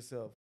focus on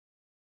yourself.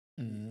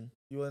 Mm-hmm.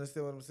 You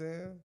understand what I'm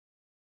saying?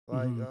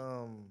 Like,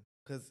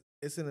 because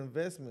it's an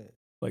investment.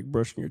 Like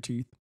brushing your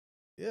teeth.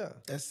 Yeah.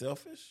 That's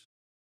selfish?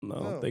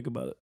 No, think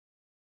about it.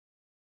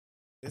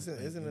 It's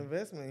an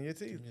investment in your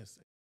teeth.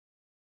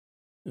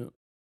 Yeah.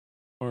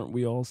 Aren't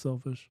we all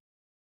selfish?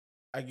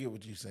 I get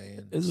what you're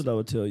saying. This is what I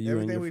would tell you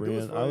and your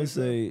friend. I would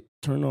say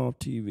turn off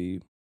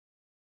TV,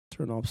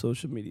 turn off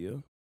social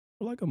media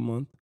for like a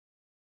month,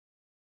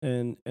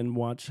 and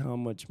watch how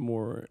much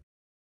more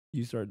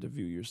you start to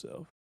view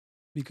yourself.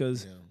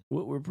 Because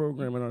what we're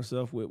programming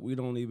ourselves with, we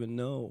don't even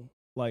know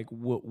like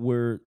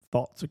where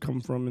thoughts are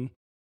coming from, and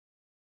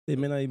they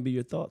may not even be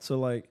your thoughts. So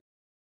like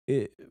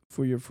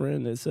for your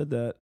friend that said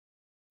that,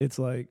 it's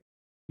like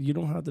you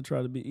don't have to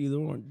try to be either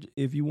or.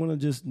 If you want to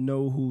just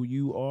know who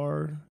you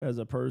are as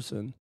a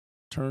person,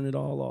 turn it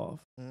all off.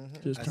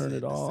 Mm-hmm. Just turn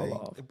it all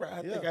off.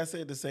 I think I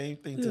said the same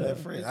thing to that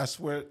friend. I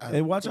swear.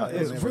 And watch out.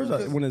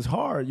 First, when it's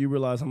hard, you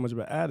realize how much of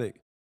an addict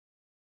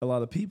a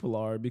lot of people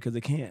are because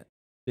they can't.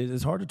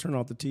 It's hard to turn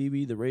off the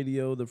TV, the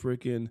radio, the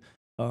freaking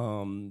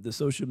the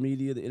social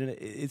media, the internet.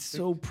 It's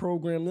so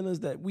programmed in us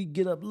that we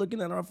get up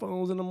looking at our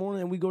phones in the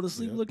morning and we go to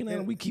sleep looking at it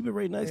and we keep it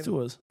right next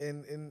to us.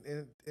 And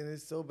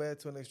it's so bad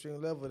to an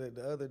extreme level that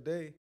the other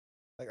day,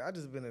 like I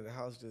just been in the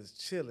house just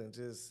chilling,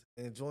 just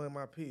enjoying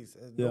my peace.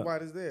 And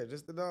nobody's there,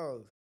 just the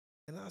dogs.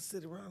 And I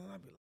sit around and I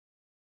be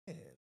like, man,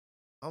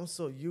 I'm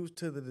so used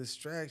to the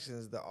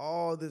distractions,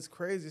 all this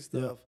crazy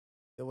stuff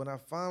that when I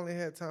finally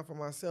had time for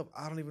myself,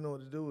 I don't even know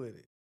what to do with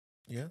it.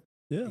 Yeah.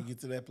 Yeah. You get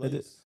to that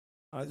place.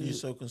 You're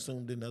so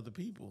consumed in other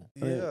people.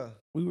 Yeah.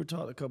 We were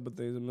taught a couple of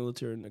things in the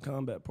military in the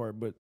combat part,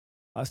 but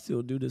I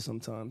still do this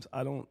sometimes.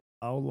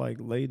 I'll like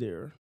lay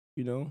there,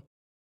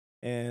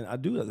 and I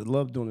do that. I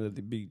love doing it at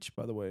the beach,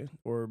 by the way,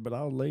 but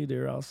I'll lay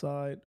there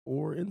outside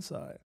or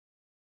inside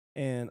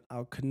and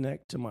I'll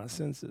connect to my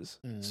senses.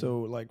 Mm-hmm.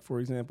 So like, for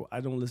example,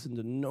 I don't listen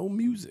to no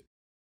music.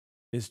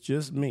 It's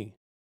just me.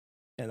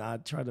 And I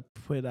try to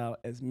put out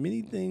as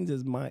many things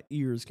as my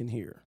ears can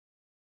hear.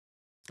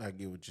 I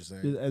get what you're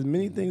saying. As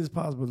many things as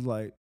possible,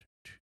 like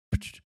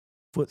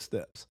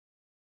footsteps.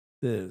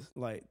 There's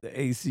like the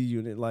AC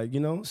unit,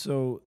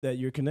 so that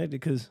you're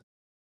connected, because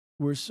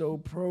we're so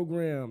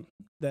programmed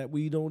that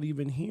we don't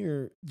even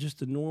hear just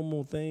the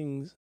normal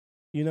things,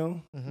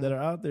 that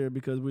are out there,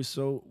 because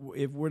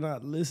if we're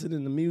not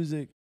listening to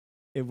music,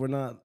 if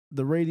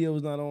the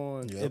radio's not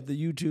on, if the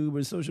YouTube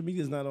and social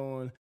media is not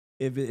on,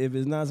 if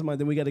it's not somebody,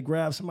 then we got to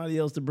grab somebody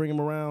else to bring them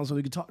around so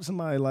we can talk to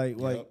somebody,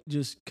 like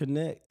just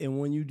connect. And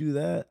when you do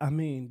that, I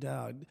mean,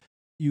 dog,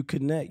 you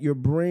connect. Your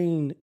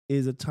brain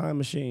is a time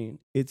machine.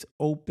 It's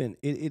open.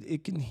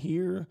 It can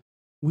hear.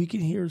 We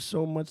can hear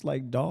so much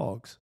like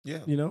dogs. Yeah.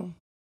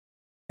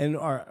 And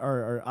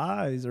our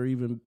eyes are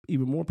even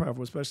more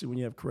powerful, especially when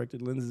you have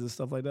corrected lenses and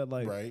stuff like that.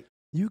 Like,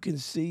 you can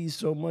see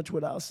so much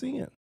without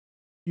seeing.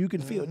 You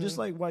can feel, just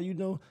like why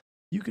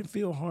You can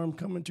feel harm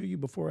coming to you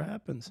before it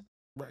happens.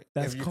 Right.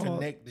 That's if you're called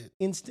connected.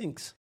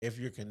 instincts. If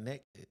you're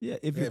connected. Yeah,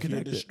 if you're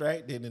connected.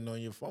 distracted and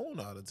on your phone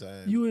all the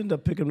time. You end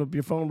up picking up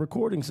your phone,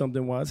 recording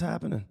something while it's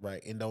happening.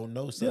 Right. And don't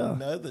know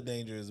something other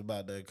danger is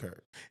about to occur.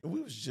 And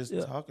we was just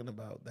talking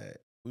about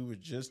that. We were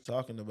just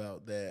talking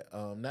about that.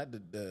 Not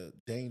the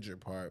danger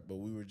part, but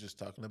we were just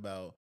talking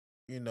about,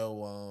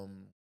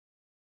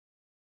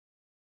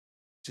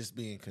 just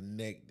being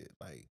connected.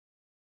 Like,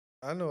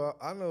 I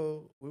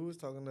know. We was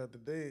talking the other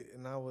day,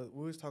 and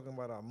we was talking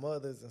about our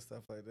mothers and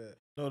stuff like that.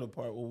 No, the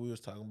part where we was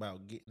talking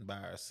about getting by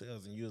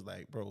ourselves, and you was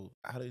like, bro,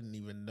 I didn't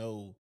even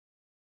know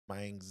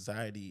my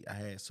anxiety. I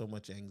had so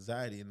much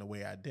anxiety, and the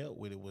way I dealt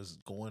with it was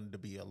going to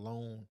be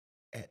alone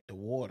at the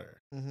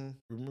water. Mm-hmm.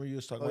 Remember you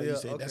was talking about, you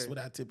said, that's what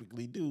I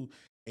typically do.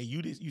 And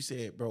you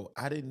said, bro,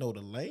 I didn't know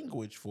the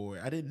language for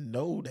it. I didn't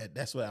know that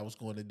that's what I was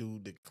going to do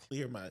to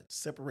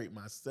separate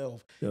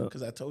myself.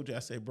 Because I told you, I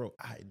said, bro,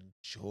 I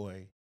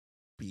enjoy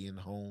being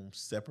home,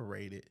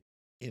 separated,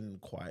 in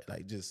quiet.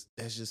 Like,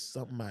 that's just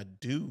something I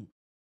do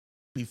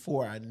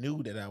before I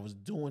knew that I was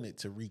doing it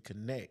to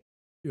reconnect.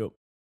 Yep.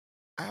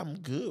 I'm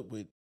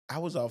good I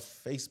was off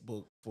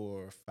Facebook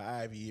for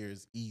 5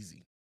 years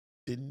easy.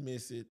 Didn't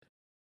miss it.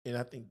 And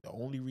I think the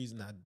only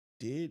reason I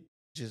did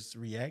just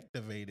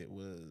reactivate it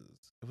was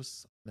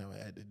something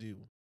I had to do.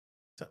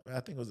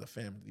 I think it was a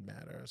family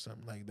matter or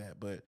something like that.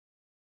 But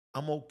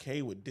I'm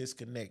okay with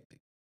disconnecting.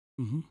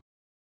 Mm-hmm.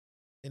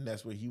 And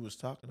that's what he was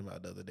talking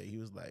about the other day. He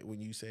was like,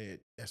 when you said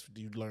that's what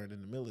you learned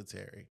in the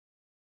military,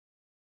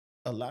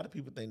 a lot of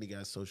people think they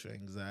got social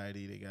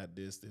anxiety, they got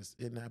this,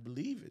 and I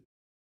believe it.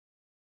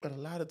 But a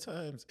lot of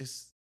times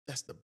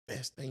that's the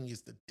best thing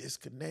is to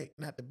disconnect,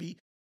 not to be.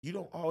 You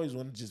don't always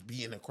want to just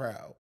be in a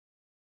crowd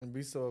and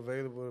be so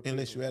available.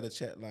 Unless you had a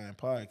chat line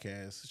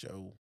podcast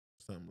show,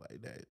 something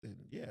like that. Then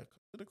come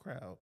to the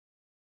crowd.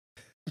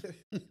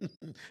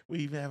 We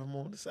even have them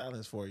on the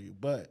silence for you.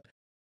 But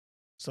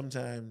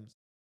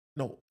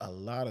a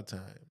lot of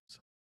times,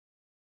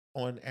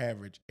 on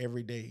average,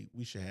 every day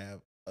we should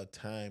have a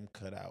time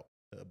cut out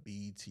to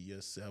be to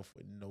yourself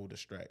with no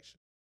distraction.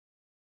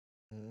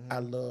 Mm-hmm. I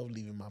love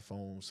leaving my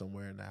phone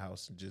somewhere in the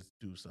house and just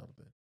do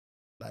something.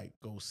 Like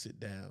go sit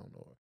down,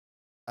 or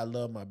I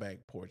love my back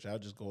porch. I'll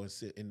just go and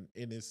sit and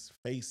it's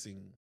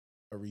facing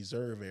a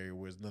reserve area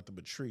where there's nothing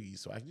but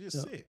trees. So I can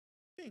just sit,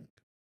 think.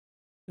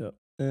 Yeah.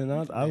 And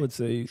I would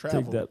say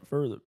travel. Take that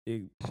further.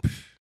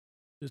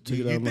 Just take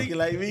you thinking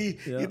like me?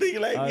 Yeah. You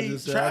thinking like me?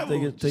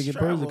 Travel. Take it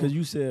further because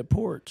you said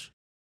porch.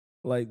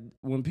 Like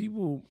when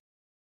people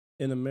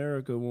in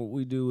America, what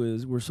we do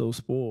is we're so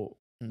spoiled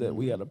that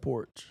we had a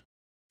porch.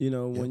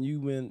 When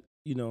you went,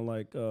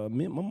 like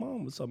me and my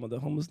mom was talking about the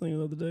homeless thing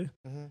the other day.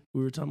 Mm-hmm.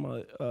 We were talking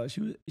about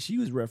she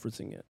was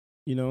referencing it,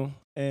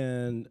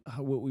 and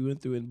what we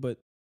went through it. But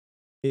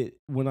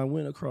when I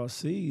went across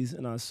seas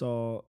and I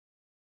saw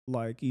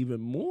like even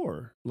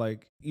more,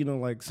 like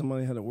like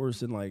somebody had it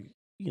worse than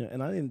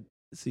and I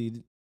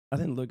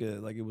didn't look at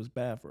it like it was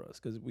bad for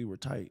us because we were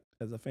tight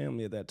as a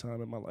family at that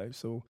time in my life.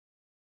 So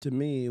to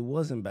me, it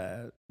wasn't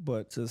bad,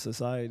 but to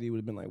society, it would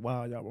have been like,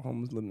 wow, y'all were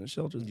homeless living in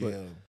shelters.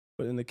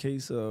 But in the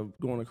case of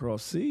going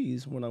across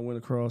seas, when I went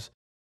across,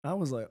 I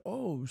was like,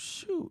 oh,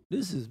 shoot,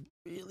 this is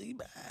really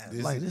bad.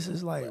 This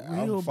is like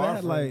real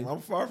bad. I'm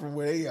far from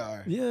where they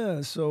are.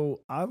 Yeah, so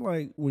I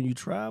like when you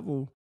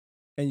travel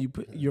and you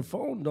put your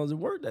phone doesn't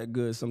work that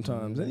good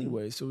sometimes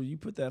anyway. So you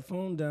put that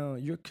phone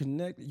down, you're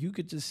connected. You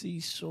get to see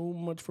so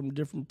much from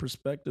different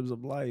perspectives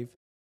of life.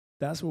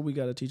 That's what we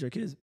got to teach our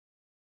kids.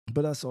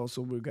 But that's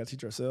also what we got to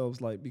teach ourselves,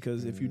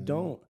 because if you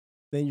don't,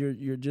 then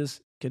you're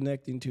just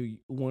connecting to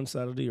one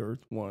side of the earth,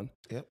 one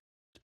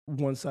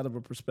side of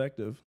a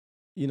perspective,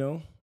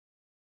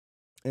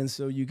 And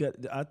so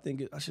I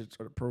think I should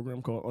start a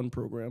program called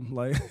Unprogram.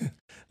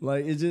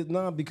 Like it's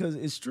just because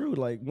it's true.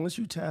 Like once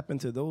you tap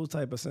into those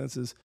type of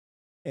senses,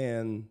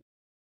 and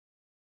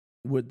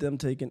with them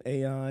taking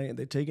AI and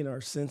they're taking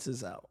our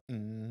senses out,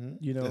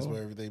 that's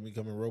where everything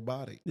becoming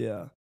robotic.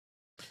 Yeah.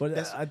 But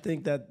I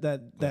think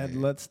that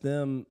lets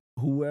them,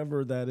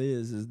 whoever that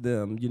is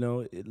them,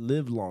 it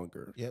live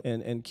longer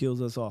and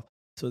kills us off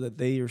so that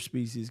their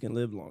species can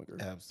live longer.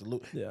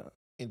 Absolutely. Yeah.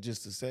 And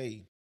just to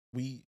say,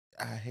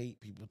 I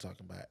hate people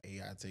talking about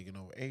AI taking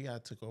over. AI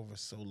took over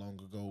so long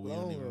ago, we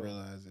don't even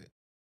realize it.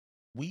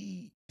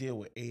 We deal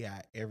with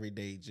AI every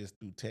day just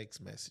through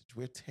text message.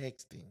 We're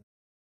texting.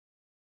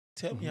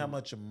 Tell me how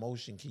much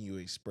emotion can you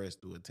express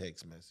through a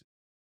text message?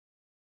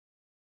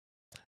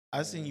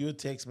 I seen you a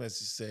text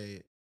message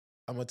said,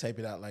 I'm going to type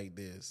it out like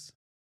this.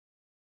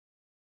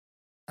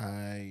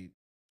 I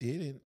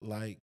didn't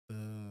like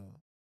the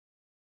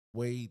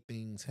way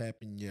things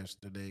happened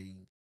yesterday.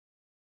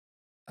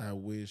 I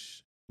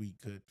wish we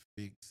could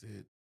fix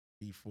it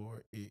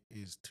before it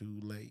is too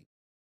late.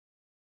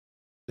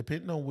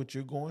 Depending on what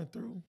you're going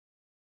through,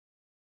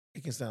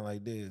 it can sound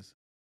like this.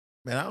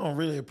 Man, I don't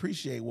really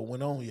appreciate what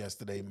went on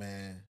yesterday,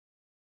 man.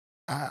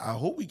 I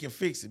hope we can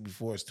fix it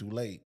before it's too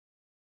late.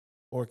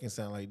 Or it can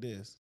sound like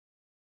this.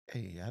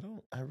 Hey,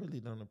 I really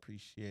don't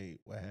appreciate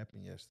what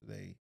happened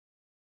yesterday.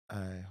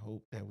 I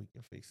hope that we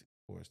can fix it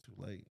before it's too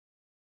late.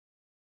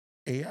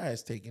 AI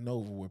is taking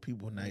over where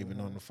people are not even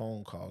on the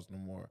phone calls no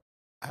more.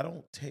 I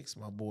don't text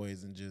my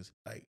boys and just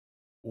like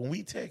when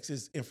we text,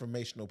 it's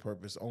informational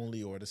purpose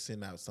only, or to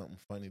send out something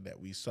funny that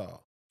we saw,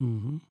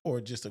 or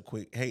just a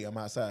quick, "Hey, I'm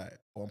outside,"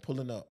 or "I'm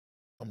pulling up,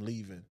 I'm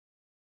leaving."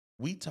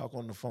 We talk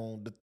on the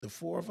phone. The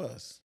four of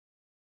us,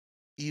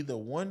 either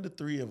 1 to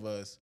 3 of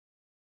us,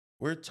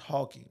 we're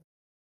talking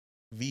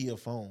via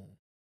phone.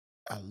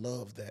 I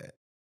love that.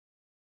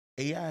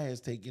 AI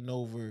has taken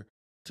over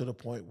to the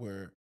point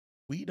where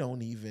we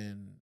don't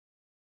even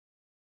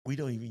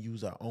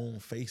use our own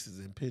faces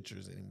in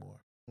pictures anymore.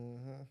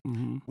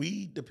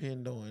 We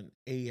depend on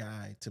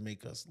AI to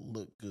make us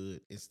look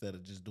good instead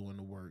of just doing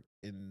the work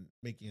and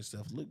making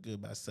yourself look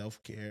good by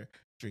self-care,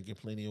 drinking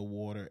plenty of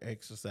water,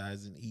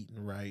 exercising,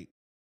 eating right.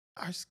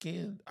 Our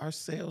skin, our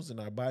cells in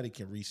our body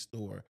can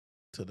restore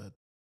to the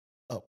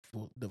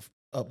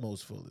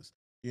utmost fullest,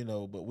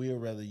 but we'd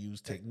rather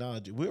use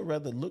technology. We'd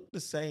rather look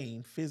the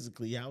same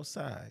physically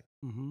outside.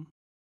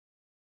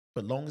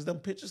 But long as them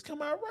pictures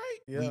come out right,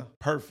 we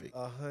perfect.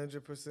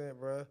 100%,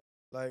 bro.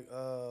 Like,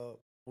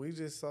 we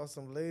just saw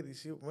some lady.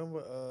 She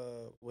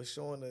was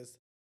showing us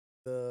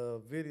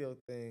the video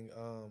thing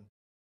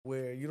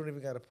where you don't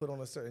even got to put on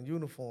a certain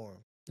uniform.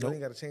 You don't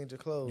even got to change your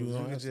clothes. You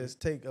can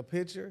just take a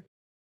picture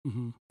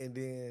and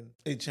then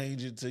they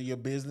change it to your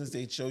business.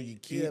 They show you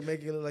kids. Yeah,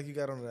 make it look like you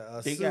got on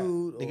a they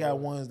suit. They got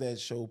ones that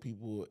show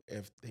people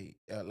if they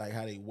like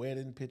how they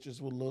wedding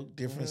pictures will look,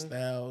 different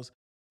styles,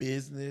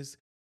 business,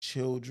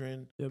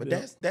 children. But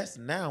that's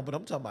now. But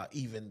I'm talking about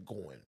even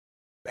going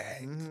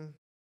back.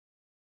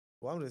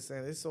 Well, I'm just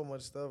saying, there's so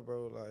much stuff,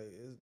 bro. Like,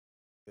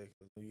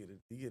 you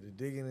get to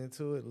digging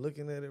into it,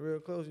 looking at it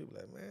real close. You be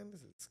like, man,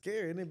 this is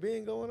scary, and it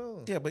been going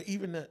on. Yeah, but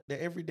even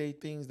the everyday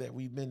things that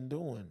we've been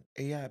doing,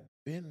 AI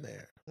been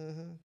there.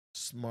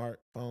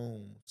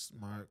 Smartphones,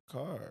 smart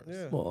cars.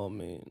 Yeah. Well, I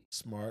mean,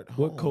 smart homes.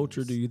 What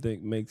culture do you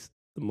think makes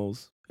the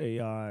most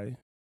AI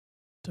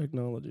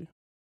technology?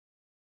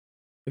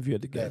 If you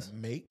had to guess. That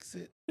makes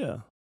it?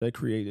 Yeah, that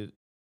created it.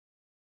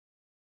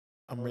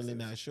 I'm really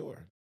not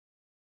sure.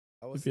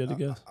 If you had to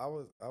guess. I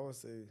would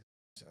say them.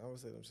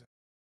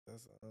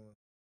 That's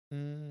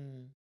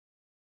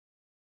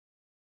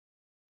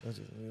That's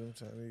just me. I'm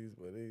Chinese,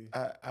 but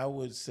I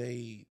would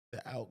say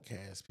the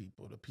outcast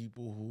people, the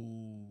people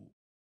who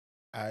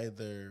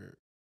either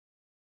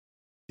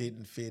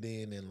didn't fit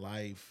in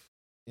life,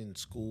 in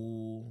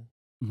school,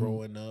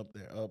 growing up,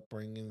 their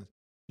upbringing,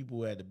 people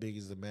who had the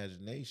biggest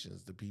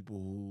imaginations, the people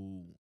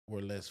who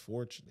were less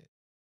fortunate.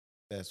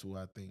 That's who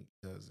I think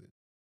does it.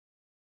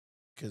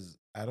 Because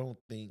I don't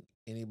think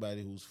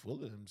anybody who's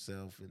full of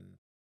themselves and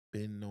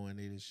been knowing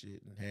they this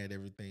shit and had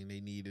everything they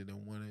needed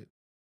and wanted,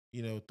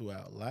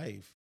 throughout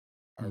life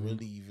are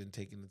really even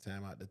taking the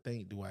time out to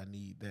think, do I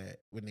need that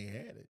when they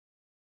had it?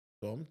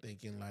 So I'm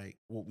thinking like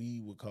what we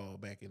would call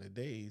back in the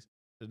days,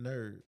 the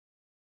nerd.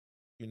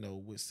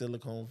 What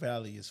Silicon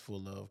Valley is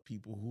full of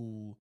people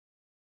who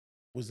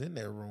was in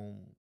their room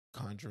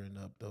conjuring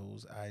up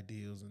those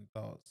ideals and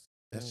thoughts.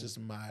 That's just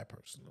my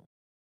personal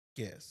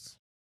guess.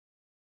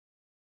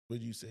 What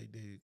do you say,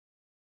 Dig?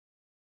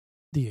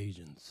 The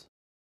Asians.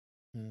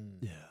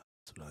 Yeah,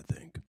 that's what I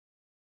think.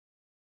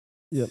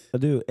 Yep, I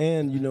do.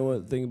 And you know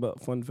what? The thing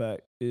about fun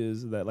fact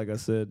is that, like I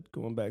said,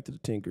 going back to the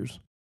Tinkers,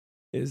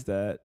 is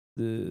that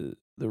the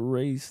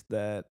race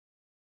that,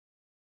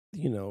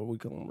 we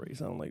call them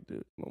race. I don't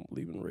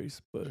believe in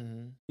race, but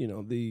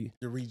the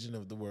region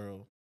of the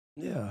world.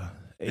 Yeah,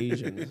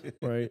 Asians,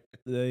 right?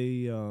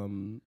 They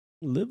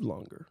live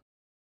longer.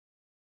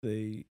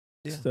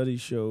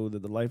 Studies show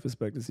that the life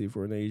expectancy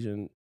for an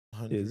Asian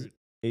 100. is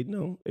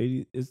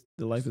 80 is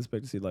the life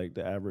expectancy, like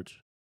the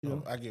average.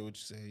 I get what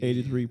you're saying.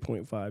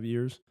 83.5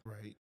 years.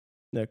 Right.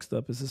 Next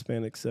up is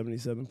Hispanic,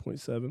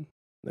 77.7.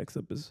 Next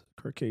up is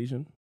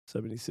Caucasian,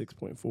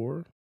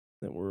 76.4.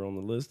 Then we're on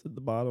the list at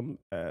the bottom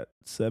at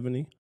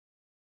 70.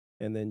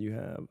 And then you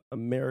have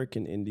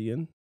American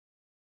Indian,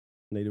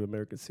 Native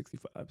American,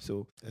 65.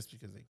 So that's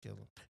because they kill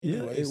them.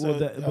 Anyway,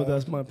 but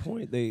that's my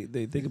point. They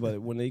think about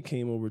it when they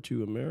came over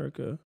to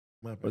America,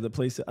 or the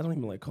place that I don't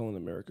even like calling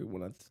America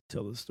when I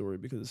tell the story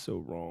because it's so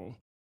wrong.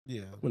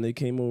 Yeah. When they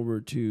came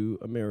over to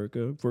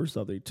America, first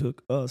off, they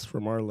took us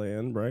from our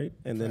land, right?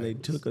 And then they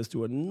took us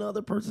to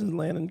another person's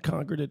land and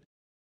conquered it.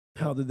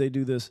 How did they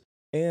do this?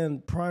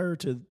 And prior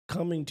to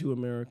coming to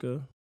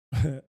America,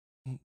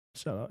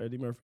 shout out Eddie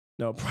Murphy.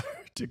 No,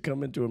 prior to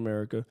coming to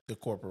America, the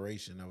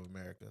Corporation of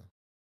America,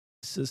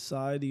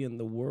 society in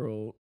the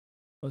world,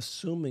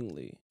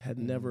 assumingly, had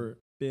never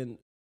been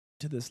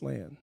to this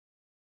land.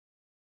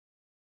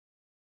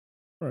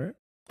 Right?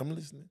 I'm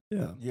listening.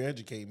 Yeah. You're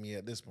educating me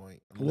at this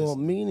point.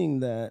 Meaning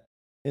that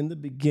in the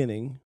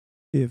beginning,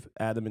 if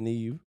Adam and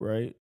Eve,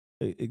 right,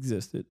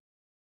 existed,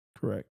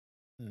 correct,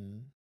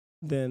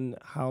 then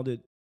how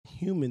did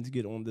humans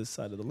get on this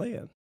side of the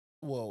land?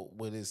 Well,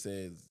 what it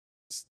says,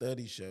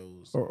 study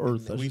shows, or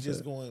Earth. We're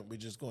just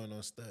going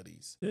on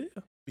studies. Yeah.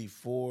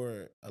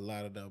 Before a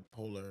lot of the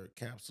polar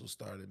capsules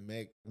started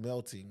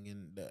melting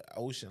and the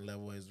ocean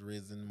level has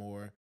risen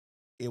more,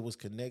 it was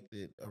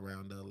connected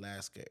around the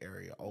Alaska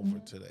area over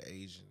to the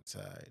Asian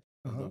side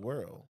of the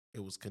world.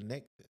 It was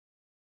connected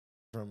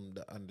from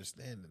the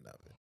understanding of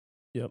it.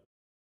 Yep.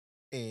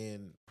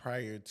 And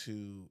prior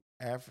to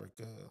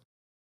Africa,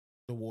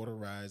 the water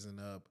rising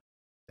up,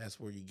 that's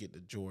where you get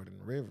the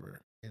Jordan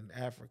River in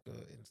Africa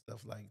and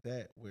stuff like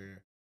that,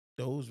 where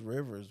those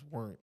rivers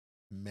weren't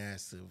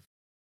massive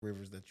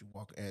rivers that you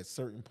walk at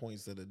certain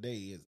points of the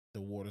day. As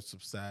the water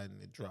subsides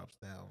and it drops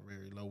down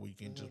very low, where you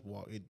can just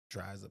walk. It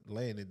dries up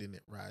land and then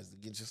it rises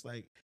again. Just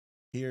like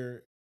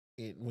here,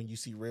 when you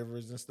see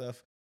rivers and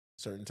stuff,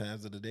 certain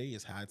times of the day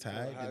it's high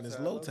tide and it's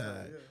low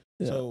tide.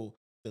 Yeah. So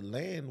the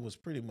land was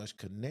pretty much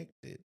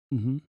connected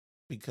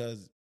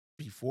because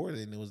before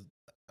then it was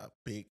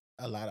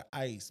a lot of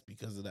ice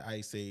because of the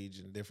ice age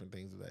and different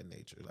things of that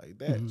nature like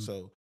that.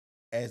 So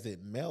as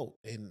it melt,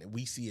 and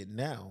we see it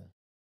now,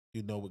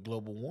 with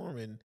global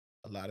warming,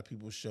 a lot of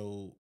people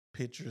show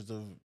pictures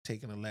of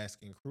taking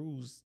Alaskan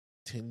cruise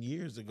 10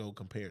 years ago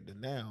compared to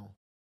now,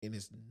 and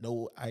it's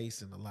no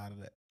ice in a lot of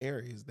the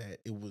areas that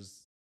it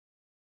was,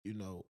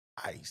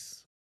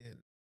 ice. And,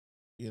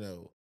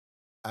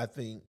 I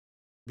think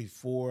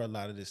before a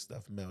lot of this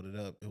stuff melted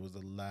up, it was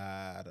a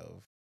lot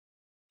of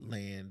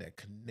land that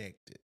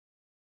connected.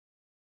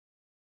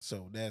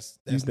 So that's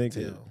the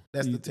tale.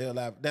 That's the tale.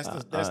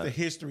 That's the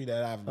history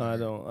that I've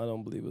learned. I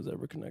don't believe it was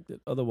ever connected.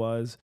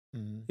 Otherwise,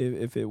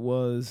 if it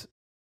was,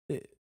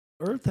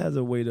 Earth has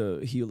a way to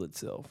heal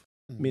itself.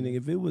 Meaning,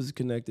 if it was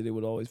connected, it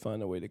would always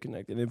find a way to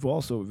connect it. And if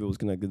it was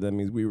connected, that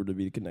means we were to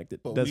be connected.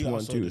 But that's we one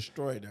also too.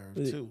 Destroyed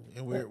Earth too,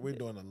 and we're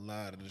doing a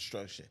lot of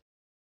destruction.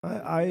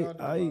 I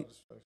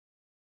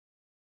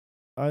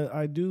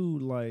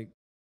do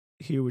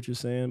hear what you're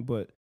saying,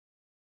 but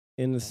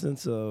in the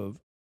sense of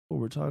what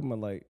we're talking about,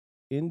 like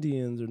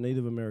Indians or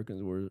Native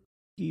Americans were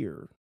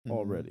here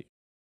already.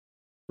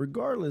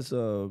 Regardless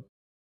of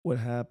what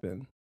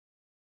happened,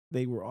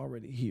 they were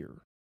already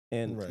here.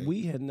 And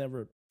we had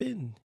never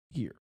been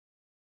here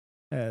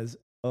as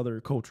other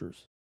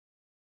cultures.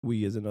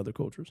 We as in other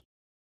cultures.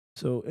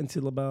 So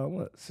until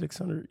about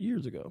 600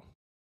 years ago.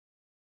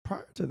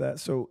 Prior to that,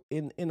 so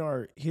in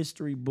our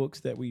history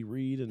books that we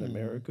read in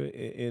America,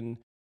 in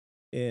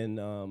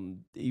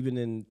even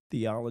in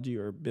theology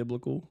or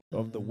biblical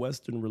of the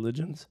Western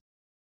religions,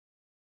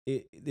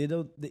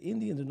 the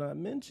Indians are not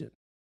mentioned.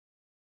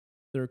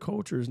 Their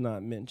culture is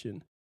not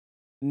mentioned.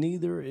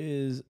 Neither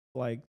is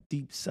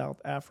deep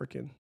South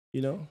African.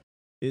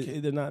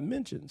 They're not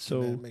mentioned.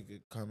 So can I make a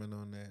comment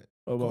on that?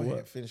 Go ahead,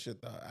 what? finish your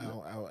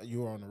thought.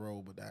 You were on the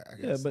road, but I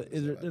yeah, but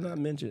they're not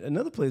mentioned.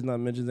 Another place not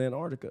mentioned is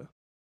Antarctica,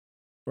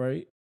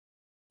 right?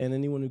 And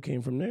anyone who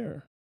came from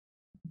there.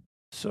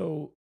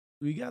 So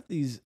we got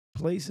these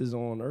places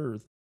on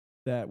Earth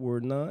that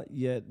were not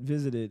yet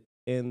visited,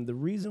 and the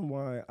reason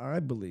why I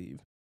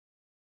believe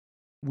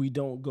we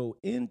don't go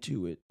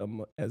into it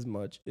as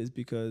much is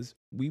because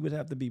we would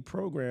have to be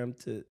programmed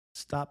to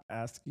stop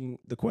asking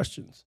the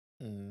questions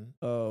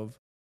of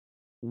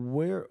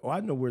I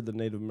know where the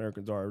Native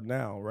Americans are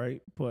now,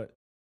 right? But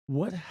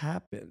what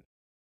happened?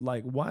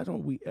 Why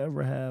don't we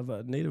ever have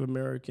a Native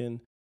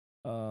American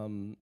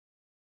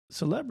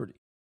celebrity?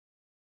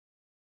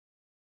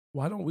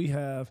 Why don't we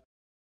have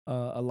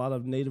a lot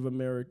of Native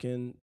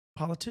American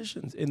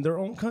politicians in their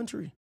own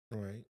country?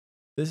 Right.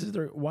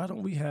 Why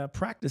don't we have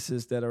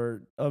practices that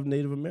are of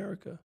Native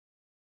America?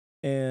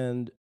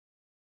 And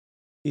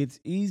it's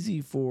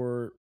easy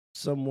for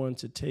someone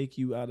to take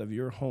you out of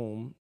your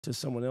home to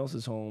someone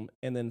else's home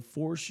and then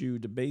force you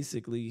to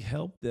basically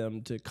help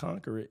them to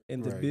conquer it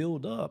and to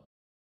build up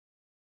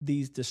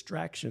these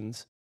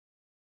distractions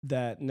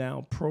that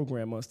now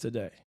program us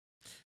today.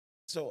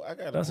 So I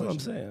got That's what I'm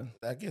saying.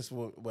 I guess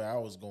where I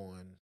was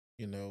going,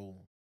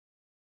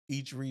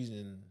 each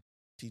region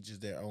teaches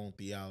their own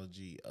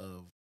theology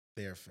of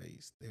their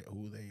faith,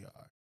 who they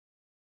are.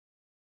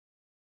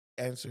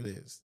 Answer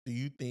this. Do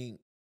you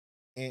think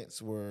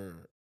ants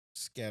were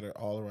scattered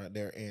all around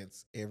their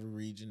ants, every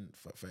region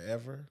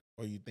forever?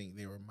 Or you think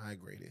they were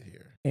migrated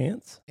here?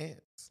 Ants?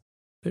 Ants.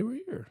 They were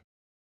here.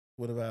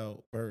 What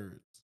about birds?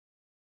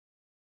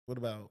 What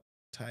about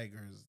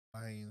tigers,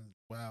 lions,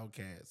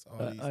 wildcats?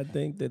 All these. I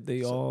think that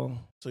they all...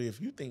 So if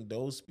you think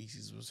those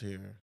species was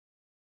here,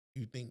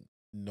 you think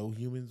no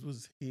humans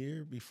was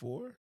here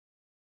before?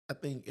 I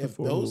think if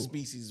those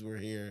species were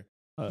here,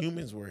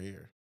 humans were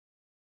here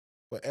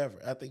forever.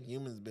 I think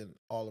humans been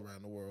all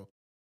around the world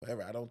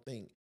forever. I don't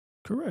think...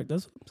 Correct.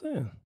 That's what I'm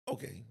saying.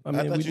 Okay. I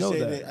mean, we know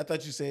that. I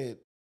thought you said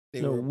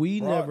they no, were we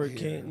never here.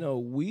 came. No,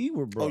 we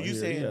were brought here. Oh, you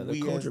saying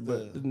the culture,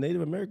 but the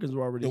Native Americans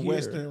were already the here.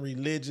 Western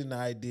religion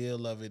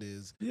ideal of it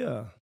is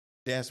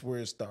that's where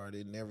it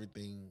started and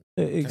everything.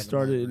 It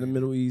started in the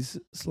Middle East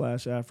 /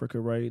 Africa,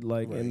 right?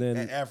 And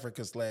then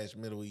Africa /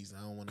 Middle East.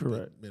 I don't want to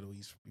put Middle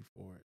East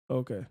before it.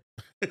 Okay.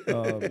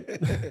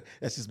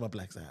 That's just my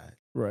black side.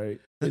 Right.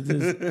 It's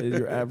just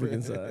your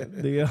African side.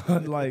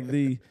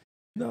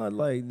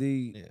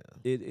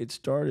 It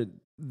started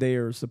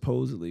there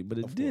supposedly, but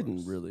it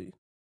didn't really.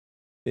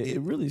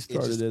 It really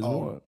started as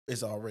one.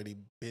 It's already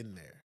been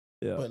there.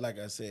 Yeah. But like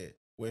I said,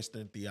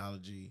 Western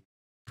theology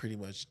pretty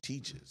much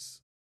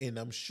teaches. And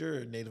I'm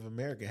sure Native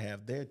America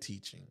have their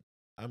teaching.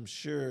 I'm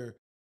sure,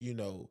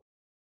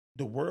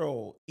 the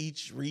world,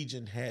 each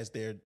region has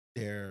their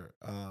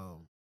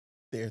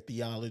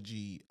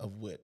theology of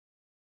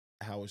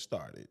how it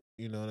started.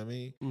 You know what I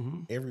mean? Mm-hmm.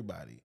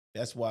 Everybody.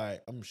 That's why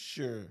I'm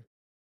sure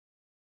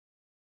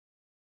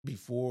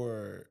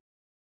before,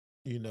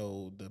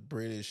 the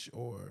British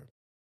or,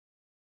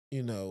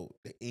 the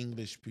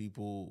English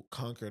people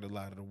conquered a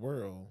lot of the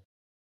world,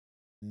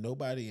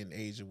 nobody in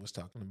Asia was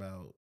talking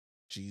about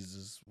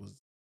Jesus was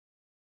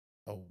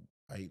a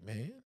white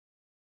man.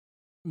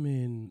 I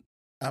mean,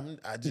 I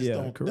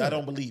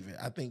don't believe it.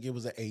 I think it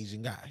was an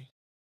Asian guy.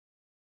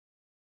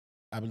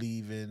 I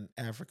believe in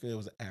Africa, it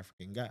was an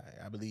African guy.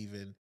 I believe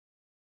in,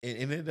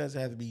 and it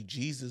doesn't have to be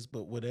Jesus,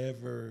 but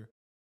whatever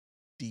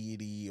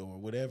deity or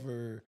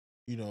whatever,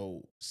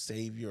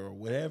 savior or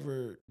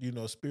whatever,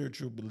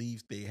 spiritual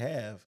belief they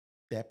have,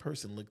 that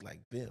person looked like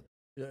them.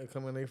 Yeah, it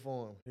come in their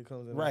form. He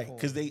comes in right,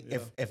 because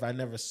if I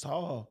never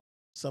saw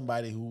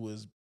somebody who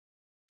was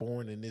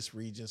born in this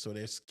region, so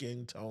their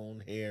skin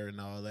tone, hair,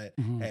 and all that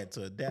had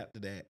to adapt to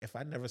that. If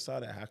I never saw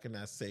that, how can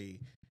I say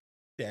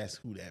that's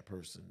who that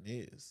person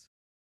is?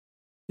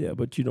 Yeah,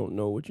 but you don't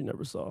know what you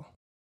never saw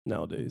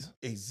nowadays.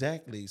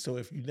 Exactly. So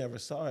if you never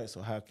saw it,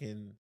 so how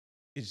can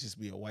it just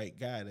be a white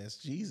guy that's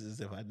Jesus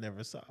if I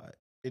never saw it?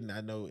 And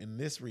I know in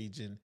this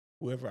region,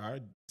 whoever our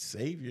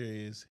savior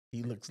is,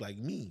 he looks like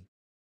me.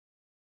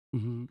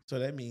 Mm-hmm. So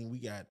that means we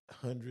got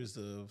hundreds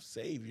of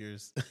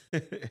saviors.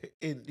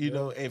 And,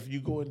 if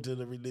you go into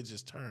the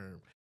religious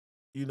term,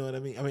 you know what I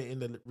mean? I mean, in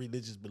the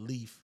religious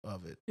belief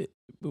of it.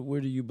 But where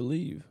do you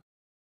believe?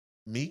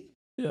 Me?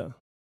 Yeah.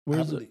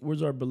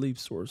 Where's our belief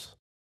source?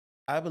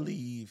 I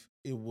believe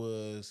it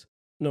was.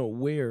 No,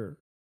 where?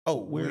 Oh,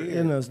 where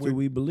in us do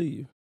we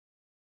believe?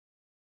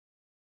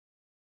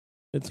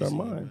 It's our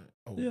mind.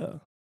 Oh. Yeah.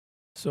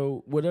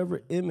 So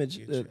whatever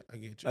image that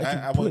I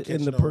can put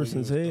in the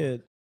person's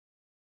head,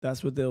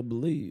 that's what they'll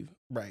believe.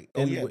 Right.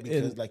 Oh, yeah,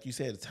 because like you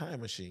said, a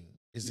time machine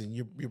is in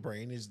your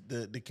brain is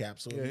the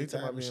capsule. Yeah, the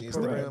time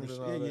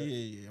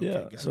machine. Yeah.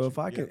 Okay, so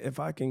if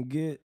I can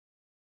get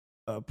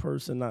a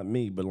person, not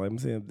me, but like I'm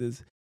saying,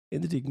 this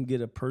entity can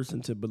get a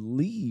person to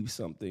believe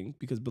something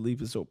because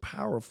belief is so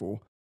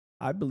powerful,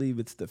 I believe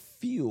it's the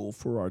fuel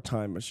for our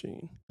time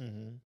machine.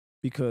 Mm-hmm.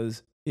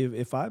 Because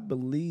if I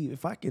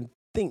can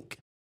think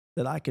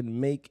that I can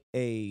make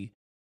a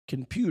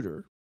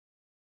computer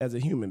as a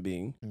human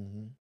being,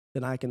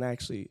 then I can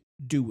actually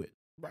do it.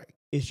 Right.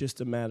 It's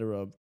just a matter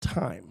of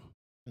time.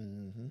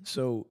 Mm-hmm.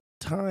 So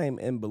time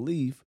and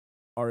belief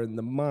are in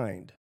the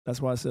mind.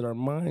 That's why I said our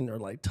mind are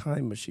like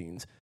time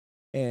machines.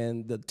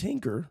 And the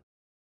tinker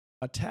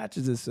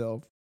attaches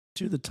itself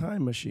to the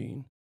time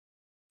machine.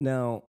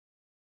 Now,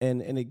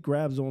 and it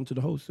grabs onto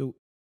the host. So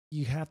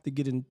you have to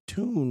get in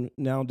tune.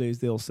 Nowadays,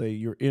 they'll say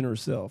your inner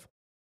self.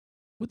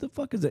 What the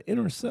fuck is an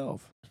inner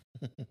self?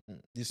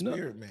 Your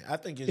spirit, man. I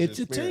think it's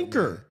a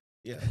tinker.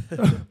 Man.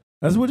 Yeah.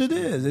 That's what it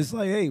is. It's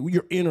like, hey,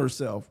 your inner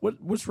self.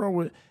 What's wrong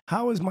with,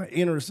 how is my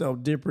inner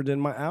self different than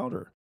my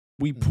outer?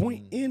 We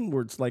point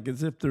inwards like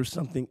as if there's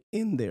something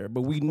in there,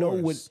 but we know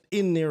what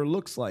in there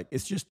looks like.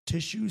 It's just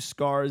tissue,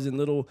 scars, and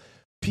little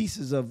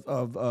pieces of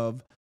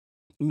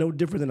no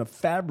different than a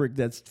fabric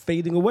that's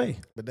fading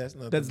away. But that's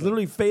not. That's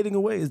literally fading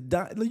away.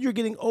 You're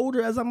getting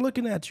older as I'm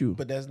looking at you.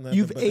 But that's nothing.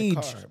 You've but aged.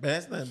 The car. But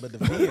that's nothing but the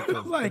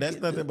vehicle. Like, but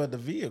that's nothing but the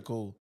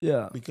vehicle.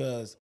 Yeah.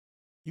 Because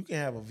you can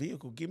have a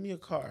vehicle. Give me a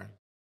car.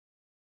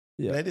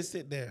 Yeah. Let it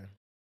sit there,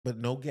 but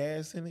no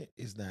gas in it.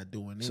 It's not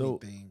doing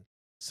anything.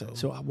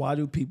 So why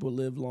do people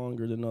live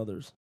longer than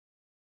others?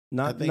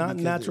 Not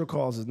natural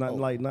causes. Not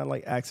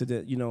like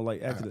accident.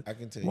 Like accident. I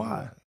can tell you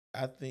why.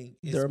 I think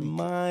it's their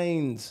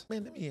minds.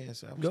 Man, let me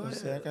answer. I was going to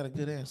say I got a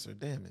good answer.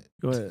 Damn it.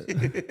 Go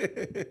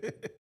ahead.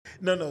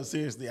 No,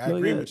 seriously. I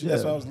agree with you.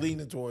 That's what I was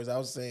leaning towards. I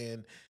was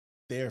saying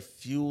they're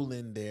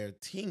fueling their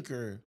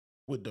tinker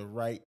with the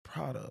right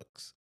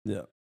products.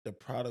 Yeah. The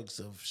products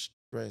of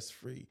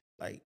stress-free.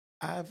 Like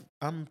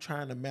I'm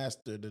trying to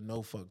master the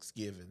no fucks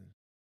given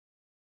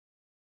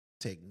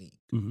technique.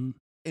 Mm-hmm.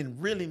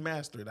 And really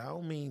master it. I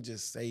don't mean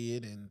just say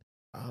it and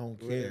I don't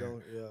care,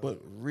 but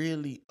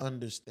really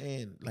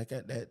understand. Like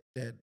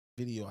that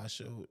video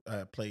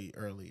I played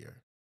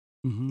earlier.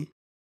 Mm-hmm.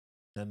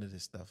 None of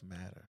this stuff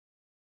matter.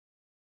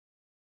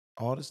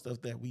 All the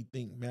stuff that we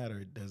think matter,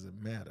 it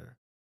doesn't matter.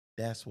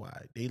 That's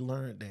why they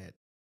learned that.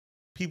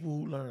 People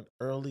who learned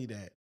early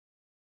that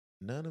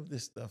none of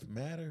this stuff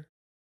matter,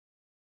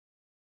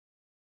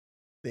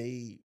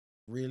 they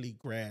really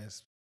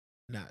grasp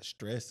not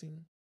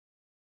stressing,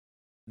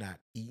 not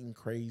eating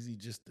crazy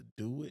just to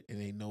do it,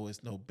 and they know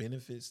it's no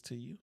benefits to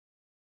you.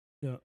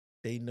 Yeah.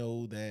 They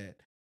know that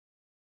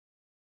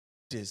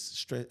just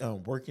stress,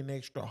 working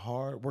extra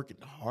hard, working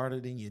harder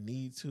than you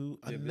need to,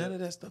 none of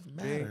that stuff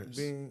matters.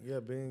 Being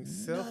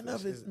selfish. None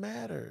of it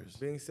matters.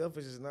 Being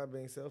selfish is not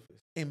being selfish.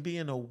 And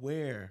being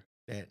aware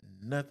that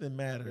nothing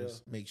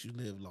matters makes you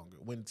live longer.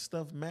 When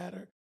stuff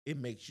matter, it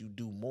makes you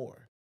do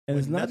more. And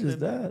it's not just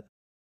that.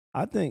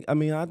 I think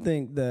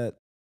that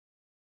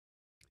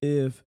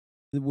if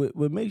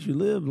what makes you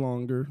live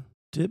longer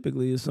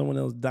typically is someone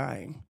else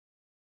dying.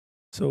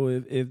 So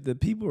if the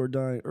people are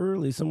dying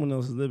early, someone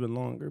else is living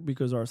longer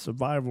because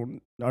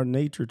our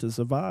nature to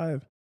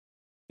survive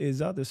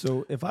is out there.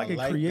 So if I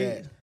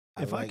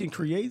can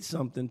create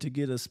something to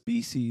get a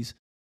species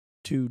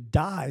to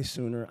die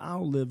sooner,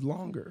 I'll live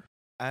longer.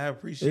 I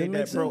appreciate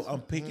that, bro.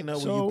 I'm picking up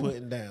what you're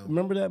putting down.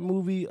 Remember that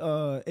movie,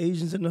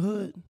 Asians in the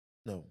Hood?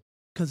 No.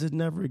 Because it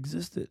never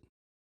existed.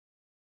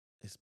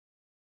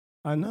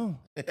 I know.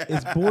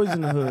 It's boys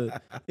in the hood.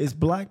 It's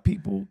black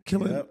people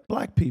killing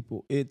black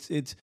people.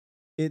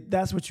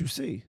 That's what you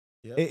see.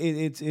 Yep.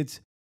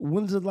 It's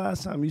when's the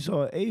last time you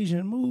saw an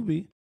Asian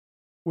movie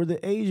where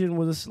the Asian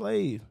was a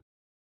slave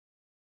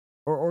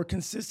or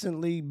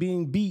consistently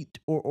being beat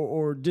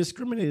or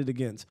discriminated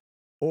against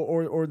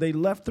or they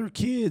left their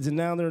kids and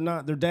now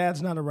their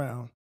dad's not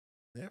around?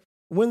 Never.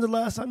 When's the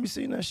last time you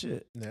seen that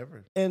shit?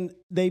 Never. And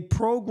they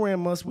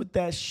program us with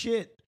that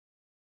shit.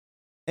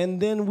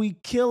 And then we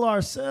kill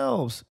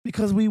ourselves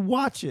because we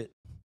watch it.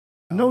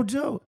 No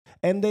joke.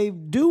 And they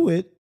do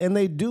it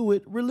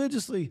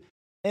religiously.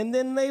 And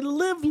then they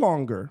live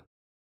longer.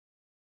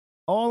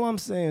 All I'm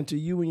saying to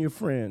you and your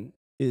friend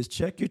is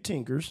check your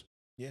tinkers.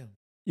 Yeah.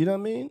 You know what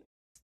I mean?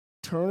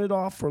 Turn it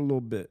off for a little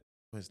bit.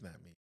 Well, it's not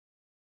me.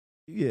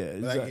 Yeah,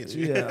 exactly. I get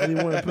you. Yeah, I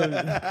didn't want to put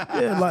it.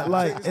 Yeah,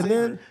 like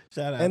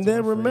and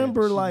then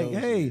remember, like,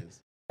 hey,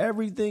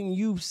 everything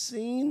you've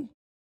seen,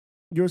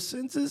 your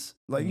senses,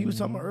 like you were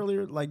talking about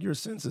earlier, like your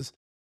senses,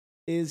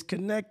 is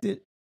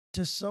connected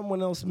to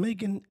someone else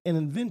making an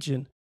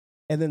invention,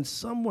 and then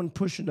someone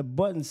pushing a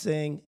button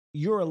saying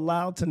you're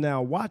allowed to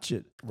now watch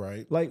it.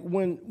 Right. Like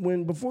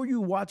when before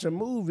you watch a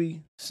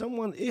movie,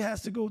 it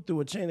has to go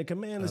through a chain of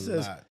command that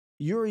says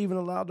you're even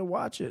allowed to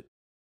watch it.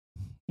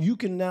 You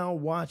can now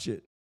watch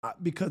it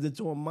because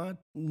it's on my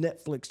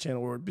Netflix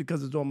channel or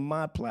because it's on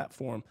my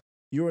platform.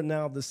 You're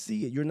now to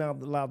see it. You're now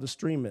allowed to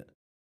stream it.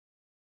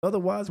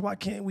 Otherwise, why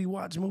can't we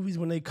watch movies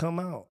when they come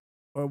out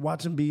or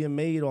watch them being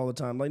made all the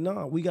time? Like,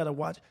 no, we got to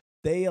watch.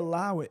 They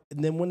allow it.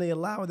 And then when they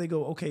allow it, they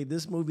go, okay,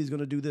 this movie is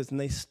going to do this. And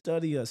they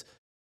study us.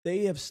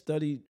 They have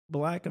studied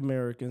Black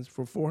Americans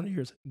for 400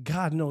 years.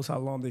 God knows how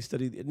long they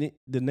studied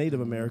the Native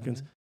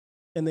Americans.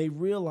 And they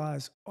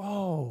realize,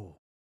 oh,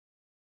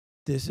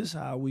 this is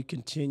how we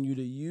continue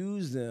to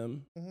use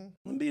them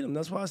and beat them.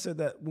 That's why I said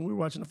that when we were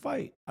watching the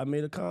fight. I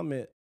made a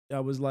comment. I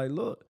was like,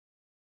 look,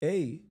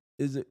 hey,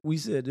 we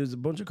said there's a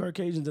bunch of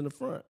Caucasians in the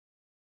front.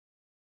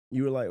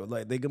 You were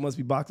like they must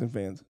be boxing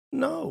fans.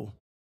 No,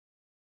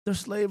 they're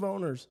slave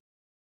owners.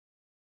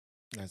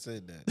 I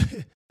said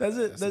that. That's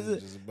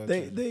it.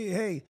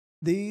 Hey,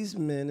 these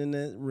men in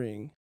that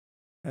ring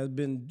have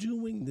been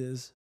doing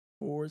this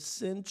for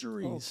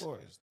centuries. Oh, of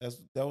course.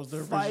 That was the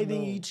original,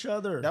 fighting each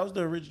other. That was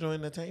the original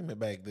entertainment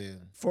back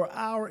then. For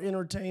our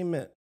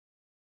entertainment.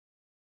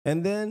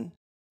 And then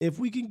if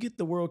we can get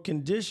the world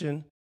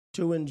conditioned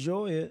to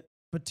enjoy it,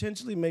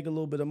 potentially make a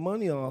little bit of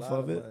money off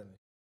of it,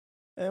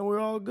 and we're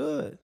all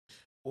good.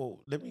 Well,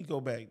 let me go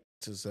back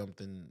to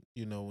something,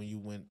 when you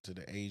went to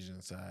the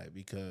Asian side,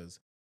 because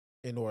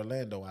in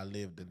Orlando, I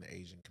lived in the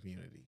Asian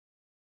community.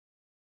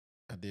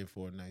 I did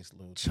for a nice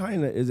little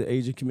China is an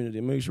Asian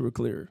community. Make sure we're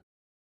clear.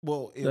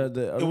 Well,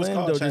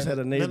 Orlando just had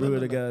a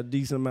neighborhood that got a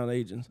decent amount of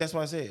Asians. That's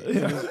why I said.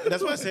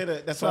 That's why I said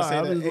that. That's why I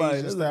said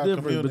that. There's a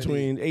difference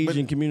between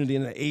Asian community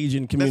and an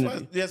Asian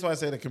community. That's why I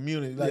said a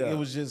community. Like it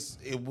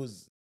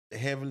was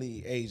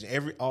heavily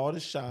Asian. All the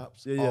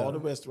shops, all the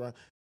restaurants.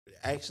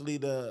 Actually,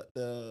 the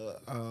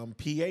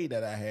PA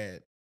that I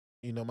had,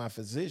 my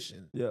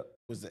physician,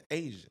 was an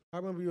Asian. I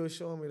remember you were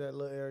showing me that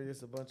little area.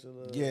 It's a bunch of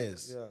little.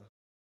 Yes. Yeah.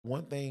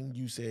 One thing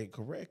you said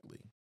correctly.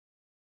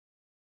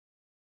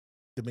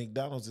 The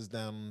McDonald's is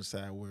down on the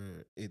side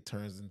where it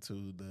turns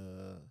into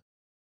the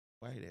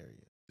white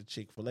area, the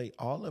Chick-fil-A.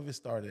 All of it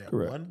started at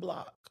one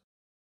block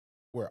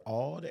where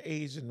all the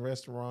Asian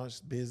restaurants,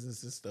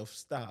 business and stuff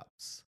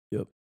stops.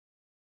 Yep.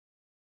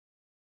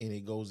 And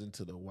it goes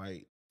into the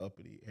white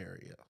uppity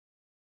area.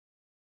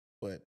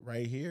 But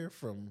right here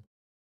from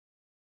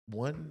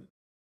one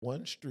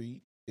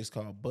street, it's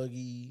called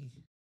Buggy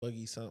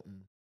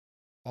something,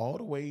 all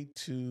the way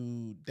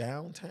to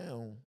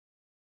downtown,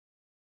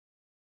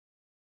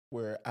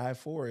 where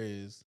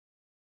I-4 is,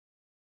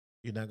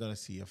 you're not going to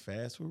see a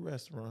fast food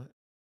restaurant.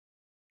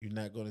 You're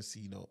not going to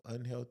see no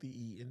unhealthy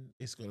eating.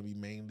 It's going to be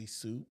mainly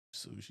soup,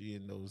 sushi,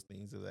 and those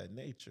things of that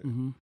nature.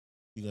 Mm-hmm.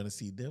 You're going to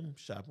see them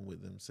shopping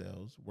with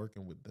themselves,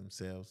 working with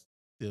themselves,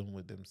 dealing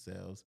with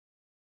themselves.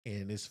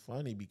 And it's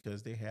funny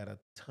because they had a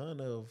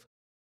ton of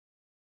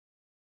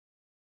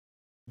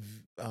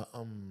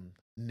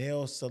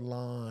nail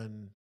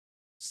salon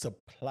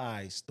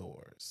supply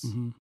stores.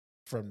 Mm-hmm.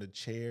 From the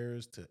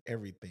chairs to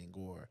everything,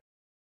 or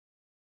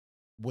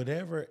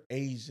whatever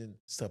Asian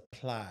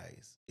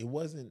supplies. It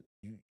wasn't,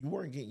 you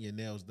weren't getting your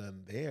nails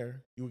done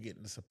there. You were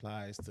getting the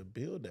supplies to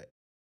build that,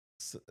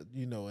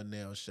 a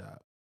nail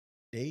shop.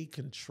 They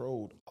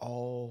controlled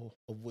all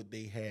of what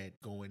they had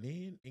going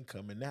in and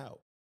coming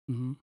out.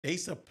 Mm-hmm. They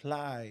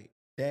supplied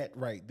that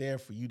right there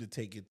for you to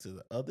take it to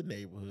the other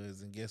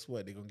neighborhoods, and guess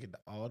what? They're gonna get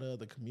all the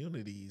other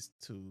communities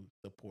to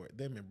support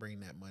them and bring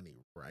that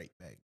money right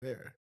back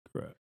there.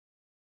 Correct.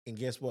 And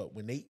guess what?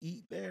 When they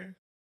eat there,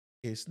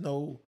 it's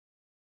no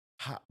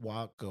hot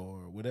wok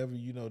or whatever,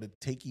 the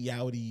takey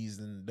outies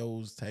and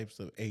those types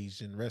of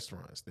Asian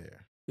restaurants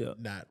there. Yeah.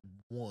 Not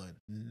one.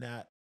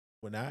 Not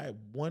when I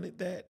wanted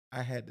that,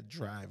 I had to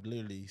drive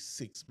literally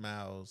 6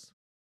 miles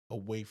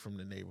away from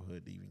the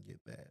neighborhood to even get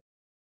that.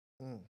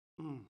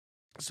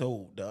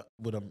 So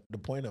the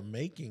point I'm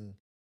making,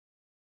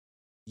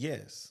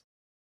 yes,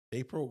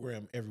 they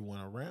program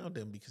everyone around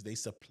them because they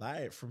supply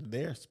it from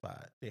their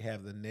spot. They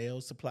have the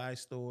nail supply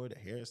store, the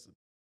hair,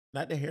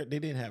 not the hair. They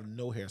didn't have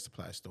no hair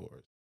supply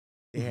stores.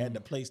 They had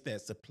the place that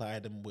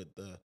supplied them with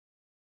the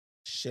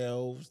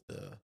shelves,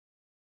 the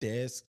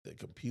desk, the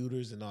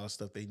computers, and all the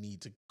stuff they need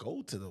to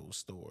go to those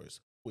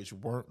stores, which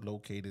weren't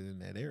located in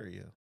that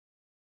area.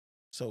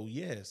 So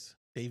yes,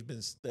 they've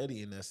been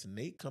studying us, and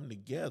they come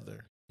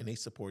together and they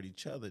support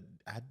each other.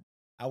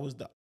 I was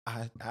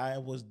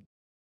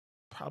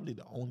probably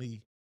the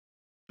only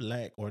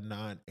Black or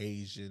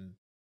non-Asian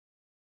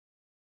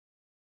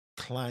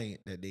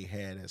client that they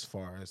had as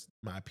far as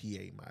my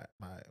PA, my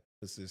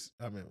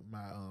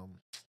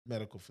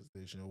medical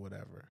physician or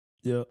whatever.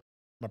 Yeah.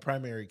 My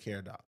primary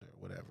care doctor,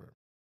 whatever.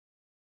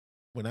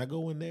 When I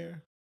go in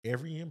there,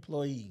 every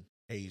employee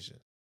Asian.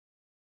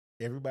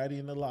 Everybody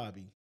in the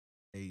lobby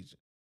Asian.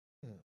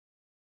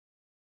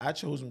 I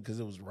chose them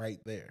because it was right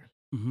there.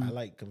 I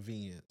like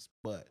convenience,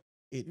 but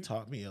it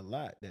taught me a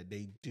lot that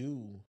they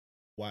do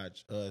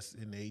watch us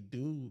and they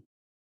do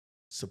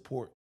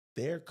support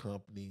their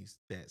companies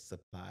that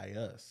supply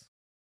us.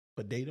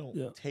 But they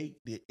don't take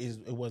it.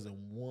 It wasn't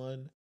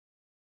one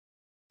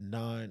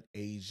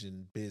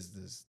non-Asian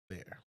business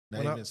there.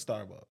 Not even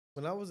Starbucks.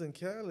 When I was in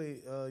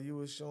Cali, you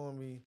were showing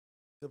me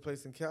the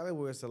place in Cali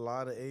where it's a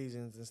lot of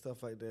Asians and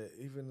stuff like that.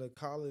 Even the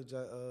college,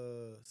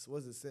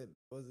 was it San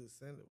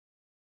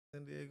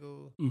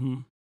Diego?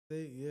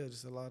 State? Yeah,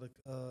 just a lot of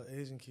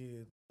Asian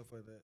kids, stuff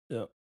like that.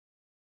 Yeah,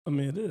 I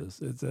mean it is.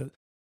 It's that,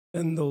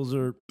 and those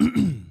are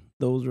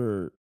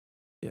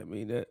Yeah, I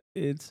mean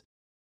it's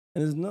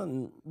and there's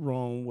nothing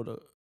wrong with a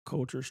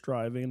culture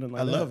striving and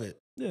like I love it.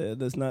 Yeah,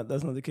 that's not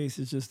the case.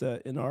 It's just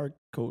that in our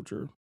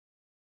culture,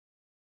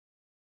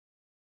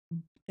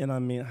 and I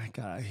mean,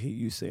 God, I hate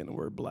you saying the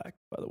word Black.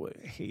 By the way,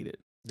 I hate it.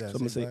 So I'm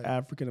gonna say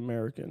African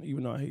American,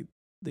 even though I hate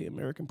the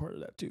American part of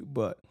that too.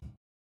 But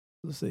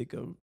for the sake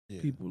of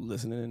people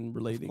listening and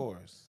relating, of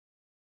course,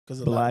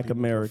 because Black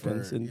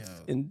Americans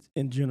in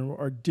general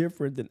are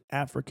different than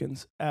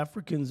Africans.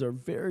 Africans are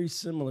very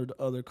similar to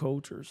other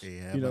cultures. They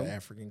have an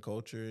African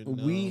culture.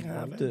 We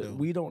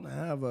don't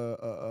have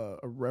a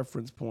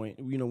reference point.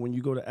 When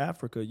you go to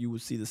Africa, you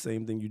would see the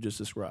same thing you just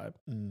described.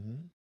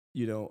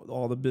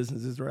 All the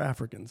businesses are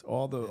Africans.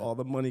 All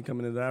the money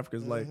coming into Africa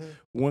is like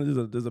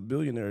there's a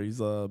billionaire.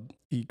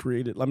 He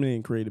created. I mean, he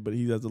didn't create it, but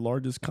he has the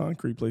largest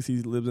concrete place.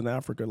 He lives in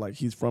Africa. Like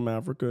he's from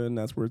Africa, and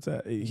that's where it's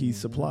at. He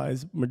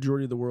supplies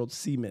majority of the world's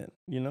cement.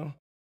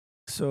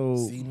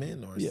 So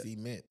cement or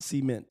cement.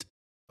 Cement.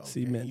 Okay.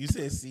 Cement. You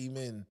said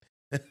cement.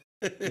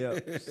 Yeah,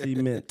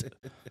 cement.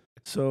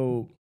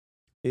 So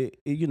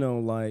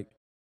like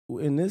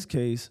in this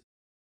case,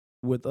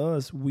 with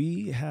us,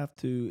 we have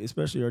to,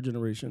 especially our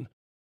generation,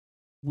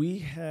 we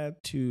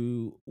had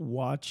to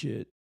watch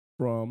it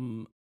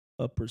from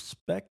a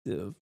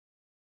perspective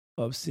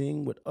of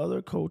seeing what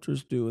other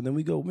cultures do. And then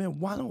we go, man,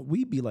 why don't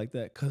we be like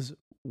that? Because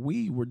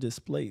we were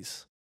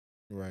displaced.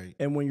 Right.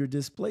 And when you're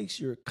displaced,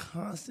 you're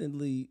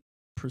constantly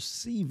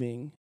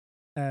perceiving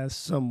as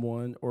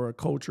someone or a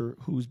culture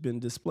who's been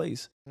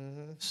displaced.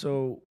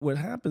 So what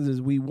happens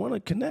is we want to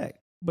connect,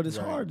 but it's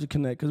hard to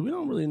connect because we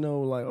don't really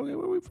know, like, okay,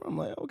 where are we from?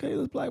 Like, okay,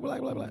 it's black,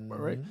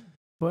 right?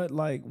 But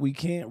like, we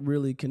can't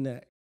really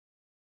connect.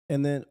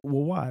 And then,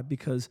 well, why?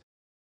 Because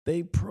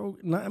we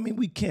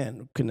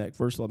can connect.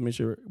 First of all, make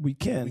sure we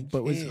can,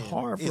 but it's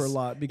hard for a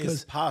lot because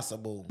it's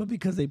possible. But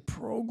because they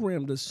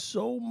programmed us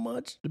so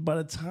much, by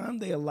the time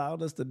they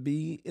allowed us to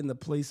be in the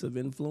place of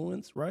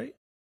influence, right?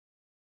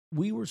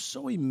 We were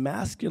so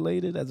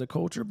emasculated as a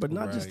culture, but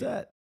not just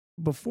that.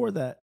 Before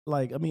that,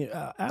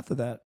 after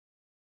that,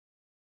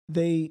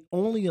 they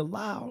only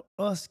allowed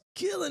us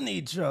killing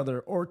each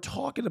other or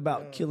talking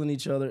about killing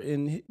each other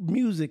in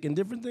music and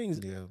different things.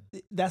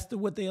 Yeah. That's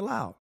what they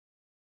allowed.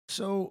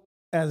 So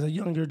as a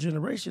younger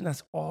generation,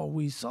 that's all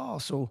we saw.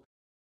 So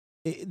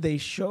they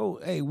show,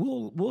 hey,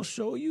 we'll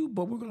show you,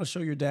 but we're going to show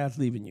your dad's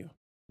leaving you.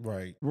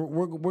 Right.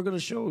 We're going to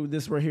show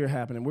this right here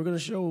happening. We're going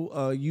to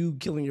show you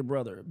killing your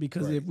brother.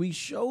 Because if we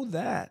show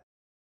that,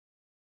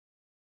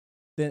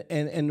 then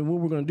and what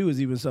we're going to do is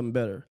even something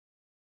better.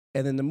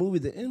 And then the movie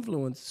that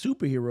influenced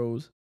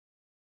superheroes,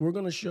 we're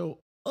going to show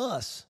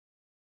us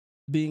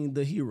being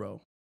the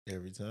hero.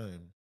 Every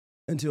time.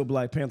 Until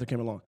Black Panther came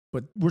along.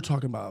 But we're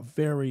talking about a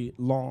very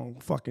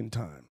long fucking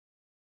time.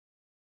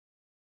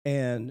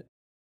 And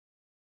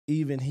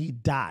even he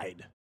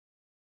died.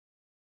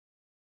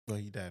 Well,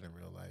 he died in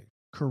real life.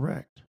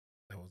 Correct.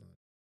 That wasn't.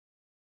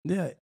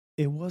 Yeah,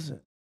 it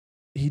wasn't.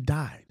 He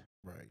died.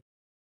 Right.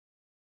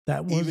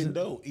 That wasn't.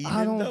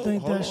 I don't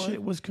think that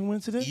shit was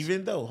coincidence.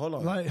 Even though, hold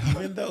on. Like-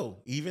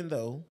 even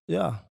though,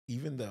 Yeah.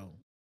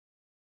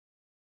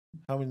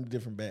 how many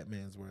different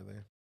Batmans were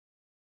there?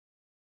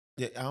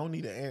 Yeah, I don't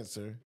need an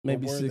answer.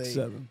 Maybe What were 6, they?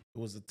 7. It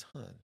was a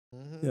ton.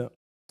 Mm-hmm. Yeah.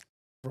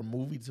 From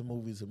movie to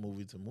movie to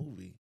movie to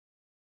movie.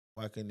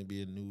 Why couldn't it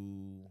be a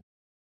new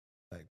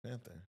Black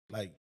Panther?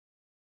 Like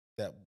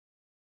that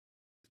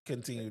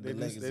continued the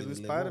legacy. They do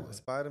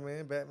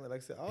Spider-Man, Batman, like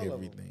I said, all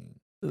everything.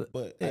 of them.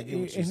 But I get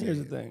what you're And here's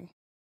the saying. thing.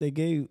 They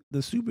gave the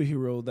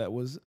superhero that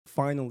was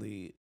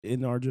finally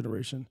in our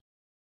generation,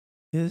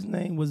 his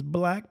name was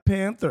Black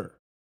Panther.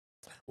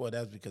 Well,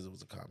 that's because it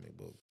was a comic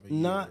book. For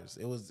Not- years.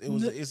 It was.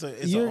 It's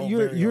a.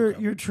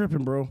 You're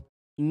tripping, bro.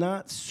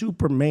 Not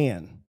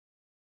Superman.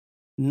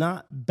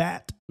 Not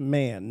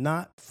Batman.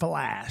 Not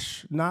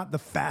Flash. Not the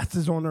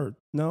fastest on earth.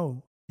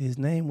 No, his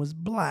name was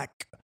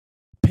Black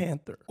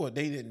Panther. Well,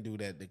 they didn't do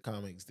that. The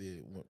comics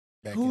did.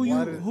 Back Who in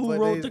you- the day. who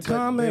wrote the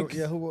comics?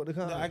 Yeah, who wrote the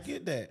comics? No, I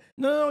get that.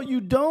 No,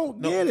 you don't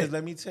No, get 'cause it.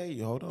 let me tell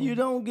you. Hold on. You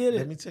don't get it.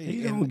 Let me tell you.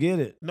 You don't get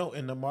it. No,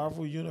 in the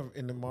Marvel universe,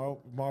 in the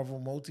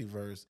Marvel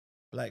multiverse,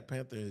 Black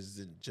Panther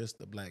isn't just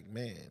a black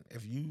man.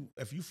 If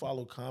you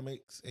follow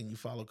comics and you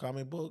follow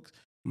comic books,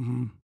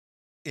 Mm-hmm.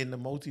 in the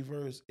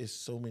multiverse, it's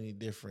so many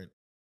different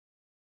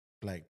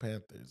Black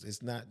Panthers.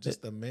 It's not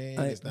just a man.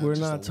 It's not We're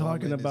just not a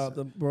talking woman, about it's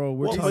the bro.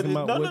 We're Well, but talking it-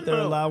 about no, what no, they're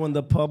no. allowing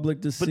the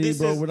public to see, this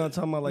bro. is- We're not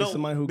talking about like no,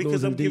 somebody who because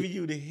goes I'm in deep. giving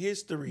you the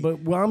history.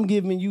 But well, I'm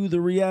giving you the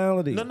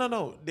reality.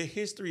 No. The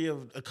history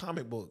of a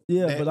comic book.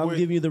 Yeah, that but I'm we're-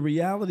 giving you the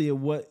reality of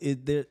what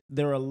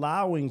they're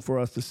allowing for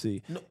us to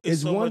see. No, It's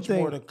it's so one much thing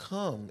more to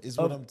come. Is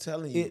what of I'm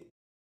telling you. it-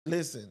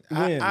 Listen,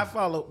 When? I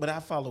follow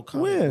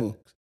comic When? books.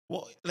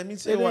 Well, let me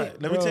tell you why.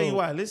 Let me tell you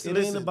why. Listen,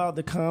 it ain't about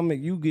the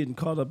comic. You getting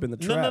caught up in the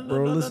trap, no,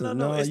 bro. no, Listen,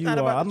 no, it's you not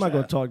are. about I'm the not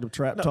gonna trap. talk to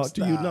trap No, talk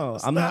to you. stop, No,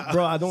 I'm not, stop.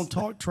 bro. I don't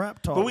talk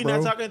trap talk, But we're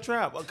bro. not talking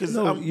trap because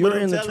No, I'm, you're what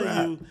I'm in the telling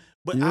trap. you.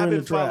 But You're I've in been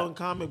the trap. following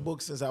comic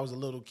books since I was a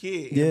little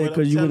kid. Yeah, because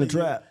because you in the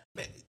trap.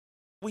 Man,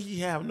 we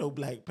have no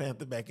Black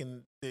Panther back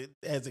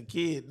as a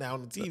kid. Now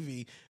on the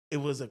TV, it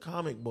was a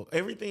comic book.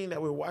 Everything that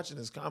we're watching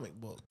is comic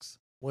books.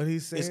 What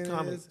he's saying It's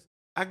comics. is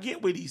I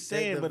get what he's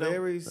saying, at but the I'm-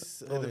 very Go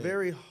at the ahead.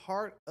 very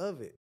heart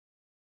of it.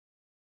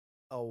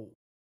 Oh,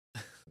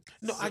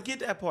 no, I get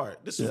that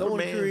part. The someone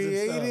Supermans and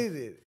created stuff.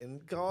 it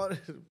and called it.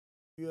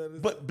 You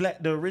understand?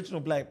 But the original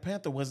Black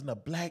Panther wasn't a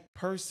black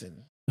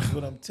person. Is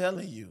what I'm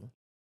telling you.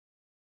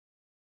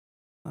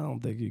 I don't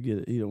think you get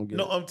it. You don't get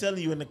No, it. I'm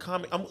telling you in the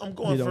comic. I'm You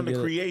going don't from the get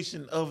it.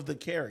 creation of the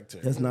character.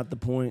 That's not the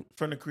point.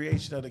 From the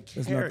creation of the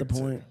That's character. not the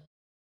point.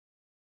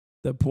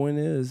 The point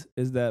is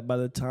that by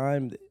the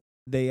time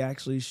they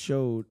actually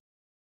showed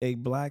a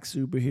black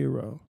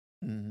superhero,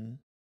 Mm-hmm.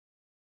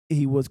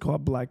 he was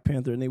called Black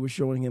Panther, and they were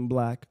showing him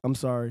black. I'm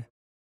sorry.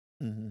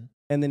 Mm-hmm.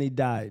 And then he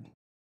died.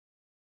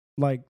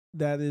 Like,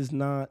 that is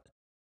not.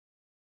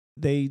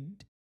 They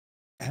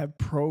have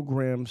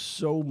programmed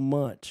so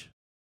much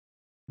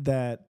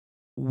that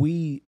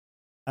we,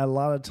 a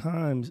lot of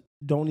times,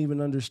 don't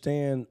even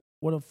understand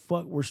what the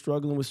fuck we're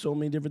struggling with so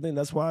many different things.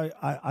 That's why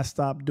I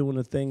stopped doing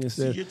the thing and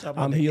said, you're talking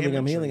about I'm the healing.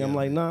 imagery I'm of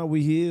like, it. nah,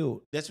 we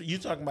healed. That's what you're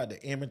talking about.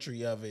 The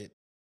imagery of it.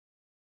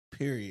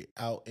 Period.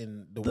 Out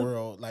in the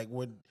world, like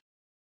what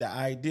the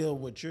idea of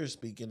what you're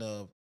speaking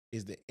of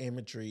is the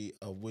imagery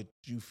of what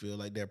you feel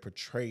like they're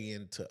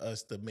portraying to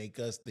us to make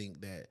us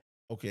think that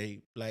okay,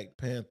 Black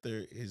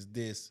Panther is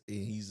this and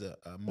he's a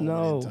moment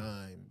No. in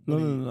time. No, What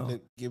do no, you- no.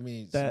 Give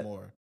me That- some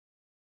more.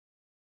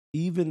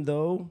 Even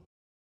though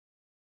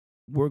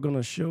we're going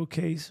to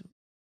showcase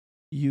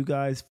you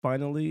guys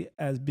finally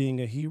as being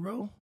a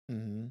hero,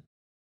 Mm-hmm.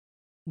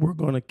 we're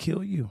going to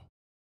kill you.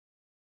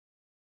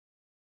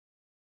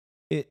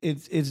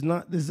 It's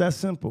not, it's that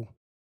simple.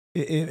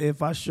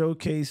 If I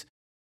showcase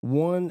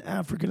one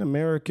African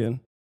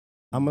American,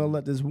 I'm going to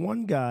let this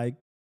one guy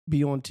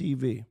be on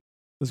TV.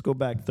 Let's go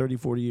back 30,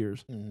 40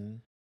 years. Mm-hmm.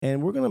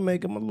 And we're going to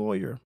make him a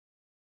lawyer.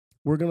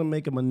 We're going to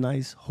make him a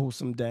nice,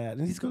 wholesome dad.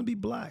 And he's going to be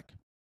black.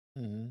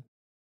 Mm-hmm.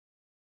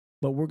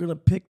 But we're going to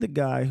pick the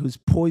guy who's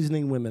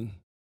poisoning women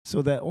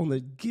so that on the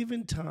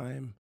given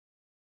time,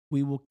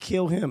 we will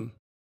kill him.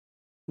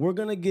 We're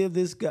going to give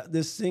this guy,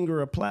 this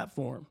singer a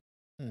platform.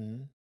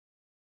 Mm-hmm.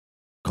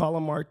 Call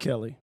him R.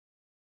 Kelly.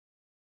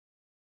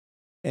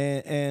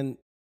 And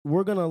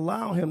we're going to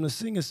allow him to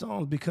sing his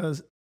songs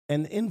because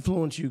and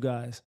influence you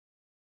guys.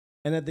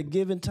 And at the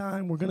given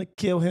time, we're going to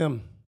kill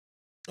him.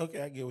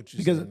 Okay, I get what you're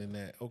Because saying in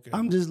that. Okay.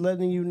 I'm just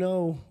letting you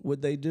know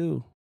what they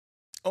do.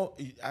 Oh,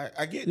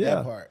 I get Yeah.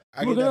 that part.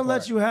 We're going to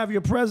let you have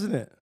your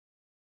president.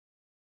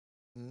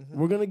 Mhm.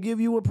 We're going to give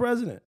you a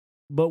president.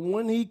 But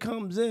when he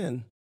comes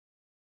in,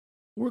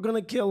 we're going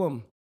to kill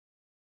him.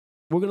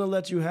 We're going to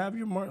let you have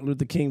your Martin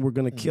Luther King. We're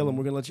going to kill him.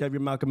 We're going to let you have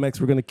your Malcolm X.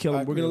 We're going to kill him.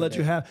 We're going to let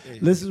you have. Yeah.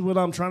 This is what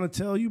I'm trying to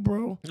tell you,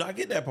 bro. No, I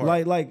get that part.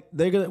 Like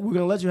we're going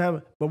to let you have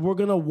it, but we're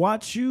going to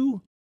watch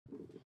you.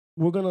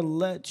 We're going to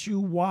let you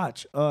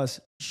watch us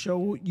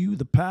show you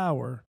the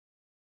power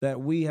that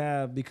we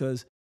have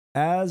because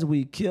as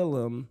we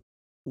kill him,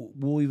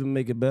 we'll even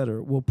make it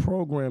better. We'll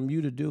program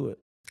you to do it.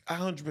 I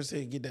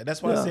 100% get that.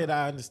 That's why Yeah. I said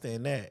I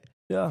understand that.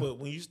 Yeah. But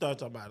when you start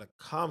talking about a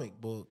comic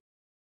book,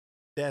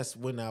 that's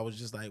when I was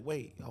just like,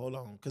 wait, hold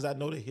on, because I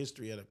know the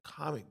history of the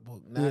comic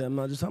book. Yeah, I'm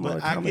not just talking but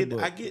about a comic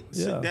book. I get.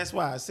 So that's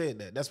why I said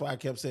that. That's why I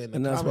kept saying.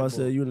 And that's why I book,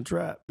 said you in a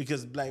trap.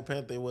 because Black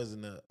Panther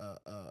wasn't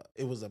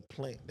it was a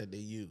plant that they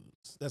used.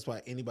 That's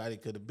why anybody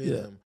could have been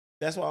him.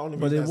 That's why only.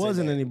 But it I say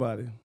wasn't that.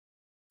 anybody.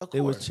 Of course,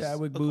 It was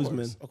Chadwick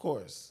Boseman, of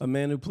course, a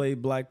man who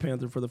played Black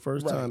Panther for the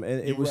first time,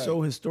 and it was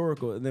so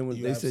historical. And then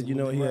when they said,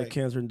 he had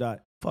cancer and died,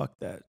 fuck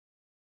that.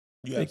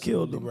 They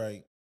killed him,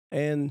 right?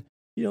 And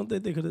you don't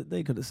think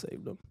they could have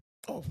saved him?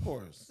 Oh, of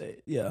course.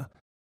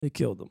 They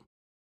killed him.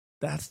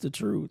 That's the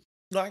truth.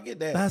 No, I get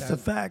that. That's the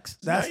facts.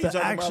 That's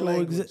the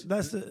actual.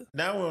 That's the.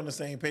 Now we're on the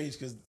same page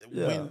because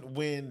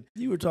when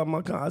you were talking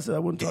about, I said I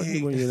wouldn't talk to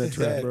you when you're in that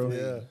trap, bro.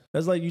 Yeah.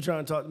 That's like you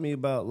trying to talk to me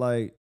about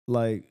like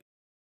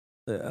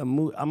a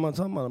movie. I'm not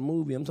talking about a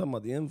movie. I'm talking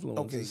about the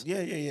influences.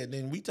 Okay, yeah.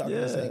 Then we talking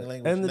the same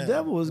language. And the now.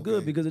 devil is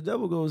good because the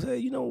devil goes, hey,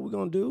 you know what we're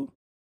gonna do?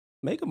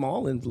 Make them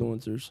all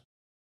influencers.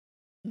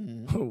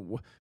 Mm-hmm.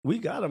 We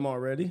got them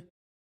already.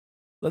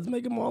 Let's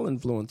make them all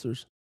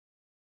influencers.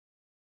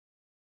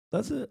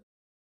 That's it.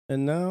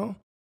 And now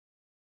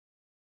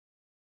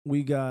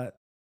we got,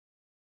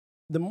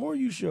 the more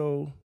you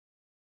show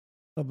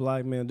a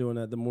black man doing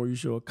that, the more you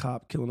show a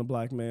cop killing a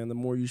black man, the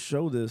more you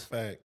show this.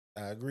 Fact.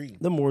 I agree.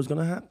 The more it's going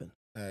to happen.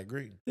 I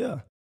agree. Yeah.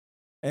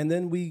 And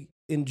then we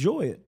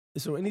enjoy it.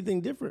 So anything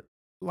different,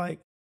 like,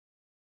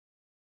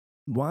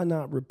 why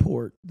not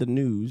report the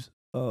news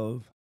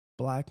of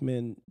black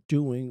men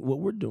doing what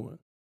we're doing?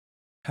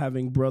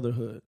 Having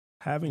brotherhood,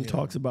 having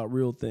talks about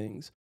real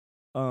things,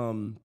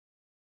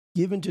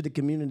 given to the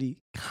community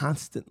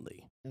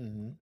constantly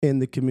in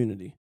the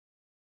community,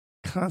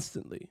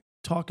 constantly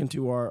talking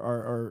to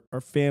our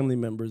family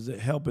members,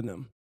 helping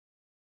them.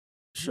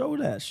 Show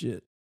that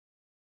shit.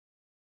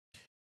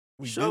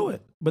 Show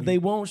it, but they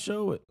won't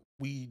show it.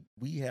 We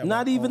have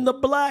not even the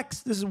blacks.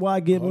 This is why I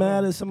get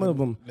mad at some of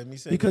them. Let me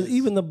say because this.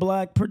 Even the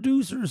black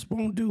producers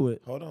won't do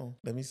it. Hold on.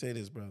 Let me say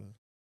this, brother.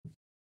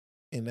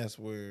 And that's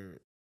where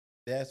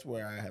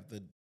I have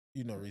to,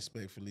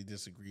 respectfully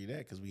disagree that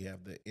because we have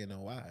the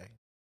NOI.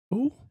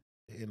 Who?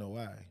 The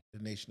NOI, the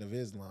Nation of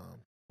Islam,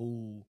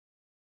 who,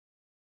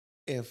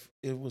 if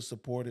it was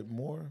supported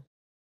more,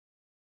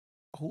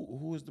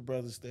 who is the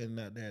brother standing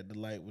out there at the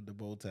light with the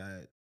bow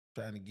tie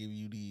trying to give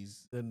you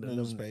these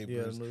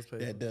newspapers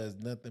that does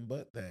nothing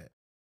but that?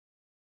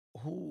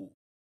 Who?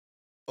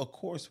 Of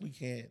course we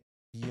can't.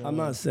 I'm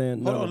not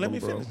saying hold none on. Of let them, me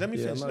bro. finish. Let me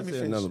finish. Let me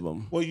finish. None of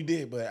them. Well, you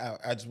did, but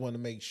I just want to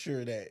make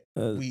sure that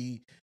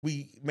we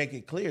make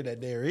it clear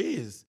that there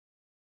is.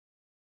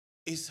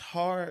 It's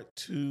hard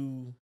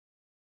to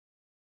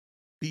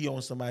be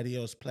on somebody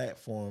else's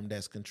platform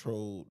that's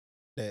controlled,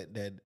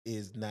 that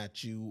is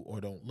not you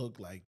or don't look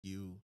like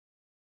you.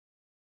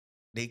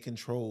 They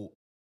control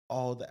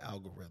all the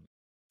algorithms.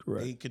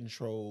 Correct. They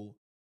control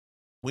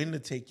when to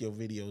take your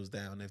videos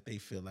down if they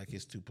feel like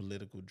it's too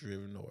political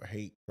driven or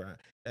hate crime.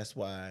 That's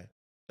why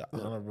the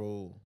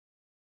Honorable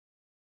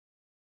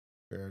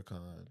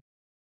Farrakhan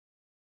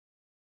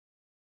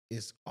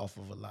is off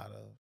of a lot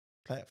of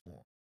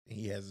platforms.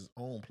 He has his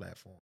own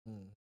platform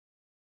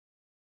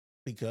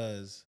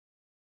because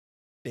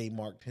they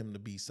marked him to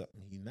be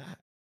something he's not.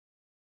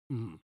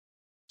 Mm.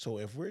 So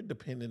if we're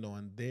dependent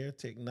on their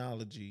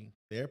technology,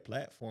 their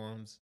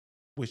platforms,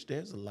 which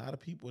there's a lot of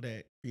people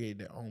that create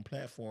their own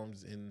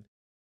platforms, and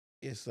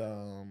it's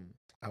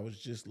I was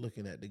just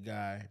looking at the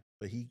guy,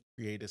 but he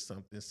created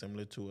something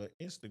similar to an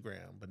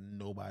Instagram, but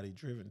nobody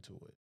driven to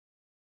it.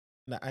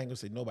 Now I ain't gonna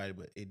say nobody,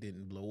 but it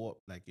didn't blow up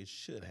like it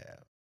should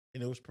have,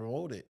 and it was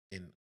promoted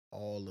in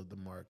all of the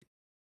market.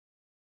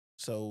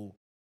 So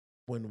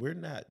when we're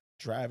not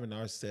driving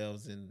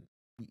ourselves, and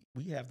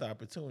we have the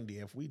opportunity,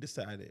 if we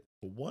decided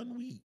for 1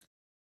 week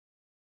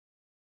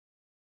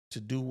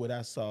to do what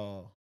I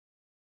saw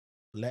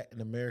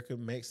Latin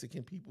American,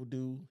 Mexican people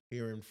do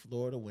here in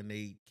Florida when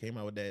they came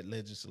out with that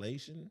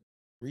legislation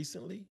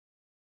recently,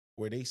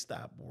 where they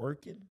stopped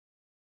working,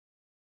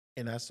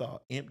 and I saw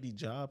empty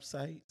job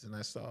sites, and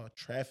I saw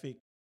traffic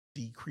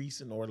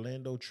decrease in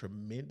Orlando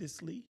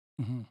tremendously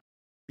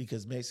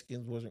because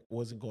Mexicans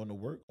wasn't going to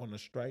work on a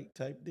strike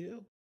type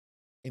deal.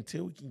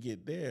 Until we can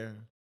get there,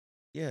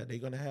 they're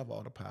going to have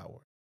all the power.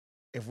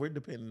 If we're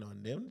depending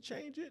on them to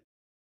change it,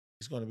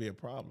 it's going to be a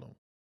problem.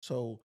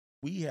 So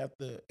we have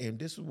to, and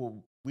this is what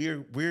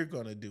we're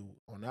going to do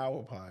on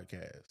our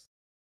podcast,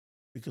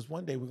 because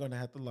one day we're going to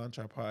have to launch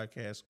our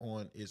podcast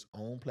on its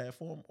own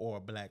platform or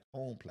a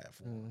black-owned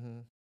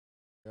platform.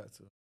 Got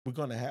to. We're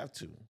going to have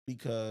to,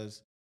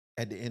 because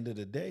at the end of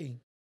the day,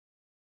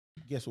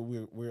 guess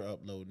what we're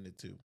uploading it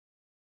to?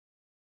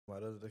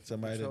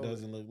 Somebody that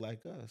doesn't look like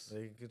us.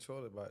 They can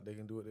control it, but they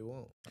can do what they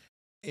want.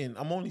 And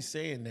I'm only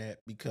saying that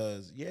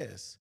because,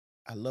 yes,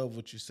 I love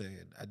what you're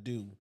saying. I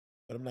do.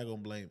 But I'm not going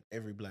to blame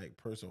every black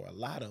person or a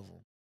lot of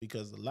them,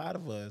 because a lot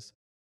of us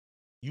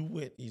You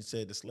went. You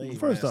said the slave.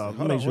 First master. off,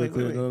 Hold make on, sure wait, it's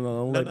clear. wait, wait.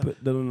 No. I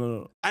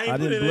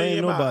put didn't it in blame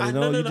your mouth. nobody.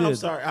 No, you I'm did.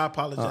 sorry. I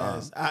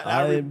apologize.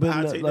 I ain't been.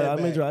 I Like, take that I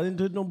made back. I didn't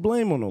put no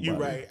blame on nobody. You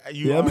right.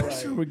 Yeah, are make right.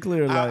 sure we're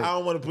clear. Like, I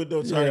don't want to put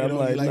no target yeah, I'm on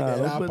like, you like nah, that. I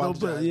don't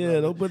apologize.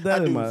 put, don't put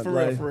that I in do, my for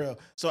like, real, for real.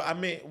 So I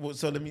meant.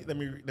 So let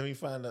me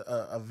find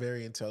a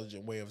very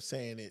intelligent way of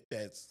saying it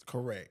that's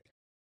correct.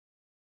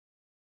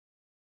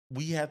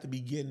 We have to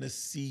begin to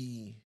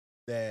see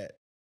that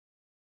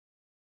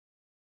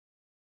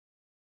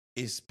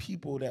it's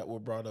people that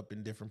were brought up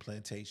in different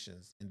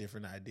plantations and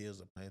different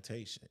ideas of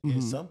plantation. Mhm.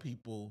 And some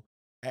people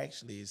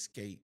actually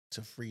escaped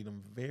to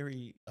freedom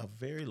a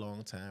very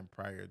long time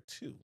prior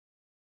to.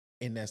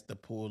 And that's to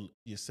pull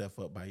yourself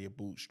up by your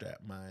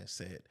bootstrap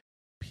mindset.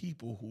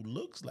 People who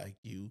looks like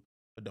you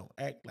but don't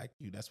act like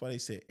you. That's why they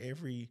said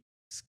every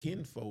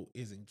skinfolk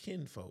isn't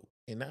kinfolk.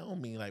 And I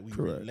don't mean like we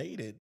Correct.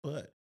 related,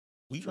 but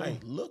we True.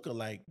 might look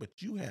alike,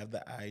 but you have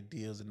the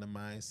ideas and the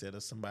mindset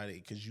of somebody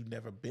because you've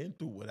never been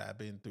through what I've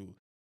been through.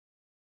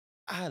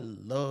 I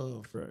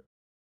love Right.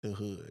 the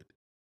hood.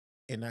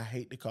 And I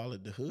hate to call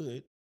it the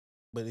hood,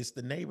 but it's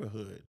the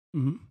neighborhood.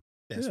 Mhm.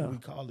 That's Yeah. what we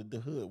call it,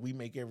 the hood. We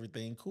make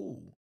everything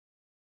cool.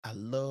 I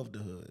love the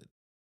hood.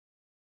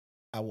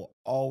 I will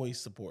always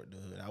support the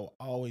hood. I will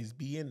always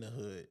be in the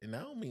hood. And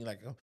I don't mean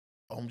like, oh,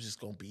 I'm just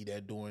going to be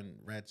there doing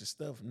ratchet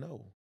stuff.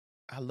 No.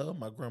 I love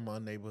my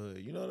grandma's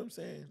neighborhood. You know what I'm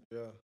saying?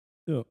 Yeah.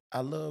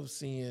 I love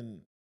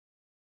seeing,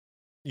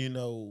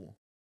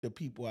 the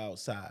people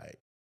outside.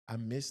 I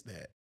miss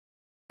that.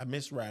 I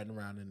miss riding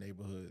around the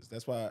neighborhoods.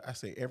 That's why I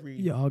say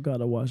Y'all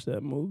gotta watch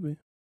that movie.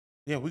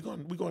 Yeah, we're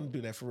going to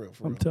do that for real.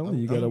 I'm telling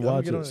you, you gotta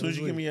watch it. As soon as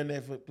you give me your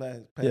Netflix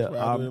password,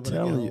 Yeah, I'll do it I'm when I get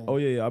telling you. home. Oh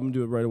yeah, I'm gonna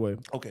do it right away.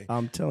 Okay.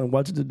 I'm telling.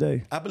 Watch it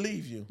today. I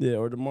believe you. Yeah,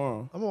 or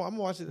tomorrow. I'm gonna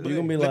watch it. You're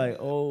gonna be like,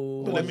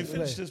 oh. But let me watch it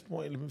finish today. this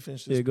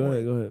point. Yeah, go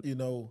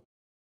ahead.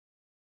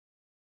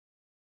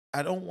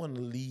 I don't want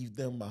to leave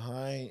them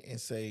behind and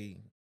say,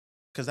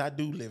 because I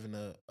do live in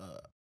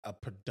a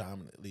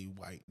predominantly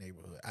white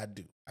neighborhood. I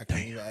do. I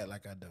can't even act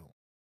like I don't.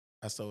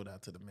 I sold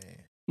out to the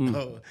man.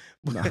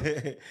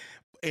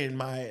 And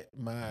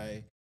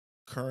my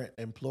current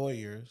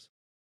employers,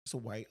 it's a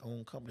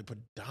white-owned company,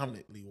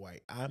 predominantly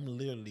white. I'm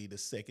literally the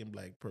second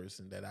black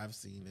person that I've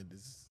seen in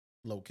this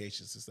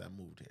location since I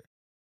moved here.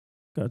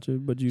 Gotcha.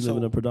 But you live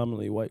in a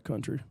predominantly white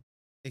country.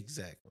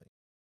 Exactly.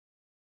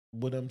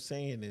 What I'm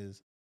saying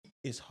is,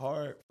 it's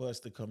hard for us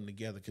to come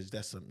together because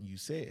that's something you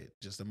said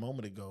just a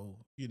moment ago,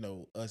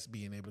 us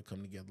being able to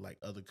come together like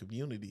other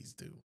communities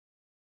do.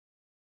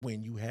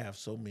 When you have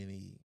so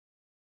many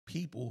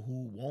people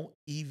who won't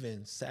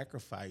even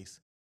sacrifice,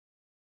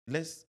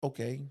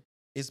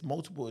 it's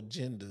multiple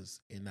agendas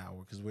in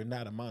because we're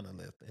not a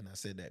monolith. And I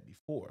said that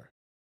before.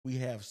 We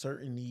have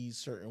certain needs,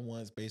 certain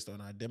ones based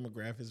on our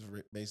demographics,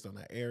 based on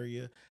our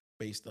area,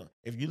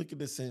 if you look at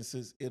the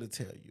census, it'll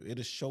tell you,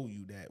 it'll show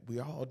you that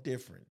we're all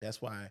different.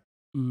 That's why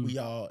we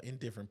all in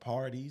different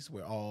parties.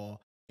 We're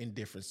all in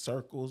different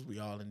circles. We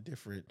all in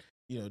different,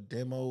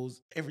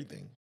 demos,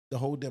 everything. The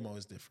whole demo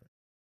is different.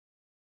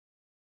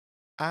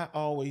 I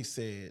always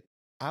said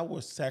I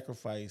will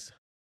sacrifice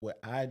what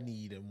I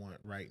need and want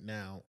right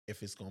now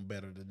if it's going to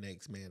better the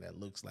next man that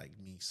looks like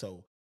me.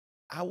 So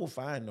I will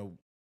find a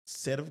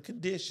set of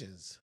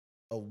conditions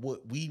of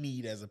what we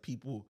need as a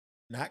people,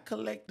 not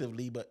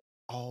collectively, but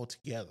all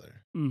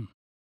together.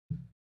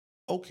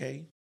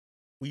 Okay.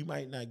 We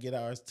might not get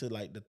ours to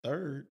like the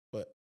third,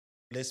 but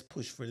let's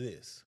push for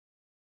this.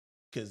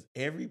 Because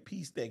every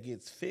piece that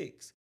gets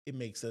fixed, it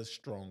makes us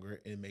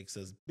stronger and it makes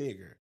us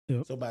bigger.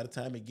 Yep. So by the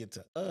time it gets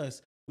to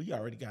us, we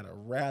already got a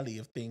rally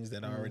of things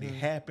that already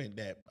happened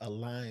that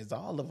aligns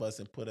all of us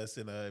and put us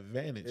in an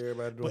advantage.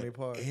 Everybody doing their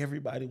part.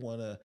 Everybody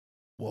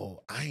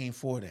I ain't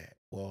for that.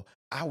 Well,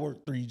 I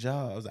worked 3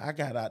 jobs. I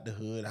got out the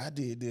hood. I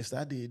did this.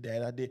 I did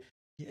that. I did.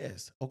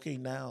 Yes. Okay,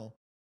 now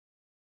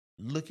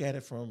look at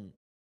it from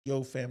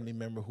your family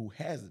member who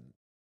hasn't.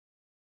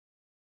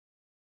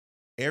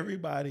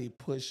 Everybody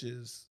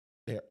pushes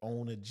their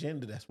own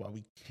agenda. That's why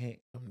we can't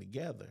come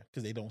together,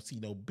 because they don't see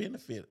no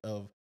benefit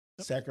of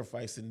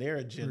sacrificing their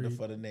agenda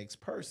for the next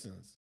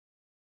person's.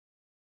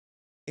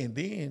 And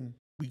then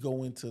we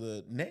go into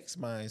the next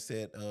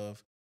mindset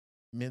of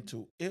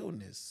mental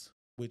illness,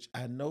 which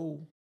I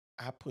know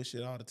I push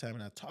it all the time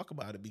and I talk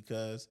about it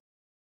because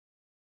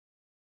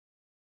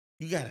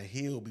you got to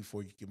heal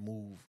before you can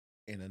move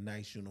in a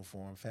nice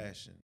uniform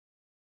fashion.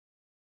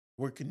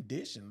 We're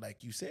conditioned,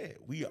 like you said,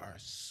 we are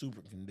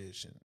super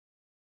conditioned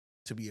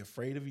to be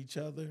afraid of each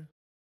other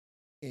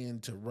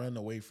and to run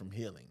away from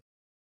healing.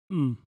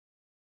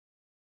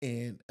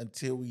 And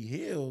until we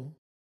heal,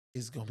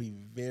 it's going to be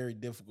very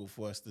difficult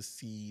for us to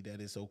see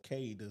that it's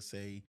okay to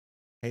say,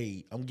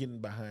 hey, I'm getting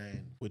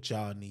behind what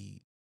y'all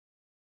need.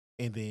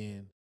 And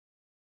then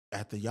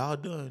after y'all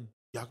done,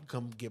 y'all can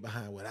come get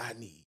behind what I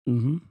need.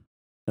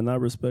 And I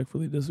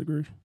respectfully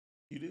disagree.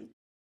 You do?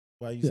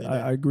 Why you say that?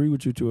 I agree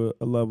with you to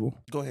a level.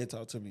 Go ahead,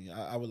 talk to me.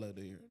 I would love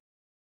to hear it.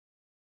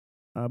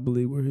 I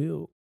believe we're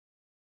healed.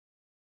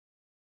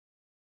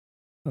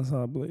 That's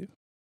how I believe.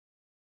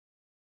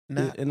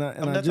 Not, and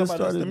I'm I not just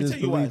talking about started this. this Let me tell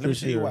you why. belief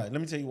this year. Let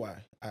me tell you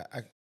why.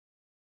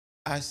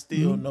 I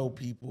still Mhm. know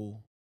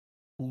people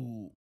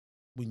who,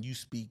 when you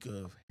speak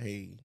of,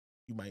 hey,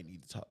 you might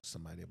need to talk to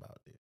somebody about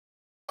this.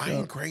 I Yeah.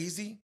 ain't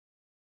crazy.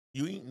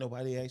 You ain't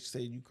nobody actually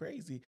saying you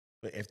crazy.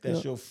 But if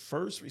that's your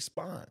first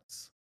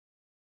response,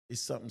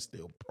 it's something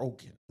still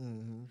broken.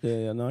 Mm-hmm.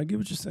 Yeah, no, I get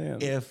what you're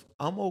saying. If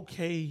I'm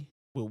okay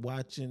with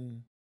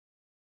watching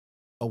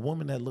a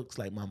woman that looks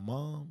like my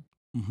mom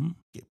Mm-hmm.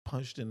 get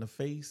punched in the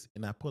face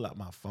and I pull out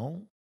my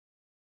phone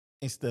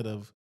instead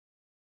of,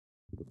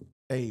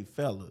 hey,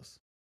 fellas,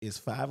 it's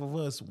 5 of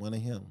us, one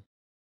of him.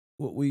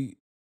 What me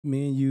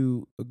and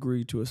you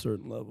agree to a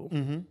certain level.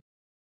 Mm-hmm.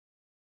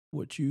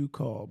 What you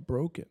call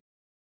broken,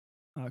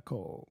 I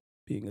call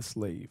being a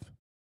slave.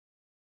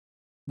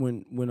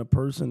 When a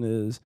person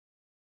is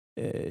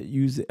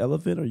use the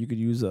elephant, or you could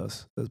use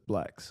us as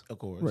blacks, Of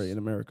course. right, in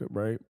America,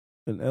 right?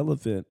 An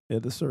elephant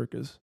at the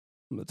circus,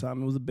 from the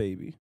time it was a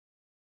baby,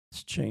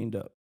 it's chained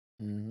up.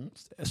 Mm-hmm.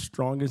 It's the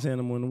strongest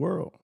animal in the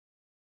world.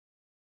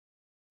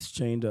 It's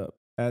chained up.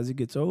 As it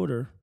gets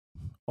older,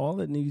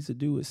 all it needs to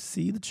do is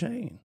see the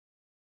chain.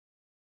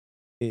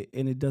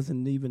 And it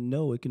doesn't even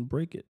know it can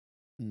break it.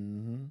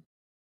 Mm-hmm.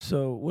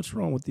 So what's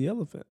wrong with the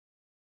elephant?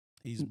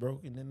 He's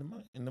broken in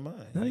the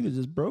mind. Not even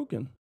just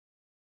broken.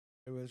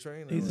 He been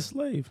trained that He's way. a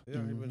slave. Yeah,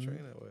 he been Mhm.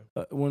 trained that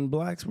way. When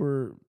blacks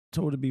were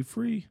told to be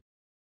free,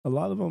 a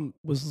lot of them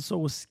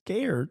was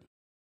scared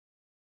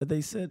that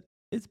they said,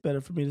 it's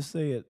better for me to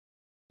stay at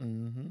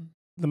Mm-hmm.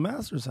 the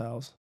master's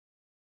house.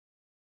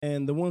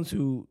 And the ones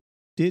who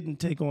didn't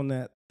take on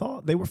that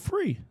thought, they were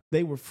free.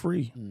 They were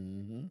free.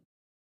 Mm-hmm.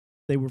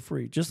 They were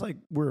free, just like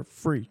we're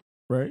free,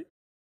 right?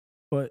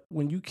 But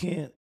when you're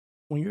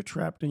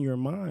trapped in your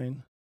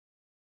mind,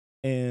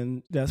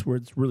 and that's where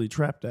it's really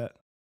trapped at,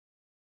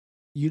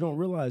 you don't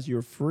realize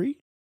you're free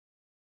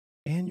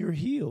and you're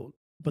healed.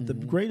 But the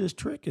Mhm. greatest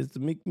trick is to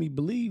make you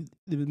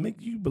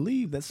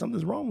believe that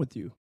something's wrong with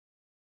you.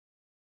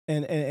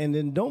 And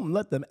then don't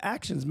let them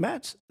actions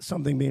match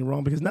something being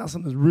wrong, because now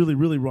something's really,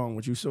 really wrong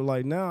with you. So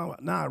like now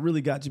I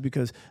really got you,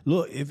 because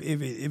look, if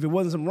it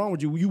wasn't something wrong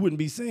with you, you wouldn't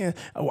be saying,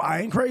 oh, I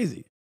ain't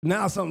crazy.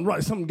 Now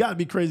something got to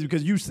be crazy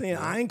because you saying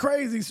I ain't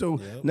crazy. So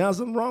now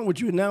something wrong with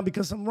you. And now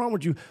because something wrong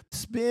with you,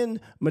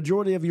 spend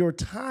majority of your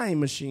time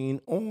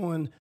machine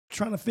on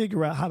trying to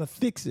figure out how to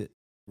fix it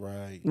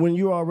Right. when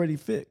you're already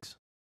fixed.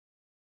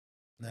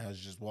 Now it's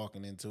just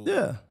walking into it.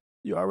 Yeah,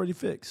 you're already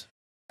fixed.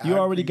 I You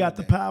already agree got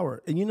with the that.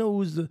 power. And you know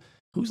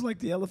who's like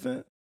the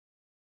elephant?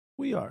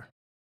 We are.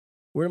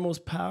 We're the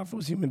most powerful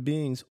human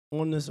beings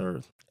on this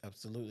earth.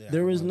 Absolutely.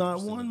 There I is not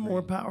 100% one agree.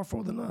 more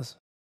powerful than us.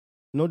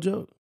 No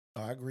joke.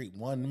 Oh, I agree.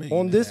 1 million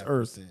On this and a half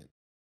earth. percent.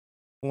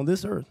 On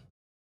this earth.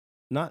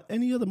 Not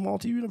any other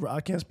multi-universe.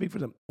 I can't speak for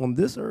them. On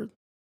this earth,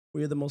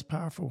 we are the most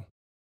powerful.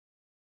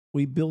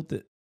 We built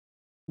it.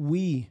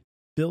 We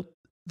built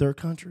their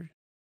country.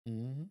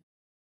 Mm-hmm.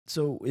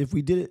 So if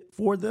we did it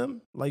for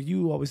them, like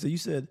you always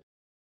said,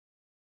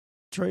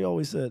 Trey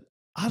always said,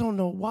 I don't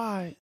know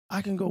why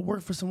I can go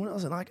work for someone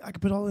else and I can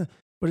put all in.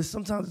 But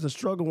sometimes it's a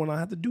struggle when I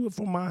have to do it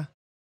for my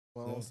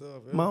own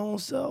self. Yeah. my own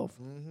self.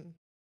 Mm-hmm.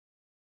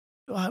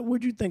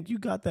 Where'd you think you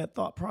got that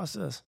thought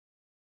process?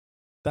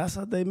 That's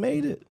how they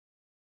made it.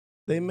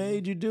 They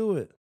made you do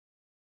it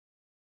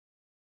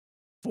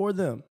for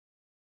them,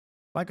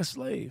 like a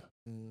slave.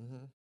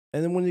 Mm-hmm.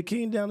 And then when it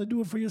came down to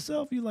do it for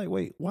yourself, you're like,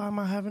 wait, why am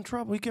I having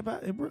trouble? He kept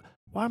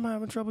why am I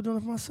having trouble doing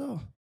it for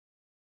myself?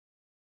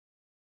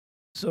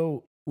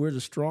 So we're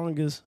the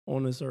strongest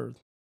on this earth.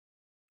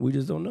 We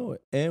just don't know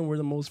it. And we're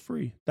the most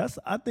free.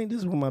 I think this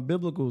is where my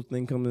biblical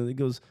thing comes in. It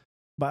goes,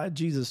 by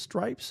Jesus'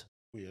 stripes,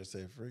 We are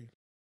set free.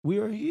 we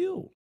are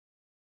healed.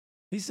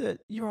 He said,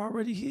 you're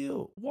already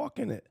healed. Walk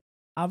in it.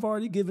 I've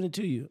already given it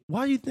to you.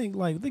 Why do you think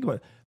about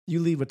it. You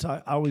leave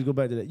I always go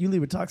back to that. You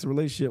leave a toxic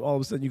relationship, all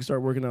of a sudden you can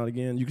start working out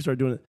again. You can start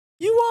doing it.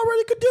 You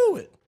already could do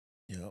it.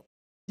 Yep.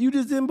 You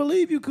just didn't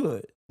believe you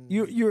could.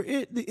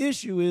 The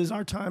issue is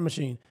our time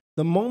machine.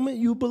 The moment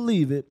you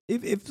believe it,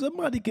 if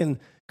somebody can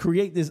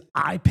create this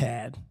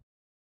iPad,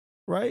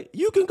 right,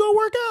 you can go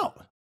work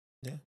out.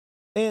 Yeah.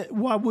 And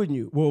why wouldn't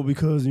you? Well,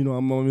 because, I'm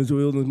on mental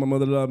illness, my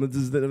mother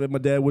died, my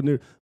dad wasn't there.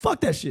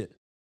 Fuck that shit.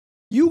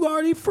 You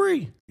already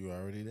free. You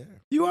already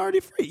there. You already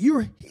free.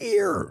 You're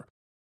here.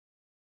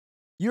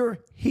 You're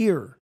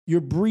here. You're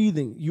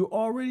breathing. You're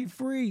already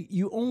free.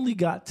 You only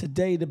got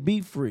today to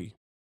be free.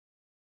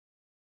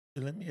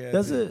 Let me add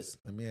That's this. it.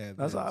 Let me add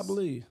That's this. how I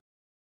believe.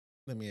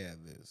 Let me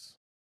add this.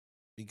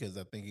 Because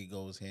I think it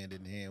goes hand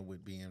in hand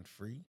with being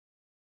free.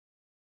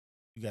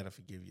 You got to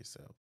forgive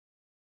yourself.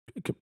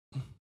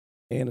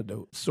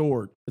 Antidote.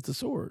 Sword. It's a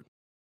sword.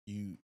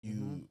 You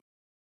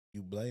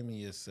blaming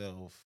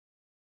yourself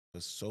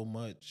for so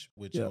much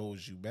which Yeah.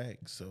 holds you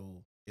back.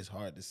 So it's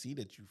hard to see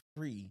that you're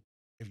free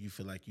if you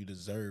feel like you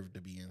deserve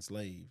to be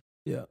enslaved.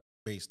 Yeah.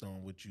 Based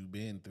on what you've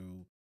been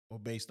through or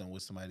based on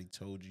what somebody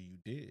told you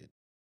did.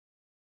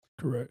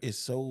 Correct. It's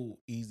so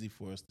easy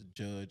for us to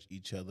judge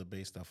each other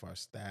based off our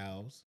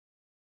styles.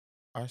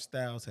 Our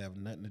styles have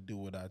nothing to do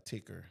with our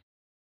ticker.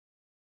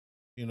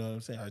 You know what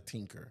I'm saying? Our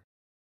tinker.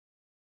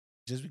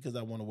 just because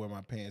I want to wear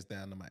my pants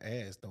down to my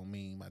ass don't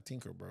mean my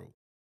tinker broke.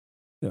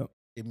 Yeah.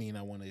 It mean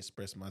I want to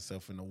express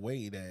myself in a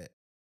way that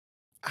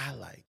I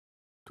like.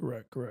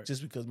 Correct.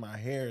 Just because my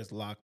hair is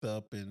locked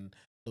up and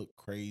look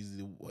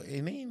crazy,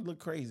 it ain't look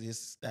crazy. It's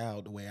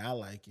styled the way I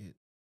like it.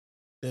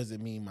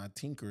 Doesn't mean my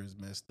tinker is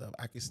messed up.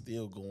 I can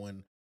still go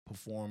and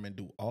perform and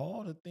do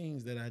all the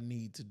things that I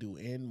need to do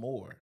and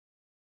more.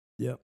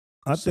 Yep.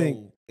 I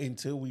think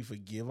until we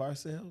forgive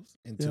ourselves,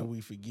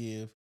 we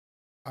forgive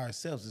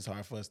ourselves, it's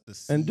hard for us to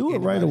see and do it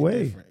right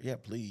away. Different. Yeah,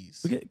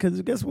 please.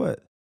 Because guess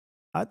what?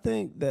 I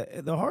think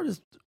that the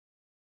hardest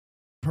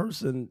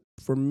person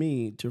for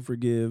me to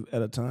forgive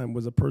at a time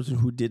was a person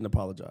who didn't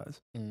apologize.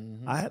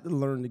 Mm-hmm. I had to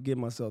learn to give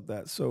myself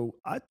that. So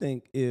I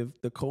think if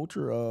the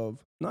culture of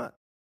not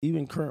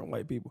even current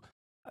white people,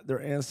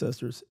 their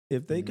ancestors,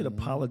 if they could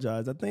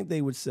apologize, I think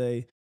they would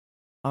say,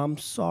 "I'm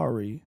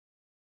sorry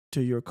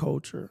to your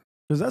culture."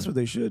 Because that's what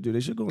they should do. They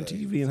should go on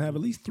TV and have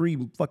at least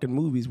 3 fucking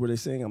movies where they're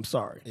saying, "I'm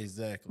sorry."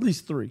 Exactly. At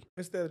least 3.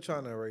 Instead of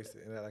trying to erase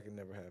it and that like it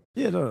never happened.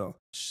 Yeah, no.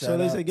 Shout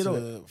they out say, get to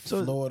over.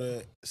 So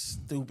Florida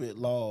stupid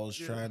laws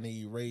trying to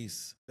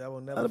erase that will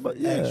never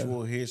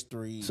actual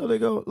history. So they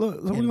go, look,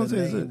 so in we're the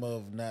going to say name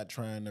of not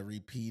trying to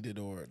repeat it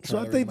or. So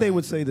I think they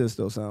would say this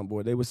though,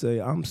 Soundboy. They would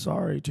say, "I'm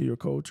sorry to your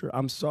culture.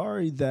 I'm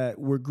sorry that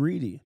we're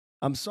greedy.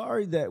 I'm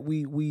sorry that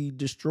we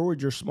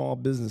destroyed your small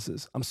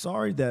businesses. I'm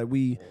sorry that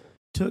we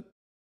took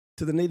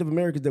to the Native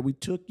Americans that we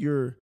took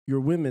your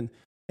women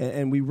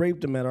and we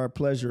raped them at our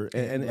pleasure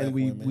and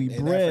we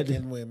bred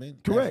African women.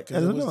 Correct.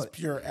 It was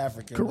pure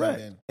African correct.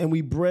 women. And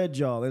we bred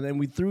y'all and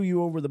we threw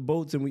you over the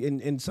boats and we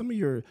and some of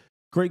your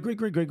great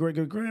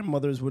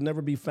grandmothers would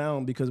never be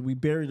found because we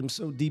buried them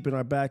so deep in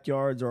our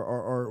backyards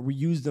or we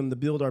used them to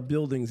build our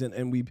buildings and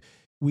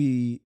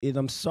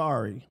I'm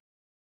sorry.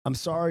 I'm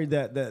sorry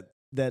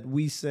that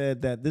we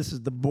said that this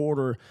is the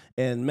border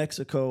and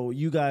Mexico,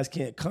 you guys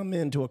can't come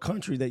into a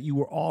country that you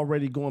were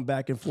already going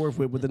back and forth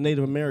with the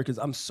Native Americans.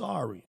 I'm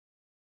sorry.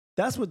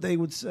 That's what they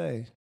would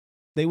say.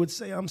 They would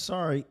say, "I'm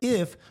sorry,"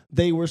 if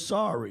they were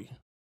sorry.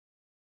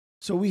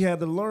 So we had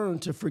to learn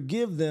to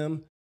forgive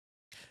them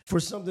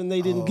for something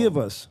they didn't give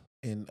us.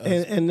 And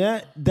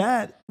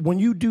that when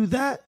you do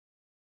that,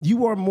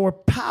 you are more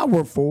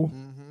powerful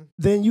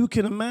than you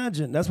can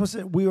imagine. That's what I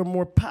said. We are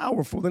more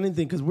powerful than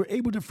anything because we're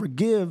able to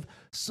forgive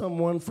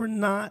someone for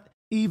not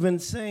even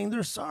saying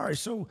they're sorry.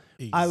 So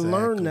I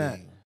learned that.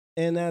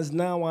 And as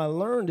now I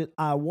learned it,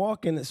 I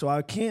walk in it. So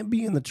I can't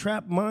be in the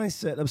trap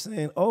mindset of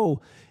saying,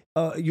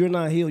 you're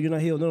not healed. You're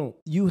not healed. No,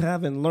 you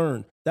haven't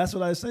learned. That's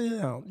what I say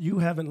now. You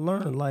haven't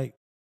learned. Like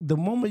the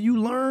moment you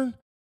learn,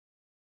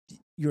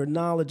 your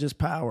knowledge is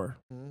power.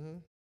 Mm-hmm.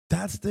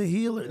 That's the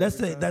healer.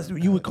 That's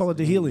what you would call it,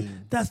 the healing.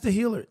 That's the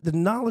healer. The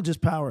knowledge is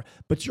power,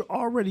 but you're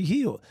already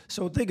healed.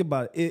 So think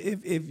about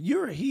it. If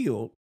you're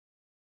healed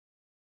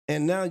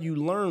and now you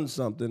learn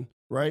something,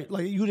 right?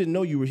 Like you didn't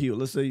know you were healed.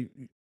 Let's say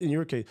in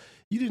your case,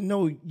 you didn't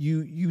know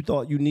you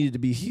thought you needed to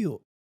be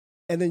healed.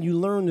 And then you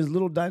learn this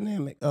little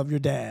dynamic of your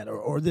dad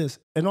or this,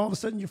 and all of a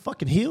sudden you're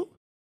fucking healed?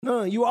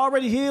 No, you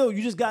already healed.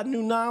 You just got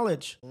new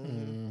knowledge.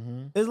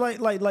 Mm-hmm. It's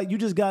like you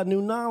just got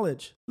new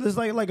knowledge. It's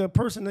like a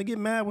person that get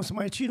mad when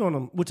somebody cheat on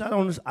them, which I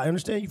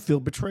understand you feel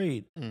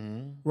betrayed,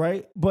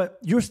 right? But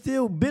you're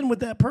still been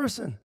with that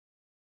person.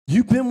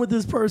 You've been with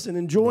this person,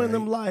 enjoying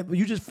them life, but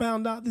you just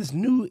found out this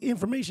new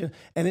information,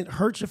 and it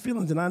hurts your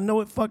feelings. And I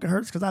know it fucking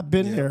hurts because I've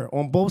been there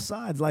on both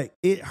sides. Like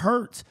it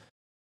hurts,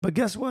 but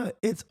guess what?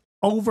 It's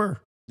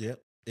over.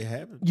 Yep. It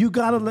happened. You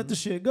got to let the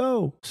shit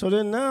go. So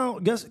then now,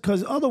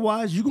 because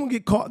otherwise you're going to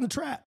get caught in the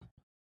trap.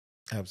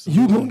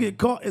 Absolutely. You're going to get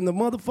caught in the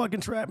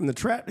motherfucking trap. And the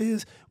trap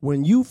is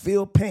when you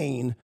feel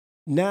pain,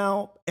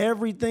 now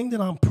everything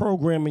that I'm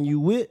programming you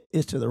with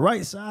is to the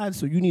right side.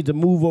 So you need to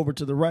move over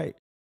to the right.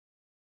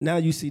 Now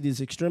you see this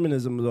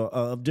extremism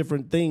of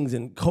different things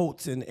and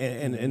cults and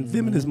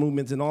feminist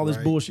movements and all this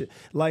bullshit.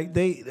 Like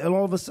and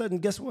all of a sudden,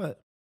 guess what?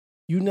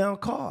 You now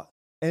caught.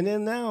 And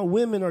then now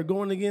women are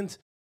going against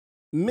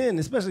men,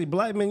 especially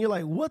black men. You're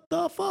like, what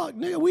the fuck,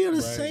 nigga? We in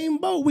the same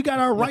boat. We got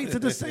our rights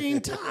at the same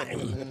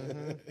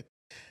time,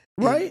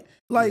 right?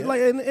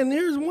 And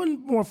here's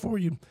one more for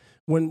you.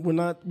 When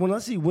I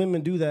see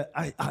women do that,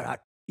 I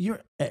your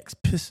ex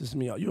pisses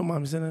me off. You don't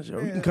mind me saying that?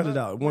 You can cut it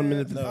out. 1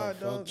 minute.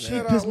 No, she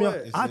pissed me off.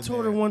 I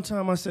told her one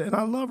time. I said, and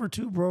I love her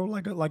too, bro.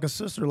 Like a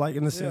sister, like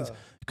in a sense,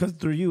 because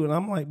through you. And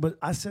I'm like, but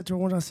I said to her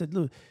one. I said,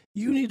 look,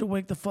 you need to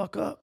wake the fuck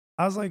up.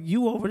 I was like,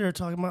 you over there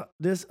talking about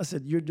this. I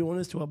said, you're doing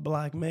this to a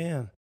black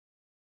man.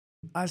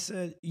 I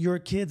said, your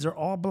kids are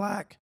all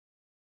black.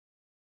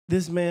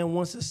 This man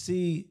wants to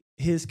see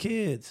his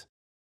kids.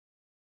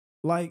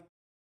 Like,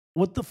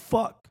 what the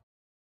fuck?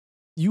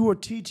 You are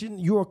teaching,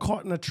 you are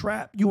caught in a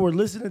trap. You are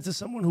listening to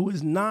someone who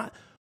is not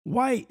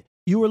white.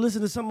 You are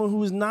listening to someone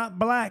who is not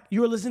black.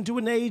 You are listening to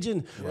an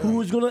Asian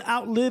who is going to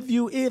outlive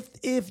you if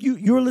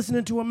you're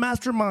listening to a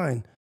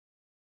mastermind.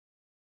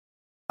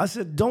 I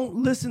said, don't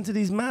listen to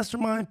these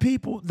mastermind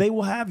people. They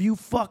will have you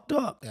fucked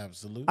up.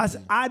 Absolutely. I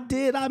said,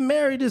 I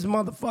married this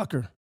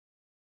motherfucker.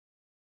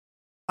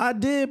 I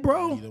did,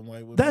 bro.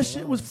 That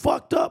shit was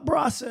fucked up, bro.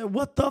 I said,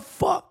 what the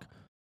fuck?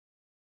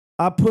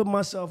 I put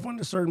myself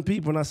under certain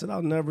people, and I said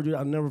I'll never do that.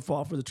 I'll never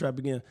fall for the trap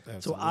again.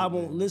 Absolutely. So I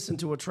won't listen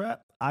to a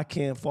trap. I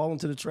can't fall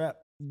into the trap.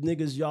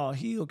 Niggas, y'all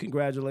healed.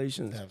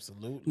 Congratulations.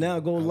 Absolutely. Now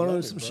go I learn love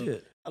it, some bro.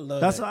 shit. I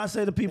love That's that. what I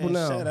say to people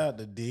Man, now. Shout out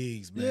to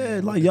Diggs, man. Yeah,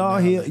 with like the y'all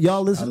here, knowledge.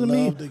 y'all listen I to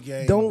me. love the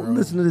game, Don't bro.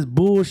 listen to this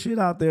bullshit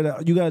out there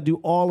that you got to do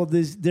all of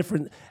this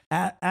different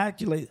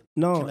accolades.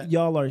 No,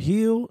 y'all are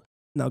healed.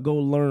 Now go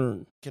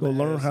learn. Can Go I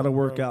learn add how to something,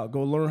 work bro? out.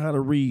 Go learn how to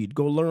read.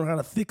 Go learn how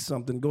to fix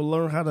something. Go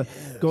learn how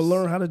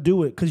to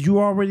do it because you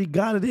already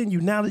got it in you.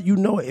 Now that you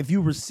know it, if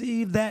you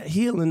receive that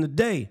healing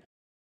today,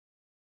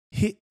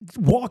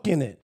 walk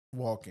in it.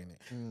 Walk in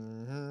it.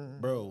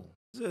 Mm-hmm. Bro.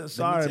 Yeah,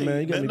 sorry,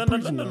 man. You got me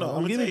preaching now.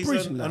 I'm getting me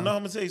preaching now. I'm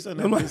going to tell you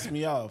something that pissed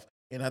me off.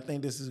 And I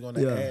think this is going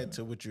to add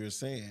to what you're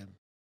saying.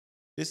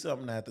 This is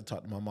something I have to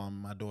talk to my mom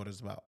and my daughters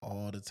about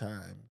all the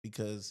time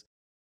because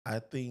I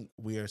think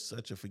we are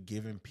such a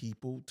forgiving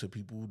people to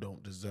people who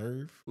don't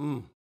deserve.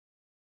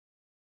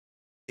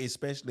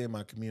 Especially in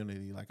my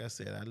community. Like I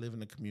said, I live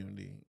in a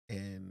community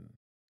and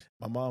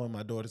my mom and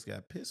my daughters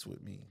got pissed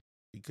with me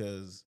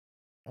because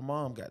my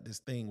mom got this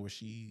thing where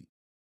she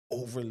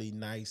overly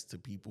nice to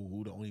people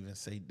who don't even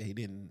say they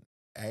didn't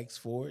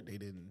ask for it. They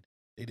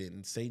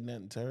didn't say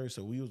nothing to her.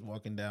 So we was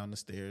walking down the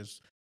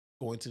stairs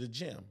going to the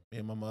gym, me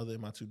and my mother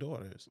and my two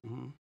daughters.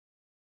 Mm-hmm.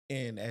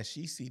 And as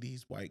she see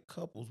these white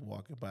couples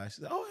walking by,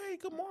 she said, "Oh, hey,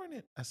 good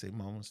morning." I say,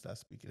 "Mama, stop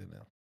speaking to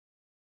them."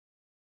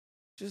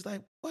 She's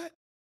like, "What?"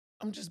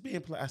 I'm just being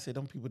polite. I said,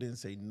 "Them people didn't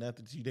say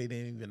nothing to you. They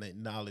didn't even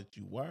acknowledge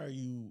you. Why are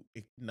you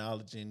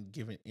acknowledging,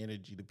 giving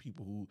energy to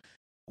people who,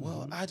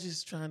 well, I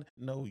just trying to,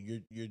 no,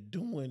 you're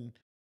doing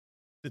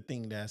the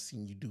thing that I've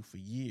seen you do for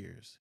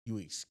years. You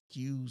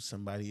excuse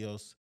somebody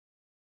else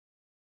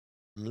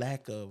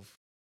lack of,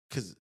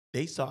 because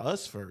they saw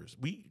us first.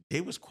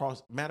 They was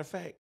matter of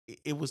fact,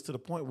 it was to the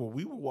point where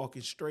we were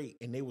walking straight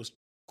and they was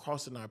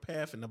crossing our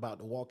path and about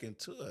to walk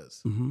into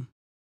us. Mm-hmm.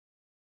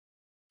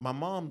 My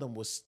mom them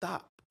will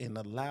stop and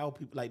allow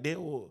people, like they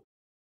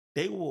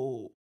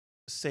will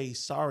say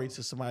sorry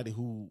to somebody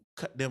who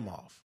cut them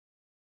off.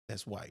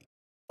 That's white.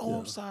 Oh,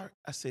 I'm sorry.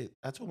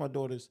 I told my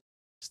daughters,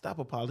 stop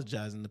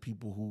apologizing to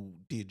people who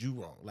did you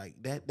wrong. Like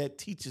that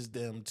teaches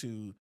them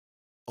to,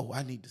 oh,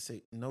 I need to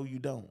say, no, you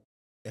don't.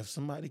 If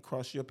somebody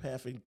crossed your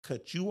path and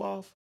cut you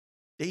off,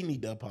 they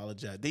need to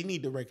apologize. They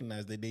need to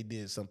recognize that they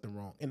did something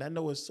wrong. And I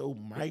know it's so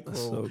micro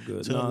so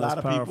good. to a lot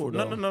of powerful, people.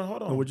 though. No,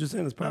 hold on. No, what you're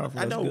saying is powerful.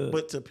 I know, good.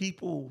 but to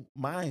people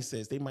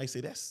mindsets, they might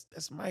say that's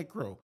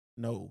micro.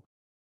 No,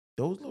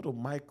 those little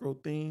micro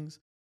things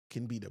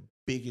can be the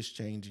biggest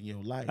change in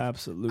your life.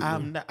 Absolutely.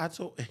 I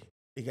told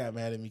they got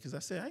mad at me because I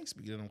said I ain't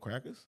speaking to them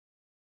crackers,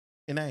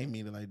 and I ain't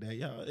mean it like that,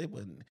 y'all. It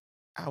wasn't.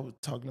 I was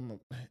talking to them.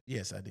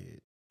 Yes, I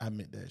did. I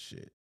meant that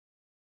shit.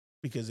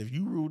 Because if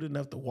you rude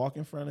enough to walk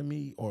in front of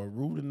me or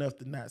rude enough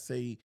to not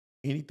say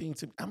anything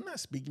to me, I'm not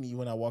speaking to you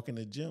when I walk in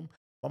the gym.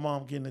 My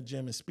mom get in the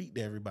gym and speak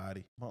to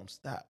everybody. Mom,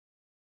 stop.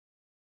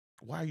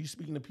 Why are you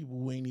speaking to people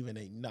who ain't even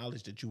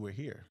acknowledged that you were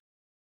here?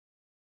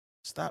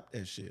 Stop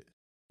that shit.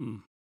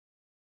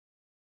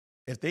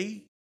 If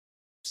they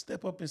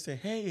step up and say,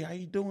 "Hey, how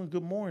you doing?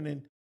 Good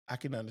morning," I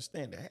can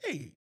understand that.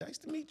 Hey, nice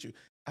to meet you.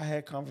 I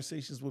had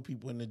conversations with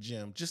people in the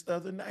gym just the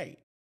other night.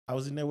 I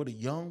was in there with a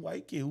young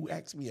white kid who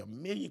asked me a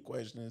million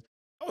questions.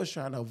 I was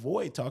trying to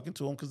avoid talking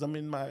to him because I'm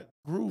in my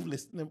groove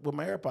listening with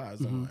my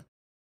AirPods on.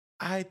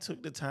 I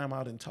took the time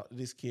out and talked to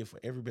this kid for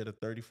every bit of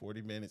 30,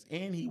 40 minutes.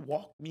 And he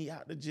walked me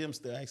out the gym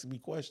still asking me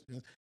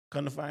questions.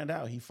 Come to find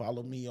out, he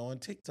followed me on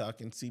TikTok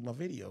and see my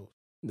videos.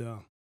 Yeah.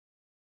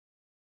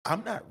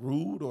 I'm not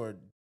rude or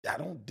I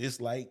don't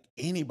dislike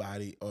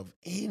anybody of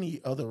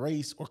any other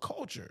race or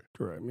culture.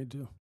 Correct, me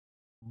too.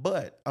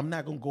 But I'm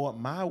not going to go up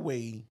my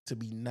way to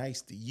be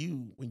nice to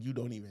you when you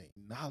don't even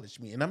acknowledge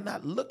me. And I'm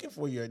not looking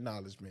for your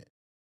acknowledgement.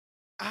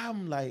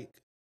 I'm like,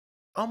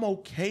 I'm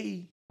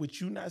okay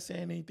with you not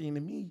saying anything to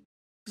me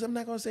because I'm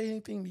not going to say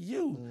anything to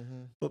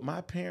you. But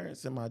my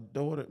parents and my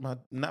daughter,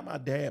 not my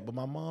dad, but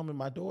my mom and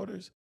my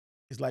daughters,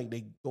 it's like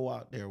they go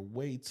out their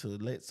way to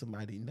let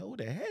somebody know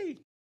that,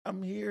 hey,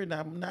 I'm here and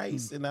I'm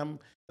nice and I'm,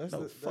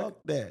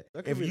 fuck that.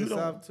 That could If be you the don't,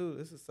 South too.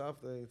 It's a South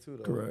thing too,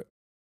 though. Correct.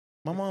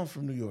 my mom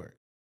from New York.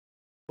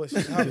 But she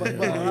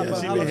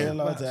been here a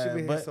long time. She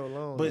been here so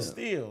long. But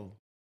still,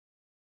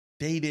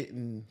 they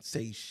didn't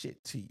say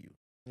shit to you.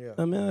 Yeah.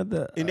 I mean,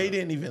 And they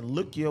didn't even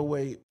look your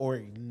way or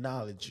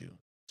acknowledge you.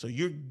 So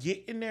you're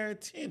getting their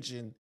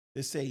attention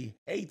to say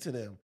hey to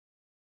them.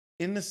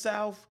 In the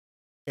South,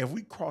 if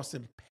we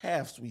crossing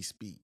paths, we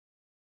speak.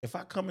 If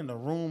I come in the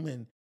room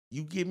and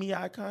you give me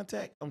eye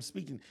contact, I'm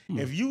speaking.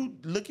 If you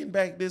looking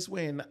back this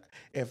way and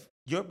if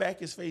your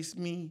back is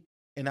facing me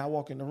and I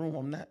walk in the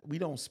room, we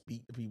don't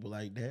speak to people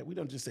like that. We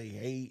don't just say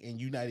hey and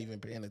you not even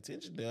paying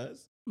attention to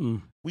us.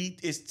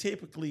 It's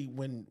typically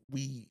when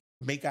we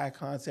make eye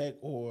contact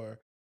or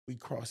we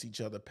cross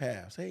each other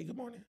paths. Hey, good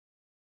morning.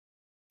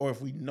 Or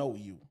if we know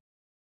you.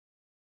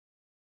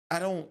 I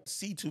don't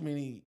see too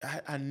many,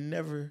 I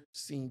never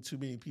seen too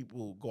many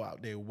people go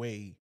out their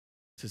way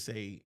to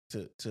say,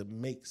 to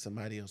make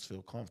somebody else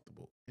feel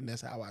comfortable. And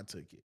that's how I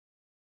took it.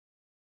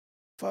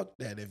 fuck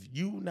that. If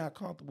you not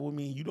comfortable with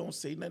me, you don't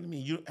say nothing to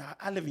me.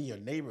 I live in your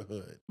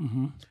neighborhood.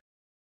 Mm-hmm.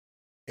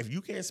 If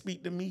you can't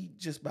speak to me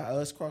just by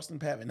us crossing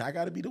the path, and I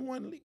got to be the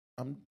one to leave,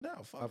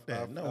 fuck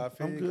that.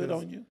 I'm good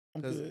on you.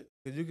 I'm good.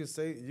 Because you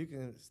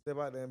can step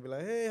out there and be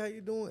like, hey, how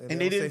you doing? And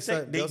they didn't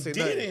say, they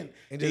didn't.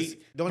 And just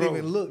don't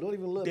even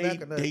look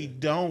back at nothing. They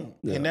don't.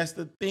 Yeah. And that's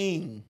the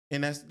thing.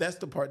 And that's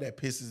the part that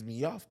pisses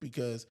me off,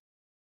 because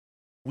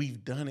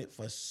we've done it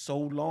for so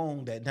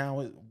long that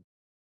now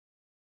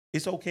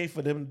it's okay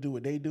for them to do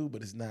what they do,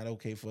 but it's not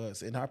okay for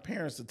us. And our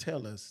parents will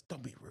tell us,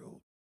 don't be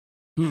rude.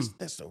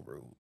 That's so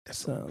rude. That's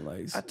so Sound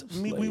like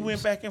we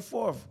went back and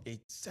forth.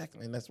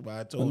 Exactly. And that's why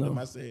I told them,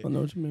 I said, I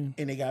know what you mean.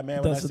 and they got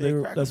mad when I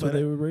said cracker. That's what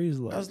they were raised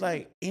like. I was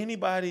like,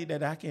 anybody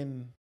that I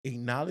can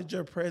acknowledge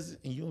your presence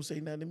and you don't say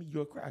nothing to me,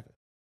 you're a cracker.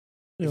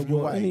 Yeah, if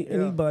you're white,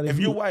 anybody. if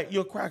you're white,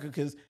 you're a cracker,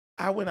 because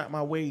I went out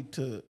my way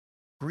to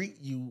greet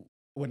you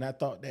when I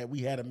thought that we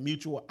had a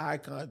mutual eye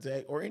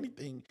contact or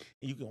anything,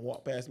 and you can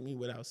walk past me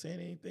without saying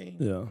anything.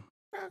 Yeah.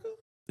 Cracker.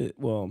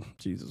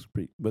 Jesus,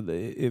 but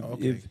if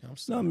I'm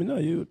sorry.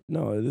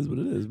 no, it is what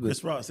it is. But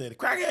Chris Rock said,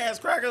 "Cracker ass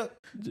cracker."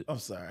 I'm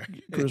sorry.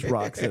 Chris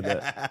Rock said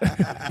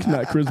that,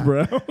 not Chris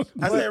Brown.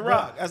 I said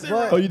Rock.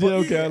 Oh, you did?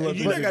 Okay, I love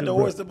you got the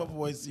voice in my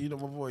voice. You know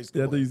my voice.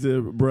 Yeah, I think you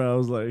said Brown. I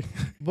was like,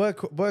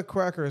 but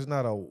cracker is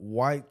not a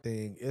white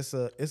thing. It's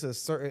a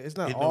certain. It's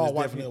not all it's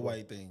white definitely people. a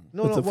white thing.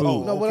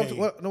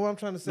 What I'm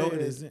trying to say No,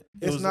 it is isn't.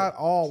 it's not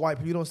all white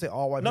people. You don't say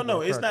all white people. No,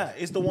 are it's crackers.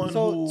 not. It's the one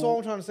So who.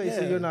 I'm trying to say,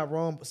 so you're not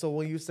wrong. So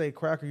when you say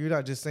cracker, you're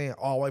not just saying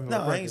all white people.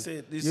 No, are I ain't crackers.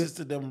 said this is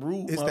to them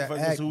rude it's that motherfuckers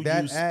act- who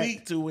that you act-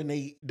 speak to and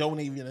they don't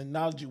even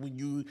acknowledge you when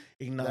you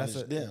acknowledge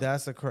them.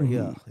 That's a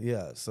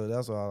yeah. So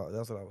that's what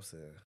I was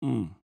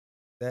saying.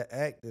 That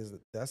act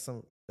that's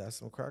some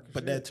cracker.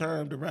 But shit. that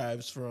term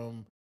derives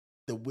from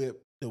the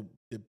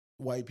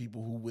white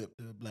people who whipped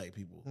the black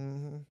people.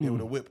 Mm-hmm. They were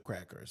the whip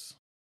crackers.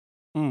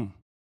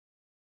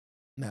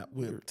 Not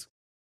whipped,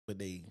 but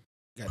they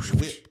got the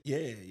whip. Yeah,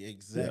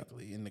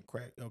 exactly. In the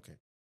crack. Okay.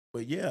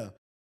 But yeah,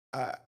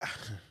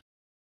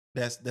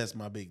 that's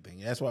my big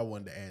thing. That's why I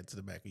wanted to add to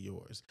the back of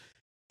yours.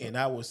 And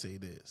I will say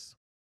this.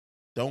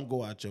 Don't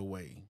go out your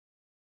way.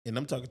 And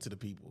I'm talking to the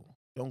people.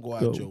 Don't go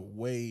out your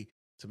way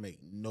to make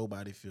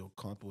nobody feel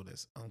comfortable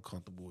that's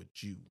uncomfortable with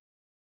you.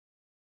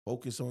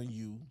 Focus on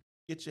you.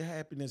 Get your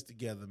happiness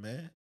together,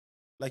 man.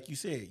 Like you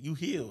said, you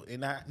healed.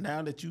 And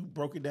now that you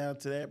broke it down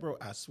to that, bro,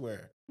 I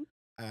swear,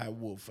 I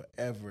will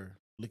forever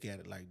look at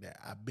it like that.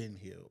 I've been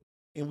healed.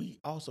 And we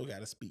also got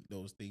to speak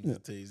those things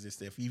into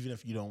existence, even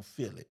if you don't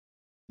feel it.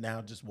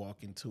 Now just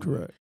walk into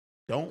it.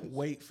 Don't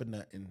wait for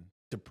nothing.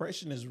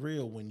 Depression is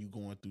real when you're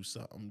going through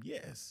something,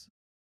 yes.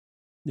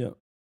 Yeah.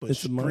 But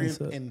strength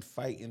and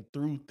fighting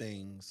through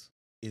things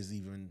is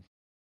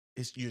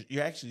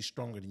you're actually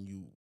stronger than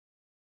you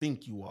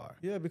think you are.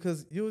 Yeah,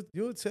 because you'll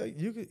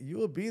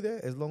be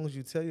there as long as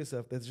you tell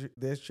yourself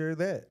that you're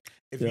that.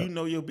 If you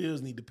know your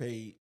bills need to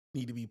be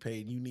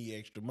paid, and you need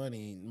extra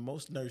money.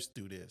 Most nurses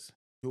do this.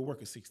 You'll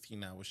work a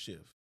 16-hour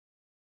shift.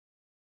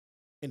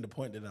 And the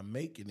point that I'm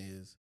making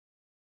is,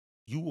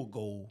 you will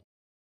go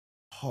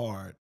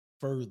hard,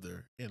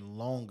 further, and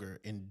longer,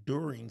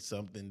 enduring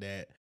something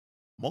that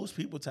most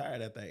people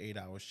tired after that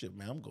 8-hour shift.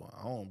 Man, I'm going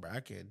home, bro. I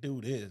can't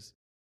do this.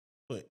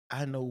 But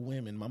I know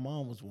women. My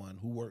mom was one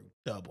who worked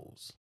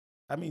doubles.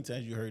 How many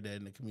times you heard that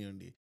in the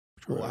community?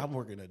 Oh, I'm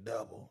working a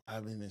double.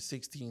 I've been in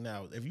 16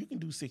 hours. If you can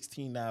do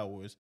 16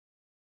 hours,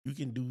 you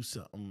can do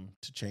something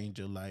to change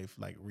your life,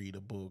 like read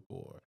a book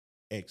or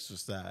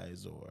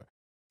exercise or,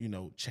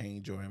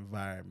 change your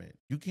environment.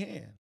 You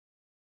can.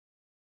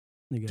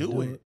 You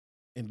do it.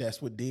 And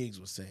that's what Diggs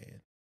was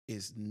saying.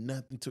 It's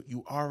nothing to,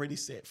 you already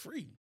set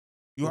free.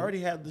 You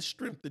already have the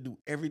strength to do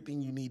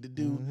everything you need to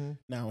do. Mm-hmm.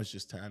 Now it's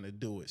just time to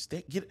do it.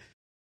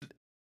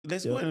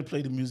 Let's go ahead and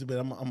play the music, but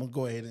I'm going to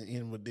go ahead and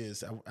end with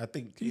this. I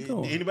think,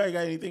 anybody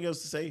got anything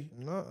else to say?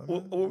 No.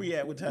 Where we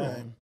at with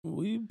time?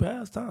 We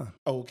passed time.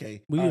 Oh,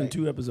 okay. We in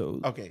 2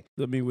 episodes. Okay.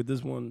 I mean, with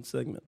this one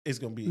segment. It's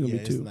going to be,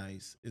 it's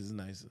nice. It's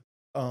nice.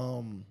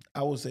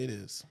 I will say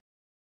this.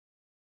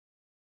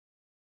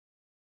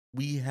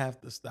 We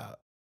have to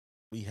stop.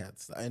 We have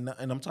to stop. And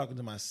I'm talking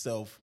to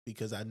myself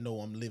because I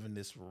know I'm living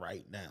this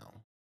right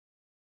now.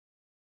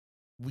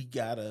 We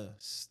got to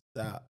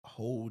stop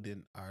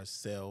holding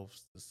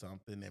ourselves to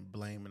something and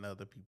blaming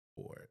other people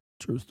for it.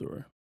 True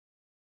story.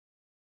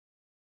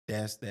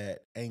 That's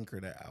that anchor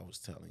that I was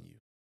telling you.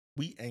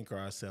 We anchor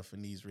ourselves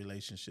in these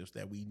relationships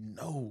that we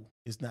know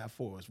is not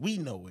for us. We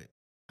know it.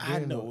 I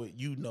know it.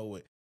 You know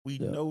it. We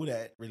know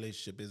that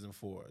relationship isn't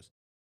for us.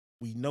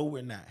 We know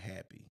we're not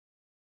happy.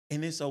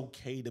 And it's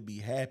okay to be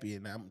happy.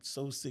 And I'm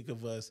so sick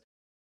of us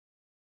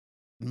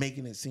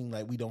making it seem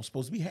like we don't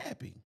supposed to be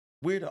happy.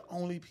 We're the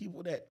only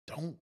people that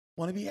don't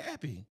want to be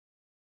happy.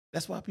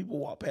 That's why people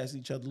walk past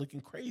each other looking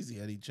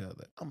crazy at each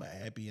other. I'm a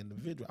happy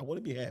individual. I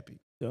want to be happy.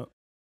 Yeah.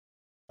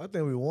 I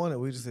think we want it.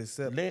 We just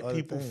accept Let other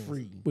people things.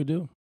 free. We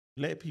do.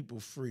 Let people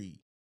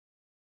free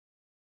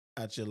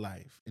out your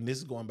life. And this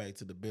is going back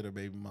to the bitter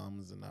baby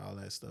mamas and all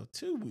that stuff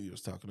too we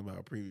was talking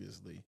about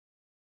previously.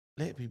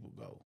 Let people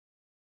go.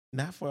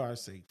 not for our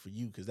sake, for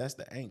you, because that's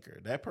the anchor.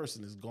 That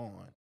person is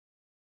gone.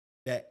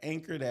 That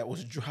anchor that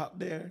was dropped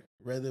there,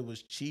 whether it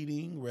was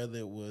cheating, whether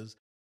it was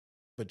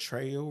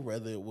betrayal,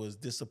 whether it was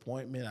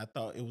disappointment, I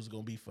thought it was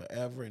going to be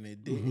forever and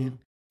it didn't. Mhm.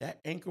 That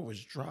anchor was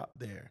dropped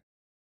there.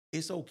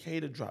 It's okay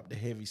to drop the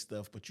heavy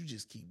stuff, but you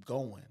just keep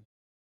going.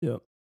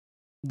 Yep.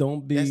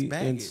 Don't That's be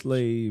baggage.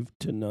 enslaved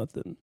to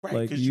nothing. Right,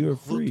 Like 'cause you're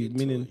hook free, into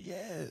meaning it.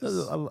 Yes.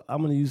 I'm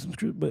gonna use some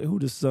script, but who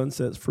the sun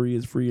sets free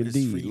is free It's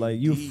indeed. free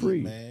Like you're indeed,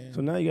 free. man.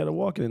 So now you gotta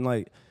walk in it.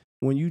 Like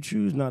when you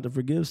choose not to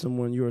forgive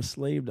someone, you're a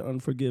slave to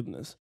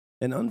unforgiveness.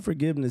 And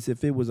unforgiveness,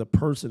 if it was a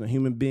person, a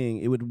human being,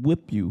 it would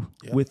whip you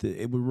Yep. with it.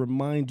 It would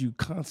remind you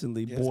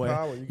constantly, Yes, boy,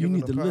 power. You you give need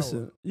them to the power.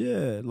 listen.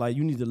 Yeah, like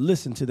you need to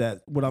listen to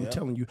that. What I'm Yep.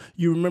 telling you.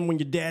 You remember when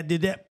your dad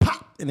did that?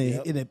 Pop, and it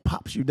Yep. and it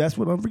pops you. That's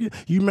what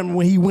unforgiveness. You remember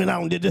when he went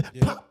out and did that?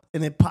 Yep. Pop,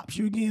 and it pops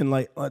you again.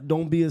 Like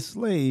don't be a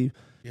slave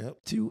Yep.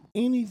 to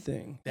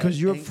anything That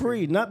because you're anchor.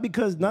 free. Not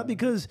because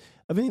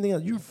of anything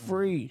else. You're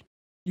free.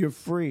 You're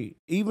free.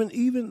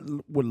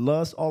 Even with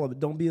lust, all of it.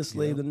 Don't be a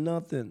slave Yep. to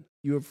nothing.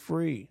 You're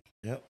free.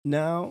 Yep.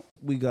 Now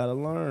we gotta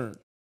learn.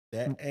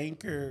 That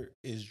anchor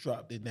is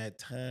dropped in that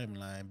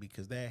timeline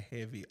because that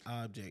heavy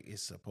object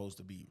is supposed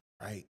to be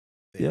right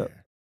there. Yep.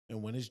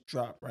 And when it's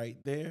dropped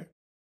right there,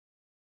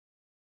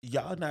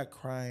 y'all not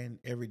crying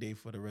every day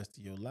for the rest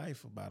of your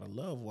life about a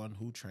loved one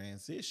who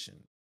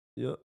transitioned.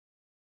 Yep.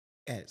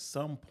 At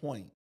some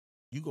point,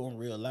 you're going to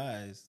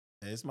realize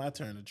that it's my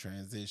turn to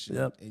transition.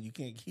 Yep. And you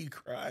can't keep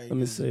crying. Let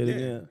me 'cause say you're it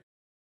there. again.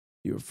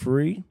 You're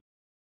free.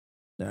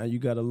 Now you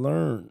gotta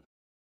learn.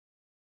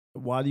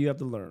 Why do you have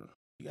to learn?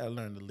 You got to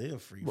learn to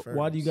live free first.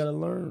 Why do you gotta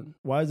learn?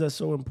 Why is that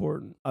so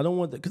important? I don't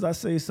want that because I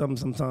say something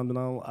sometimes and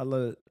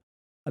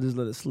I just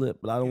let it slip,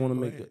 but I don't Yeah, want to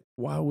go make ahead. it.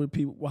 Why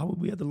would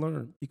we have to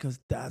learn? Because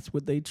that's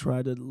what they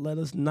try to let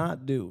us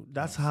not do.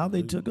 That's how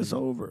they took us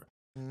Absolutely. over.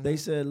 Mhm. They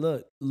said,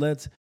 look,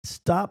 let's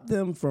stop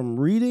them from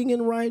reading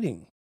and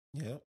writing,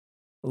 Yep.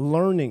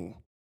 learning.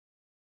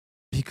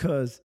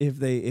 Because if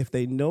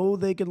they know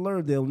they can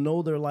learn, they'll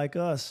know they're like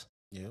us.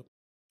 Yep.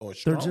 Or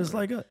They're just stronger.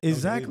 like us. No, they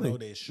Exactly. know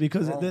they're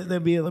Because stronger. they'll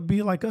be able to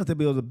be like us. They'll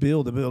be able to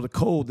build, they'll be able to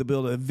code, they'll be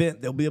able to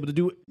invent, they'll be able to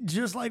do it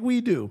just like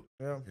we do.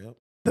 Yeah. Yep.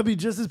 They'll be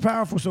just as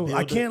powerful. So Build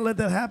I it. can't let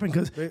that happen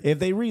because They- if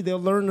they read, they'll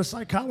learn the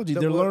psychology.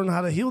 They'll Well- learn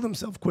how to heal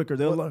themselves quicker.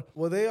 They'll learn.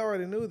 Well, they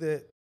already knew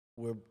that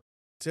we're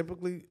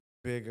typically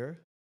bigger,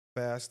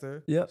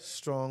 faster, Yep.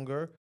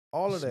 stronger,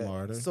 all of that.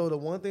 Smarter. So the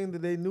one thing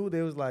that they knew,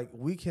 they was like,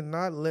 we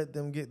cannot let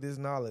them get this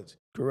knowledge.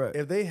 Correct.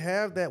 If they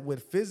have that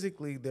with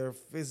physically, their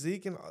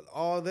physique and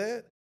all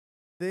that,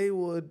 they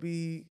would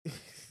be.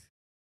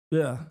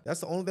 Yeah.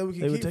 That's the only thing we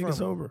can They would keep take from us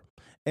them. over.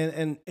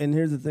 And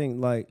here's the thing,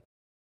 like,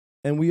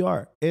 and we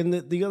are. And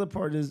the other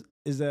part is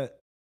that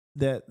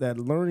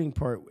learning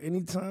part,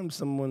 anytime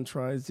someone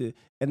tries to,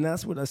 and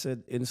that's what I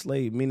said,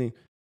 enslave, meaning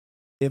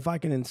if I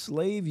can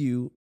enslave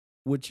you,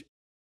 which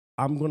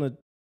I'm gonna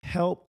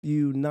help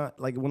you not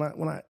like when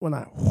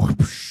I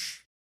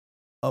whoosh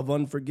of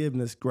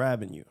unforgiveness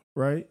grabbing you,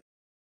 right?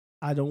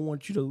 I don't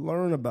want you to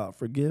learn about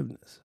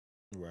forgiveness.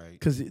 Right.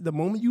 Because the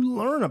moment you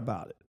learn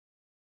about it,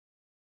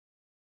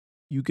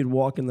 you can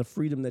walk in the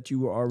freedom that you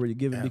were already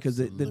given because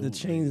the Absolutely.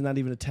 chain's not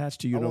even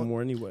attached to you I no want-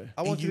 more anyway.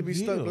 I want And you to be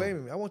you stuck heal.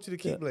 blaming me. I want you to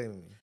keep Yeah.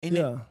 blaming me. And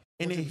Yeah.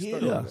 and Want it you to be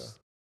stuck heals. on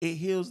It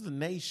heals the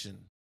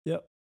nation.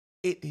 Yep.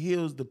 It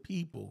heals the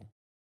people.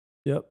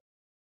 Yep.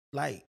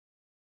 Like,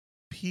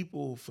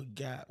 people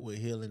forgot what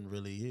healing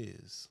really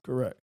is.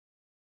 Correct.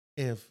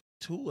 If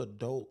two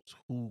adults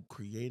who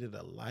created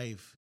a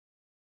life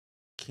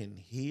can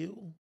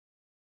heal,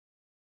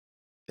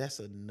 that's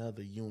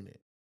another unit.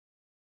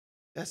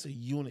 That's a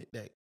unit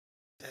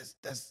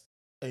that's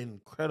an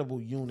incredible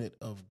unit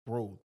of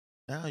growth.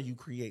 Now you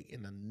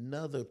creating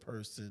another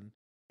person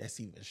that's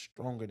even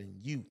stronger than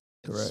you,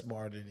 and Correct.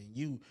 smarter than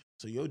you.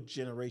 So your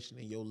generation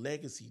and your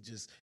legacy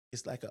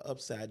it's like an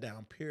upside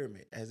down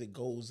pyramid. As it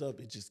goes up,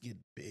 it just gets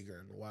bigger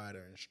and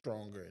wider and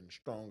stronger and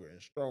stronger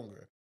and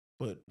stronger.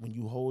 But when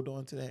you hold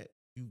on to that,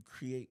 you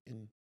create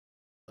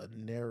a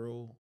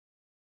narrow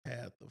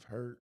path of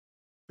hurt,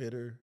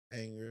 bitter,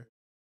 anger.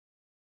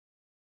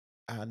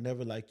 I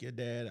never like your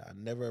dad. I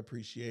never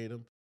appreciate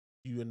him.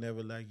 You will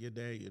never like your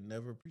dad. You'll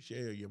never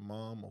appreciate or your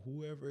mom or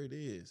whoever it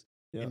is.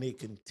 Yeah. And it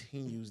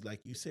continues,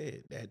 like you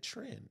said, that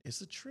trend.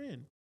 It's a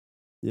trend.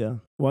 Yeah.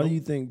 Why do No-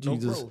 you think no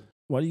Jesus? growth.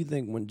 Why do you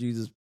think when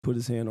Jesus put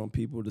his hand on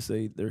people to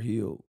say they're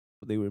healed,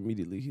 they were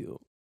immediately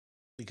healed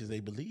Because they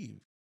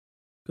believe.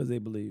 because they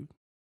believed?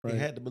 Right. They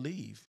had to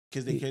believe.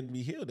 Because they He- couldn't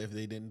be healed if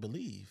they didn't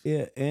believe.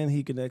 Yeah, and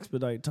he can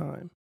expedite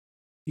time.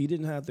 He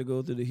didn't have to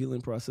go through the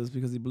healing process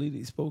because he believed it.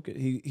 He spoke it.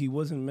 He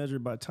wasn't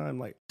measured by time.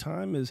 Like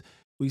time is,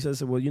 we said,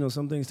 well,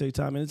 some things take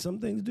time, and some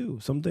things do.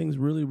 Some things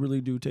really,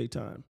 really do take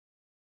time.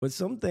 But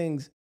some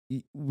things,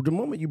 the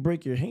moment you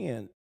break your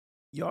hand,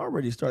 you're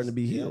already starting to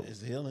be healed.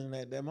 It's healing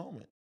at that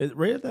moment.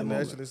 Right at that And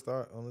moment. naturally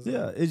start on its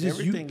Yeah, own. it's just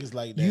Everything is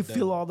like that. you though.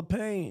 feel all the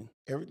pain.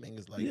 Everything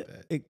is like Yeah,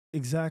 that.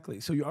 exactly.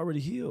 So you're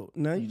already healed.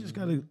 Now you just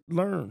got to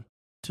learn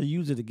to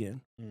use it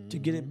again, to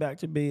get it Mhm. back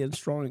to being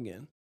strong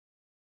again.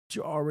 But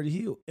you're already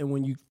healed. And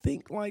when you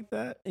think like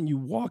that and you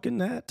walk in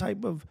that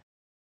type of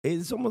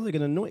it's almost like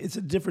an annoying. It's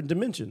a different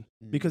dimension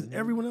because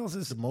everyone else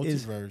is the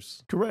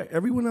multiverse. Correct.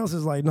 Everyone else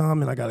is like, nah,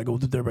 man, I gotta go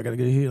through therapy. I gotta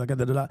get healed. I got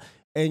da.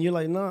 And you're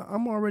like, nah,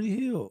 I'm already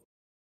healed.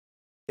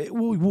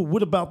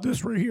 What about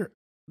this right here?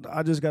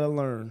 I just gotta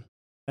learn,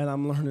 and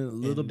I'm learning a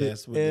little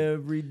bit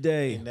every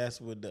day. And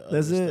that's what the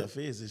other stuff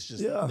is. It's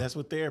just that's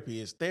what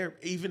therapy is.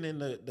 Therapy, even in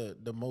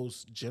the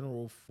most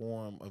general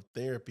form of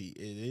therapy,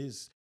 it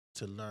is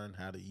to learn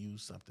how to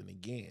use something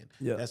again.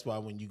 Yeah. That's why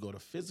when you go to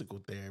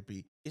physical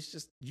therapy, it's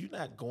just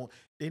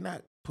they're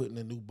not putting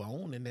a new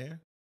bone in there.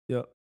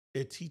 Yeah.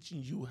 They're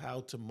teaching you how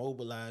to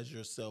mobilize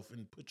yourself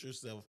and put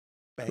yourself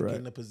back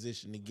in the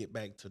position to get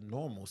back to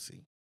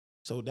normalcy.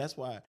 So that's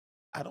why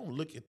I don't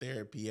look at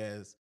therapy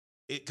as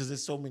it, because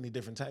there's so many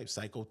different types,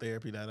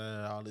 psychotherapy,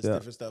 all this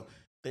different stuff.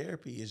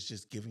 Therapy is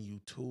just giving you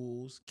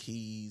tools,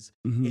 keys,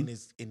 and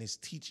it's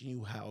teaching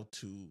you how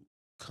to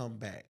come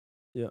back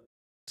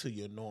to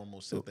your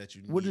normal self that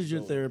you need. What does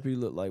your therapy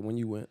look like when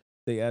you went?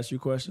 They ask you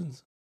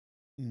questions?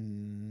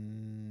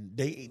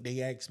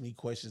 They ask me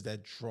questions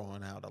that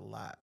drawn out a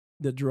lot.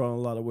 That drawn a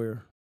lot of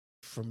where?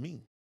 For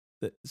me.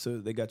 So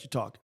they got you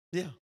talking?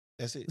 Yeah,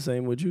 that's it.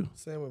 Same with you?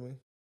 Same with me.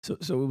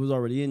 So it was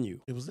already in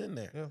you? It was in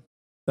there. Yeah.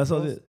 That's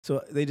all it is.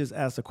 So they just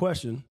asked a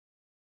question,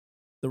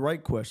 the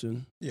right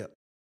question,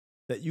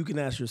 that you can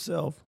ask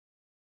yourself.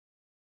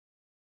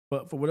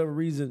 But for whatever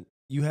reason,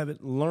 you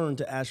haven't learned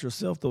to ask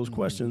yourself those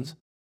questions,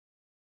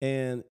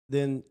 and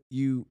then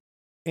you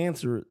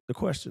answer the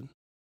question.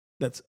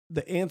 That's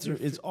the answer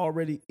is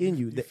already in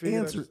you. The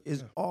answer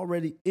is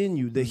already in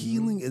you. The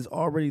healing is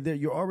already there.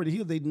 You're already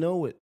healed. They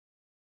know it.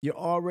 You're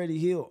already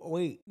healed.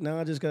 Wait, now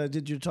I just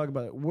did you talk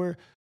about it?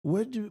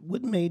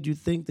 What made you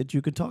think that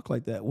you could talk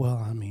like that? Well,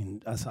 I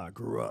mean, that's how I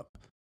grew up.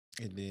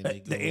 And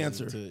then the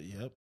answer.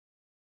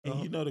 And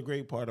you know the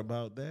great part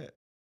about that,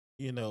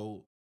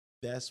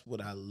 that's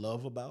what I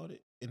love about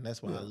it. And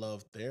that's why I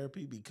love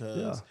therapy,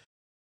 because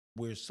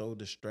we're so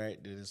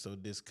distracted and so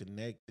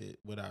disconnected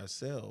with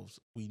ourselves.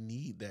 We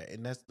need that.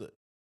 And that's the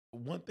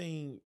one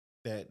thing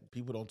that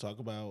people don't talk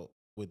about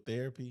with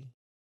therapy.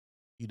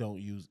 You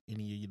don't use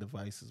any of your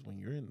devices when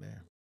you're in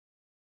there.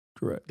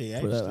 Correct. They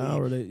for that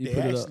hour, they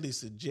actually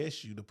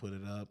suggest you to put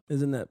it up.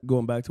 Isn't that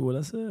going back to what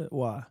I said?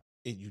 Why?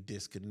 And you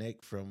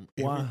disconnect from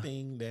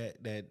everything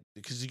that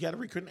because you got to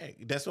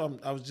reconnect. That's what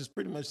I was just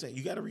pretty much saying.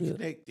 You got to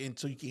reconnect and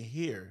so you can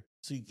hear,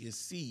 so you can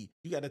see.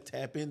 You got to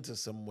tap into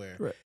somewhere.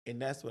 Correct.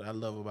 And that's what I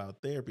love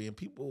about therapy. And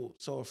people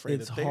so afraid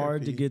of therapy. It's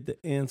hard to get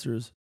the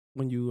answers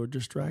when you are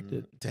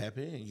distracted. Tap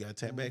in. You got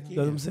to tap back in. That's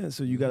what I'm saying.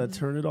 So you got to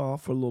turn it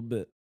off for a little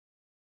bit.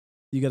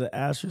 You got to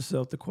ask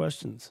yourself the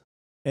questions.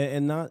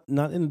 And not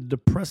in a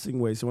depressing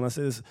way. So when I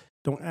say this,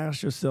 don't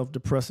ask yourself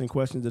depressing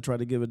questions to try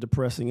to give a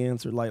depressing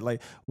answer.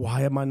 Like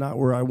why am I not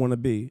where I want to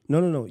be?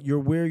 No. You're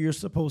where you're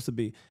supposed to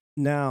be.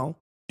 Now,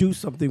 do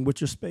something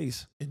with your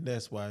space. And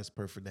that's why it's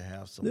perfect to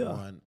have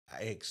someone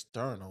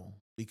external,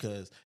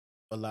 because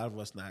a lot of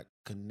us not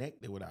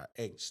connected with our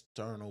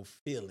external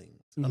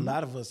feelings. A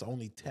lot of us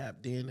only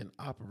tapped in and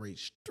operate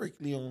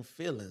strictly on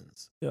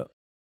feelings. Yeah.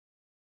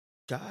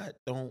 God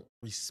don't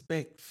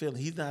respect feelings.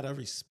 He's not a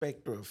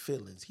respecter of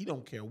feelings. He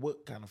don't care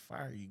what kind of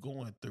fire you're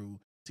going through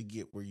to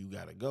get where you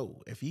got to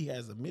go. If he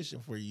has a mission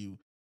for you,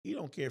 he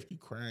don't care if you're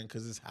crying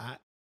because it's hot.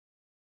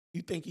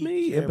 You think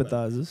he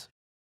empathizes?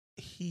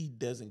 He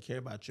doesn't care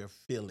about your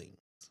feelings.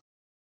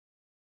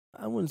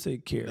 I wouldn't say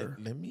care.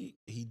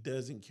 He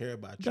doesn't care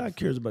about your feelings. God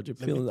cares about your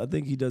feelings. I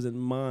think he doesn't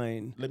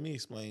mind. Let me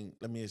explain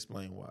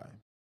why.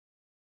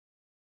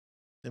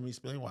 Let me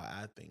explain why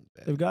I think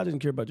that. If God didn't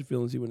care about your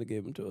feelings, he wouldn't have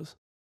gave them to us.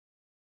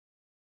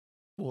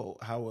 Well,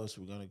 how else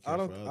are we going to care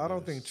for others? I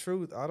don't think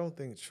truth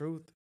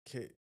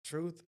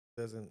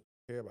doesn't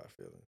care about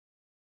feelings.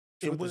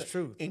 Truth is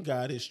truth. And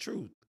God is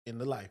truth in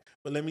the life.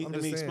 But let me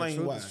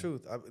explain why. Truth is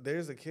truth.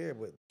 There's a care,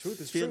 but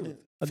truth is truth.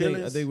 I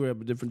think we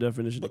have a different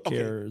definition of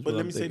care. But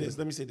let me say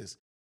this.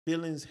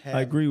 Feelings have...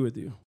 I agree with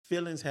you.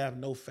 Feelings have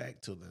no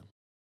fact to them.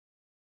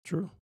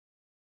 True.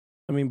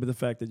 I mean, but the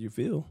fact that you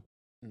feel...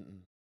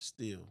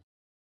 Still.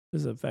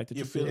 There's a fact that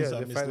your feelings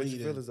are misleading.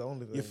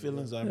 Your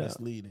feelings are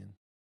misleading.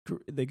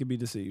 They could be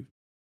deceived.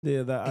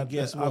 Yeah, and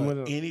guess what?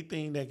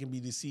 Anything that can be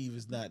deceived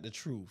is not the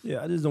truth.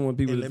 Yeah, I just don't want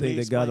people to think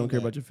that God don't care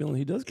about your feelings.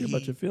 He does care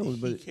about your feelings,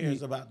 but he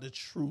cares about the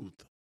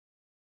truth.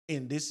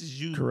 And this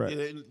is you.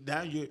 Correct.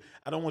 Now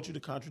I don't want you to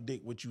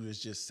contradict what you was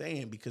just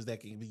saying, because that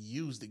can be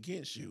used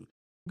against you.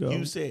 Go.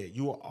 You said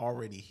you are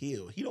already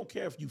healed. He don't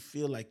care if you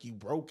feel like you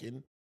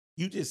broken.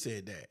 You just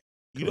said that.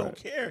 You don't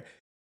care.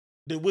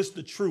 Then what's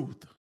the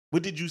truth?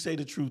 What did you say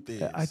the truth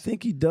is? I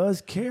think he does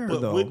care,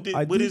 though.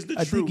 What is the truth?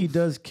 I think he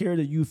does care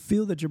that you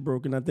feel that you're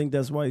broken. I think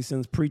that's why he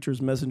sends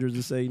preachers, messengers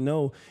to say,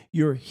 no,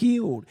 you're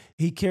healed.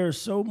 He cares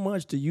so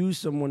much to use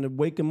someone to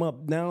wake him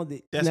up. That's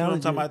what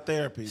I'm talking about,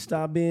 therapy.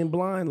 Stop being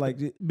blind. I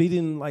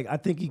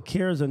think he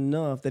cares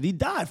enough that he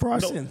died for our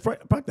sins.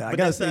 Fuck that. I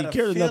got to say, he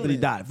cares enough that he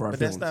died for our sins.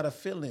 feelings. But that's not a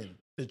feeling.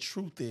 The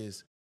truth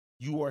is,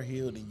 you are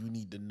healed and you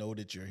need to know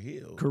that you're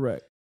healed.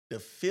 Correct. The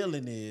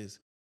feeling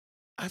is,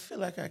 I feel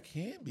like I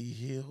can be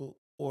healed.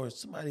 or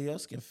somebody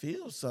else can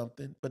feel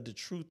something, but the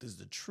truth is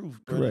the truth.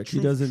 Bro. Correct. He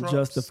doesn't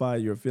justify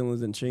your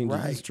feelings and change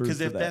his truth.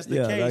 Because if that's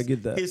the case, I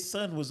get that. His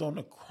son was on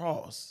the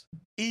cross.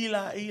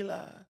 Eli,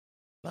 Eli,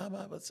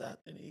 lama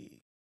sabachthani.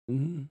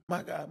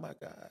 My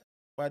God,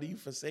 why do you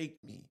forsake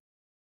me?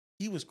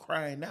 He was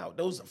crying out.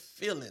 Those are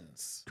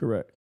feelings.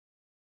 Correct.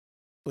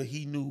 But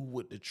he knew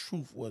what the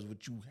truth was,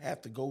 what you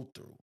have to go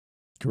through.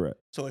 Correct.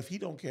 So if he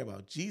don't care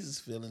about Jesus'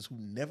 feelings, who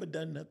never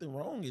done nothing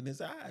wrong in his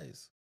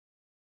eyes,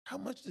 how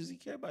much does he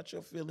care about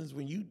your feelings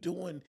when you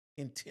doing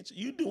intention?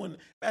 You doing,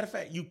 matter of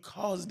fact, you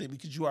causing it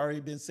because you already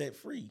been set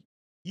free.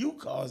 You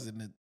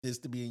causing this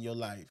to be in your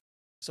life.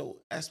 So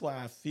that's why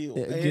I feel,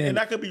 and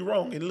I could be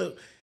wrong. And look,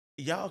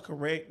 y'all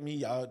correct me.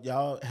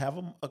 Y'all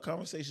have a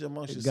conversation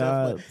amongst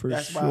yourself. God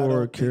for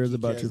sure cares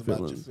about your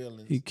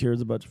feelings. He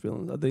cares about your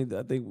feelings.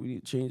 I think we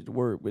need to change the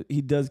word, but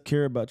he does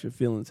care about your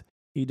feelings.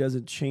 He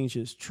doesn't change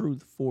his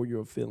truth for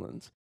your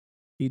feelings.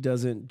 He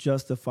doesn't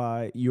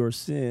justify your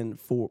sin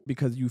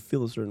because you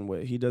feel a certain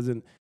way. He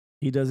doesn't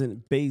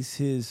base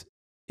his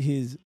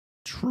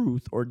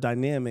truth or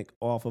dynamic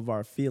off of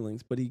our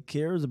feelings, but he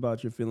cares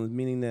about your feelings,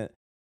 meaning that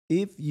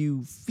if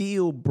you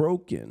feel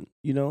broken,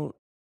 you know,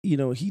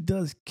 he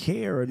does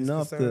care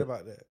enough. He's concerned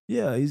about that.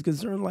 Yeah, he's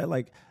concerned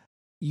like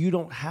you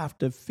don't have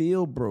to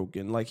feel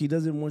broken. Like he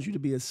doesn't want you to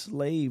be a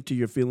slave to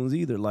your feelings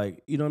either.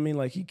 Like, you know what I mean?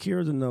 Like he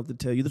cares enough to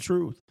tell you the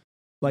truth.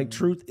 Like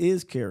truth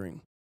is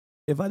caring.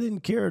 If I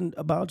didn't care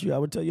about you, I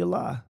would tell you a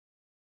lie.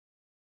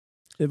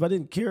 If I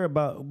didn't care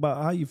about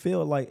how you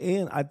feel,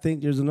 and I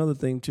think there's another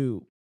thing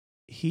too.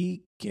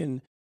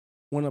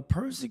 When a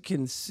person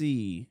can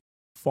see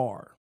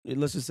far,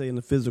 let's just say in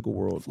the physical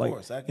world,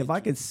 if I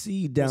could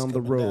see down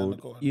the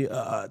road,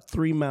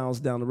 3 miles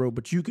down the road,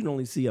 but you can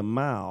only see a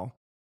mile,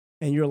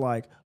 and you're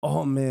like,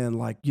 oh man,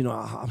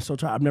 I'm so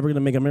tired, I'm never gonna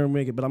make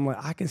it, but I'm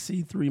like, I can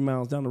see 3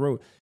 miles down the road.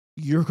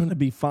 You're gonna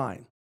be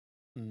fine.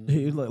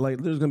 Mm-hmm. Like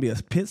there's gonna be a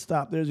pit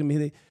stop. There's gonna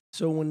be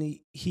so when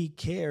he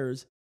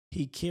cares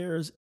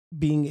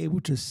being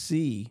able to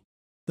see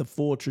the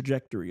full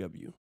trajectory of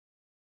you.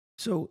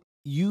 So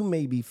you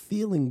may be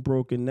feeling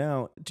broken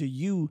now. To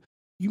you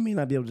may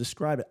not be able to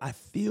describe it. I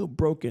feel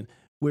broken.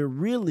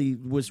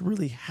 What's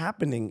really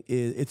happening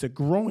is it's a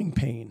growing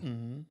pain.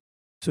 Mm-hmm.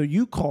 So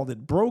you called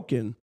it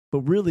broken, but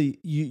really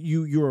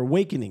you're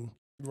awakening.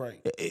 Right.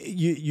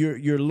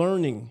 You're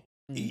learning.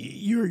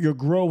 You're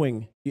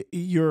growing.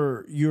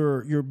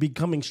 You're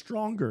becoming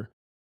stronger.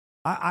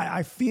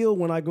 I feel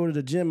when I go to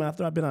the gym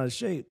after I've been out of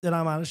shape that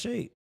I'm out of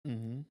shape.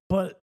 Mm-hmm.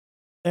 But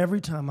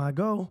every time I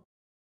go,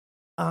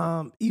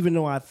 even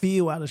though I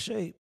feel out of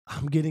shape,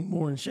 I'm getting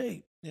more in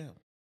shape. Yeah.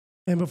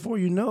 And before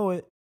you know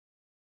it,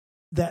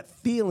 that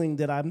feeling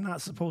that I'm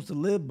not supposed to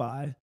live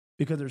by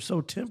because they're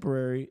so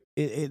temporary,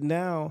 it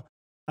now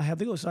I have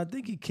to go. So I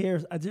think he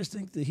cares. I just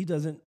think that he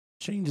doesn't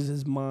changes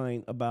his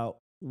mind about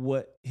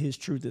what his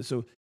truth is.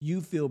 So you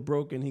feel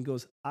broken. He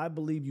goes, I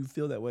believe you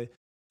feel that way,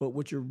 but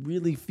what you're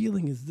really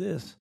feeling is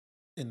this.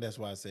 And that's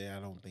why I say I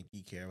don't think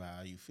he cares about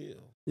how you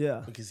feel.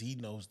 Yeah. Because he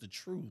knows the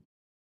truth.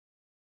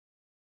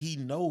 He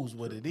knows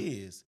what it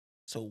is.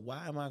 So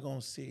why am I going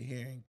to sit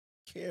here and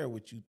care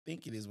what you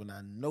think it is when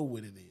I know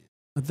what it is?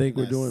 I think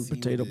we're doing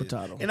potato.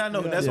 And I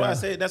know that's why I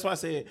said that's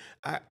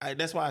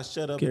why I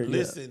shut up and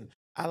listen.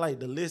 I like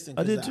to listen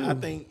because I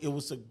think it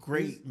was a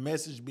great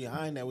message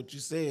behind that, what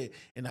you said,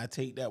 and I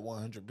take that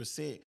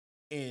 100%.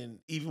 And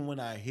even when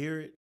I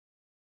hear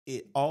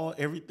it,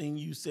 everything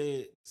you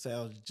said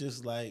sounds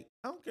just like,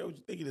 I don't care what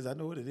you think it is, I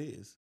know what it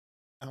is.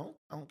 I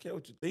don't care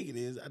what you think it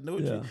is, I know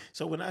what you.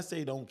 So when I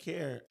say don't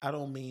care, I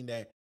don't mean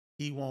that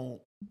he won't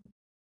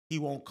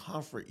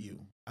comfort you.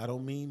 I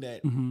don't mean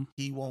that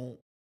he won't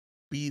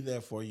be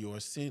there for you or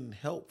send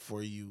help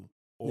for you,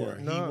 or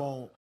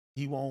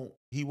he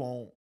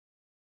won't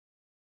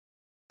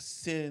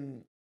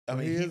send. I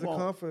mean, he is a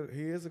comfort.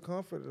 He is a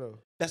comforter, though.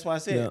 That's why I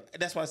said. Yeah.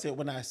 That's why I said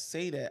when I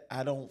say that,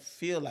 I don't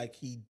feel like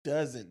he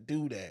doesn't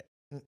do that.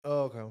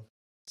 Oh, okay.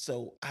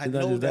 So I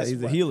know that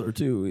he's a healer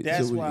too.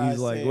 That's so why he's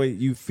like, wait,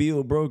 you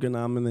feel broken?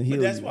 I'm in the healer.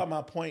 But that's why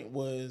my point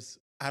was,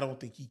 I don't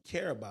think he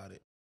care about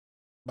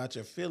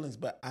your feelings.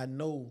 But I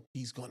know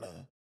he's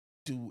gonna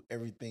do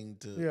everything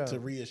to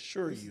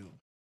reassure you.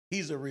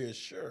 He's a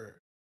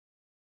reassurer,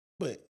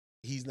 but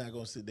he's not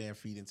going to sit there and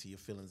feed into your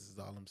feelings is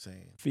all I'm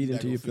saying. Feed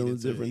into your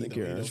feelings different than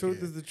care. The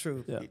truth is the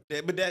truth.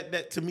 Yeah. But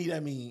that to me,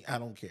 that means I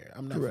don't care.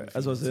 I'm not. Correct.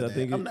 That's what I said. I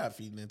think I'm not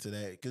feeding into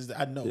that because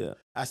I know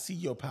I see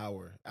your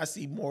power. I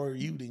see more of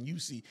you than you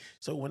see.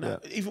 So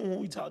even when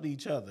we talk to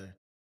each other,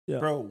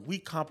 bro, we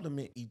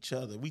compliment each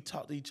other. We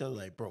talk to each other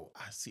like, bro,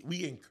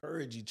 we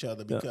encourage each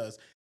other because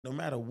no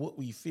matter what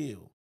we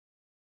feel,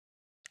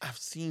 I've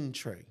seen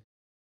Trey.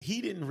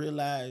 He didn't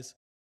realize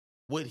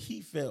what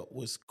he felt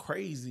was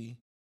crazy.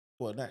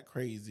 Well, not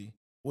crazy,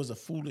 was a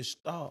foolish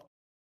thought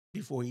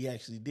before he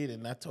actually did it.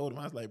 And I told him,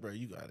 I was like, bro,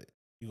 you got it.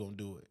 You're going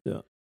to do it.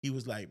 Yeah. He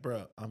was like,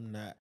 bro, I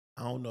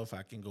don't know if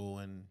I can go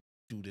and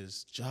do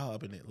this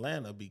job in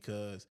Atlanta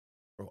because,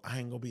 bro, I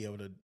ain't going to be able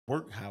to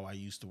work how I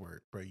used to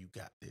work. Bro, you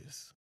got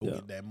this. Go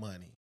get that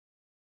money.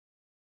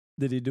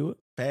 Did he do it?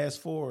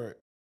 Fast forward,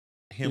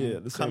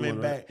 him the same coming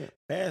one, back. right?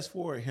 Fast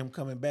forward, him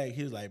coming back.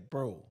 He was like,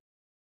 bro,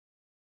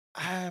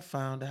 I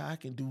found out I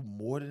can do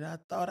more than I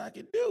thought I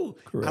could do.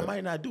 Correct. I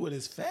might not do it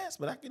as fast,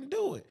 but I can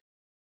do it.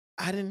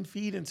 I didn't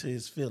feed into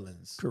his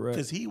feelings. Correct.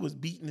 Because he was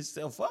beating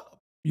himself up.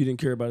 You didn't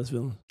care about his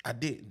feelings. I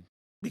didn't.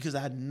 Because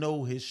I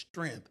know his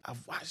strength.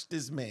 I've watched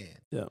this man.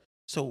 Yeah.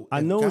 So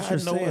I know God what you're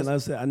saying. I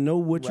said, I know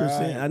what you're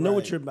saying. I know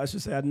what you're. I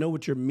should say, I know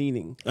what you're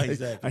meaning.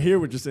 Exactly. I hear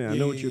what you're saying. I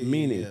know what you're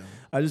meaning. Yeah.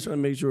 I just try to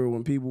make sure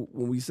when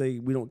we say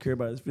we don't care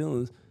about his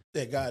feelings,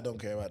 that God don't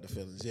care about the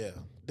feelings. Yeah.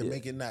 To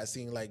make it not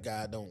seem like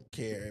God don't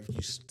care if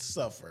you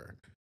suffer.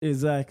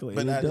 Exactly.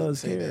 But and I he does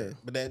say care.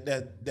 That.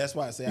 But that's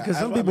why I say Because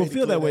some people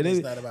feel that way.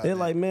 They're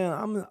like,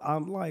 man,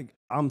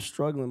 I'm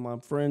struggling. My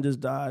friend just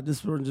died.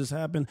 This person just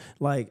happened.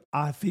 Like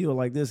I feel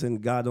like this,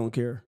 and God don't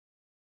care.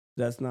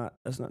 That's not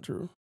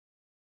true.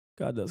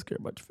 God does care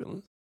about your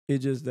feelings.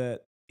 It's just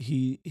that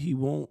he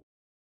won't.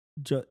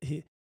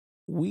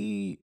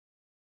 We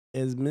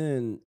as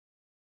men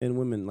and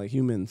women, like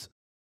humans,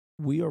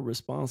 we are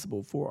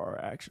responsible for our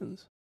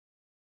actions.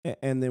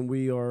 And then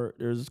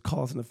there's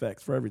cause and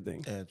effects for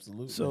everything.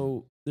 Absolutely.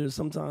 So there's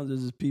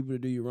just people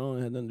that do you wrong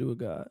and have nothing to do with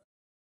God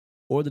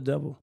or the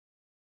devil.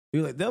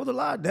 You're like, devil's a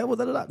lie, devil,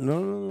 da, da, da.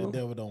 No. The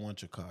devil don't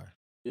want your car.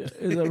 Yeah,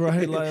 is that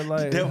right? Like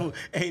the devil,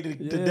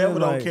 the devil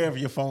don't care if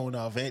your phone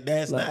off.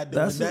 That's not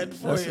doing nothing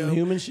for that's him. some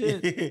human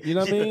shit. You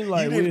know what I mean?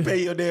 Like you didn't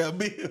pay your damn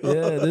bill.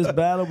 Yeah, this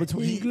battle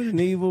between good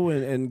and evil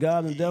and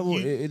God and devil.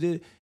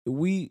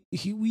 We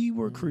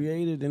were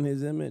created in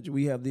His image.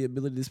 We have the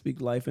ability to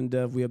speak life and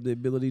death. We have the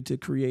ability to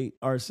create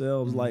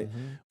ourselves. Like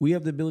we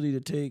have the ability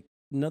to take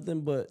nothing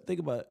but think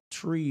about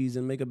trees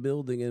and make a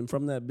building, and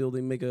from that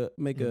building make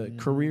a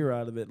career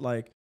out of it.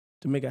 Like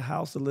to make a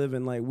house to live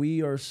in. Like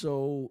we are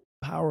so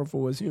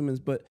powerful as humans,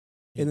 but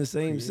in the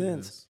same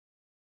sense,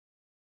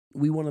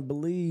 we want to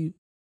believe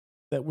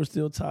that we're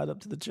still tied up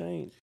to the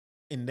chain.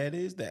 And that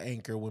is the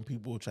anchor when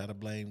people try to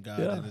blame God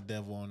and the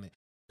devil on it.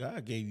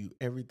 God gave you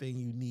everything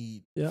you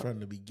need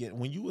from the beginning.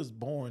 When you was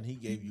born, He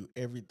gave you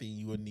everything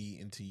you would need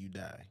until you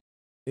die.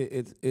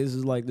 It's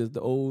like this.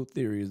 The old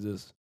theory is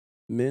this: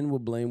 men will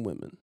blame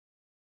women,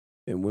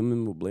 and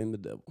women will blame the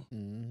devil.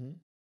 Mm-hmm.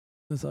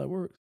 That's how it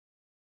works.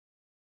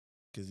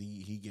 Because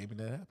he gave me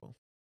that apple.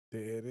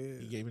 There it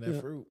is. He gave me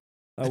that fruit.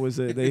 I would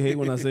say they hate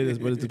when I say this,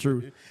 but it's the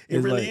truth.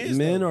 It's really like is,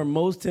 men though. are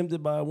most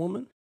tempted by a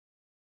woman,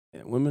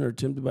 and women are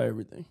tempted by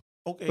everything.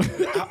 Okay.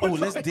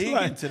 Let's dig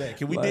into that.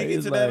 Can we dig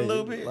into that a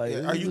little bit?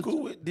 Are you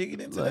cool with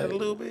digging into that a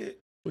little bit?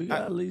 We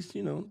got at least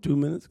 2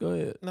 minutes. Go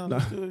ahead. No,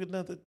 let's do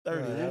another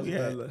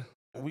 30.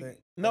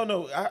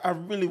 I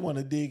really want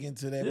to dig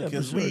into that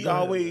because we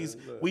always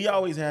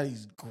have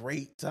these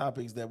great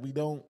topics that we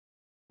don't.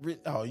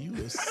 Oh, you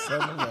a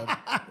son of a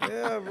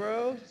yeah,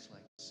 bro.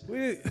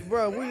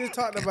 We just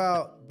talked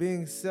about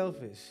being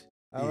selfish.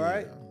 All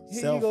right,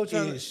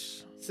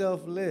 selfish,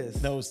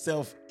 selfless. No,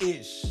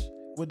 selfish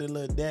with a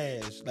little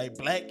dash, like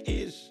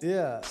blackish.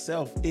 Yeah,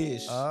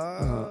 selfish.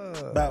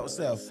 About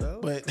self.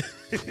 But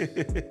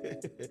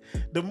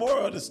the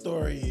moral of the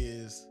story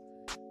is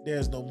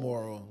there's no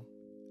moral.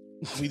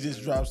 We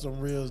just dropped some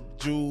real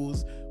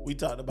jewels. We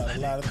talked about a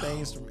lot of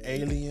things from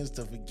aliens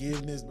to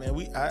forgiveness, man.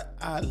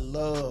 I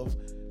love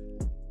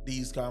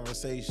these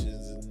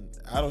conversations, and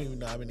I don't even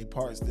know how many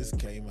parts this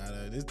came out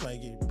of. This might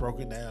get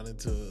broken down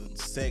into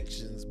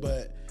sections,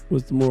 but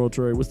what's the moral,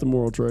 Trey?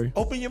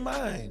 Open your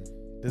mind.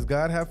 Does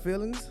God have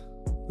feelings?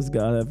 Does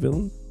God have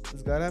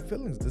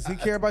feelings? Does He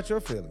care about your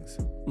feelings?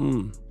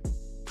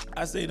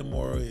 I say the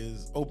moral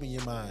is open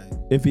your mind.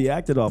 If He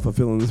acted off of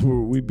feelings, where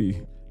would we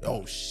be?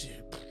 Oh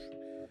shit,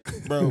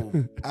 bro!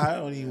 I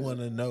don't even want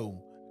to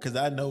know because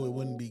I know it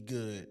wouldn't be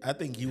good. I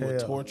think He would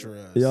torture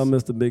us. Y'all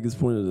missed the biggest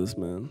point of this,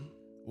 man.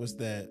 What's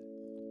that?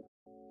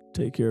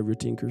 Take care of your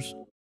tinkers.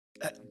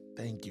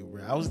 Thank you,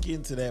 bro. I was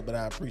getting to that, but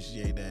I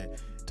appreciate that.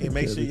 And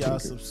make sure y'all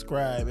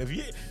subscribe. If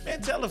you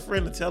tell a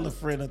friend to tell a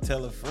friend to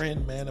tell a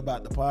friend, man,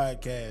 about the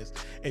podcast.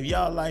 If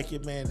y'all like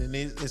it, man, and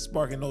it's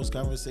sparking those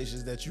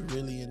conversations that you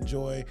really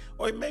enjoy,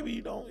 or maybe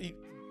you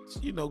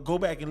don't, go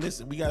back and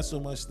listen. We got so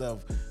much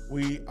stuff.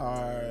 We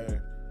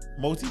are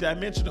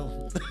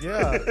multidimensional.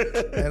 Yeah,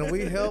 and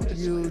we help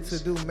you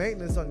to do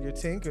maintenance on your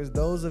tinkers.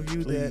 Those of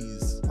you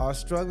that are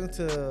struggling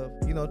to,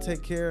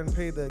 take care and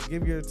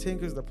give your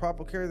tinkers the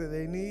proper care that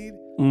they need,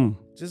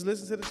 just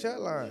listen to the chat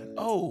line.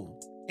 Oh,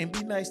 and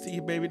be nice to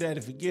your baby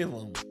daddy. Forgive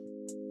them.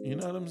 You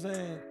know what I'm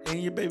saying?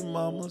 And your baby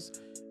mamas,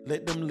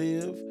 let them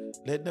live.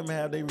 Let them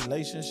have their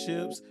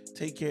relationships.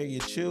 Take care of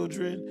your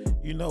children.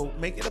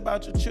 Make it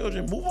about your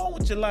children. Move on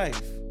with your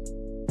life.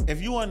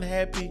 If you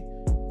unhappy,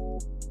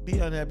 be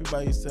unhappy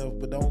by yourself,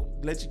 but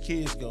don't let your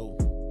kids go.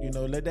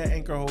 Let that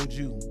anchor hold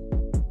you.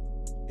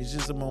 It's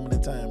just a moment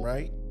in time,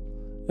 right?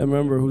 And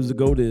remember who's the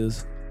GOAT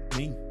is.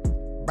 Me.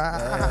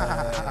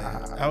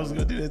 I was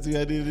going to do that too.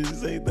 I didn't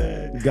say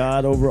that.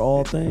 God over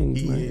all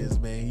things. He is,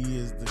 man. He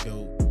is the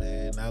GOAT,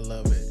 man. I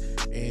love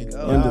it. And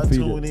y'all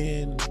tune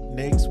in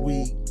next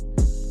week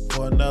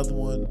for another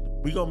one.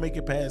 We're going to make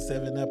it past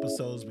 7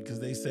 episodes because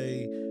they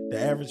say the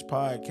average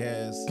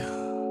podcast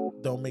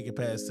don't make it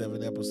past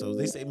 7 episodes.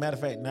 They say, matter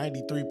of fact,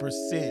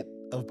 93%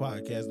 of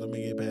podcasts don't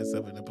make it past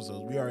 7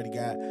 episodes. We already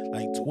got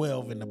like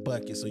 12 in the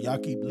bucket, so y'all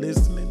keep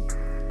listening.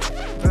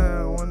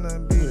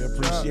 We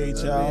appreciate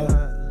y'all.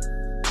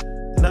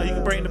 No, you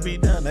can bring the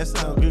beat down. That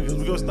sounds good because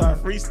we're going to start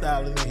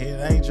freestyling in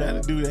here. I ain't trying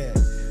to do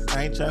that.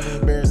 I ain't trying to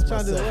embarrass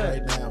myself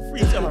right now.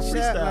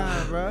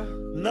 Freestyle, bro.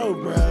 No,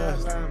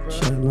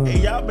 bro.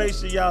 Hey, y'all make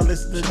sure y'all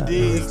listen to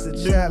Diggs'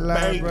 new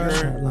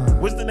banger.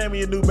 What's the name of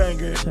your new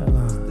banger?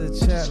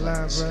 The chat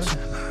line,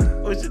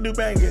 bro. What's your new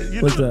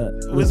banger? What's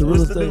that? What's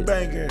the new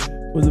banger?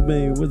 What's the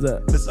banger? What's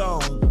that? The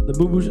song. The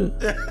boo boo shit?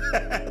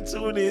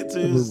 Tune in to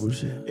The boo boo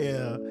shit.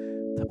 Yeah.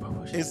 The boo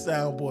boo shit. It's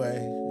Soundboy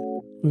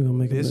We're gonna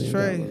make It's $1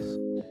 Trey.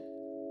 million.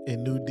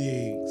 and New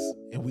Diggs.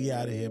 And we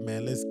out of here,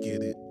 man. Let's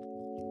get it.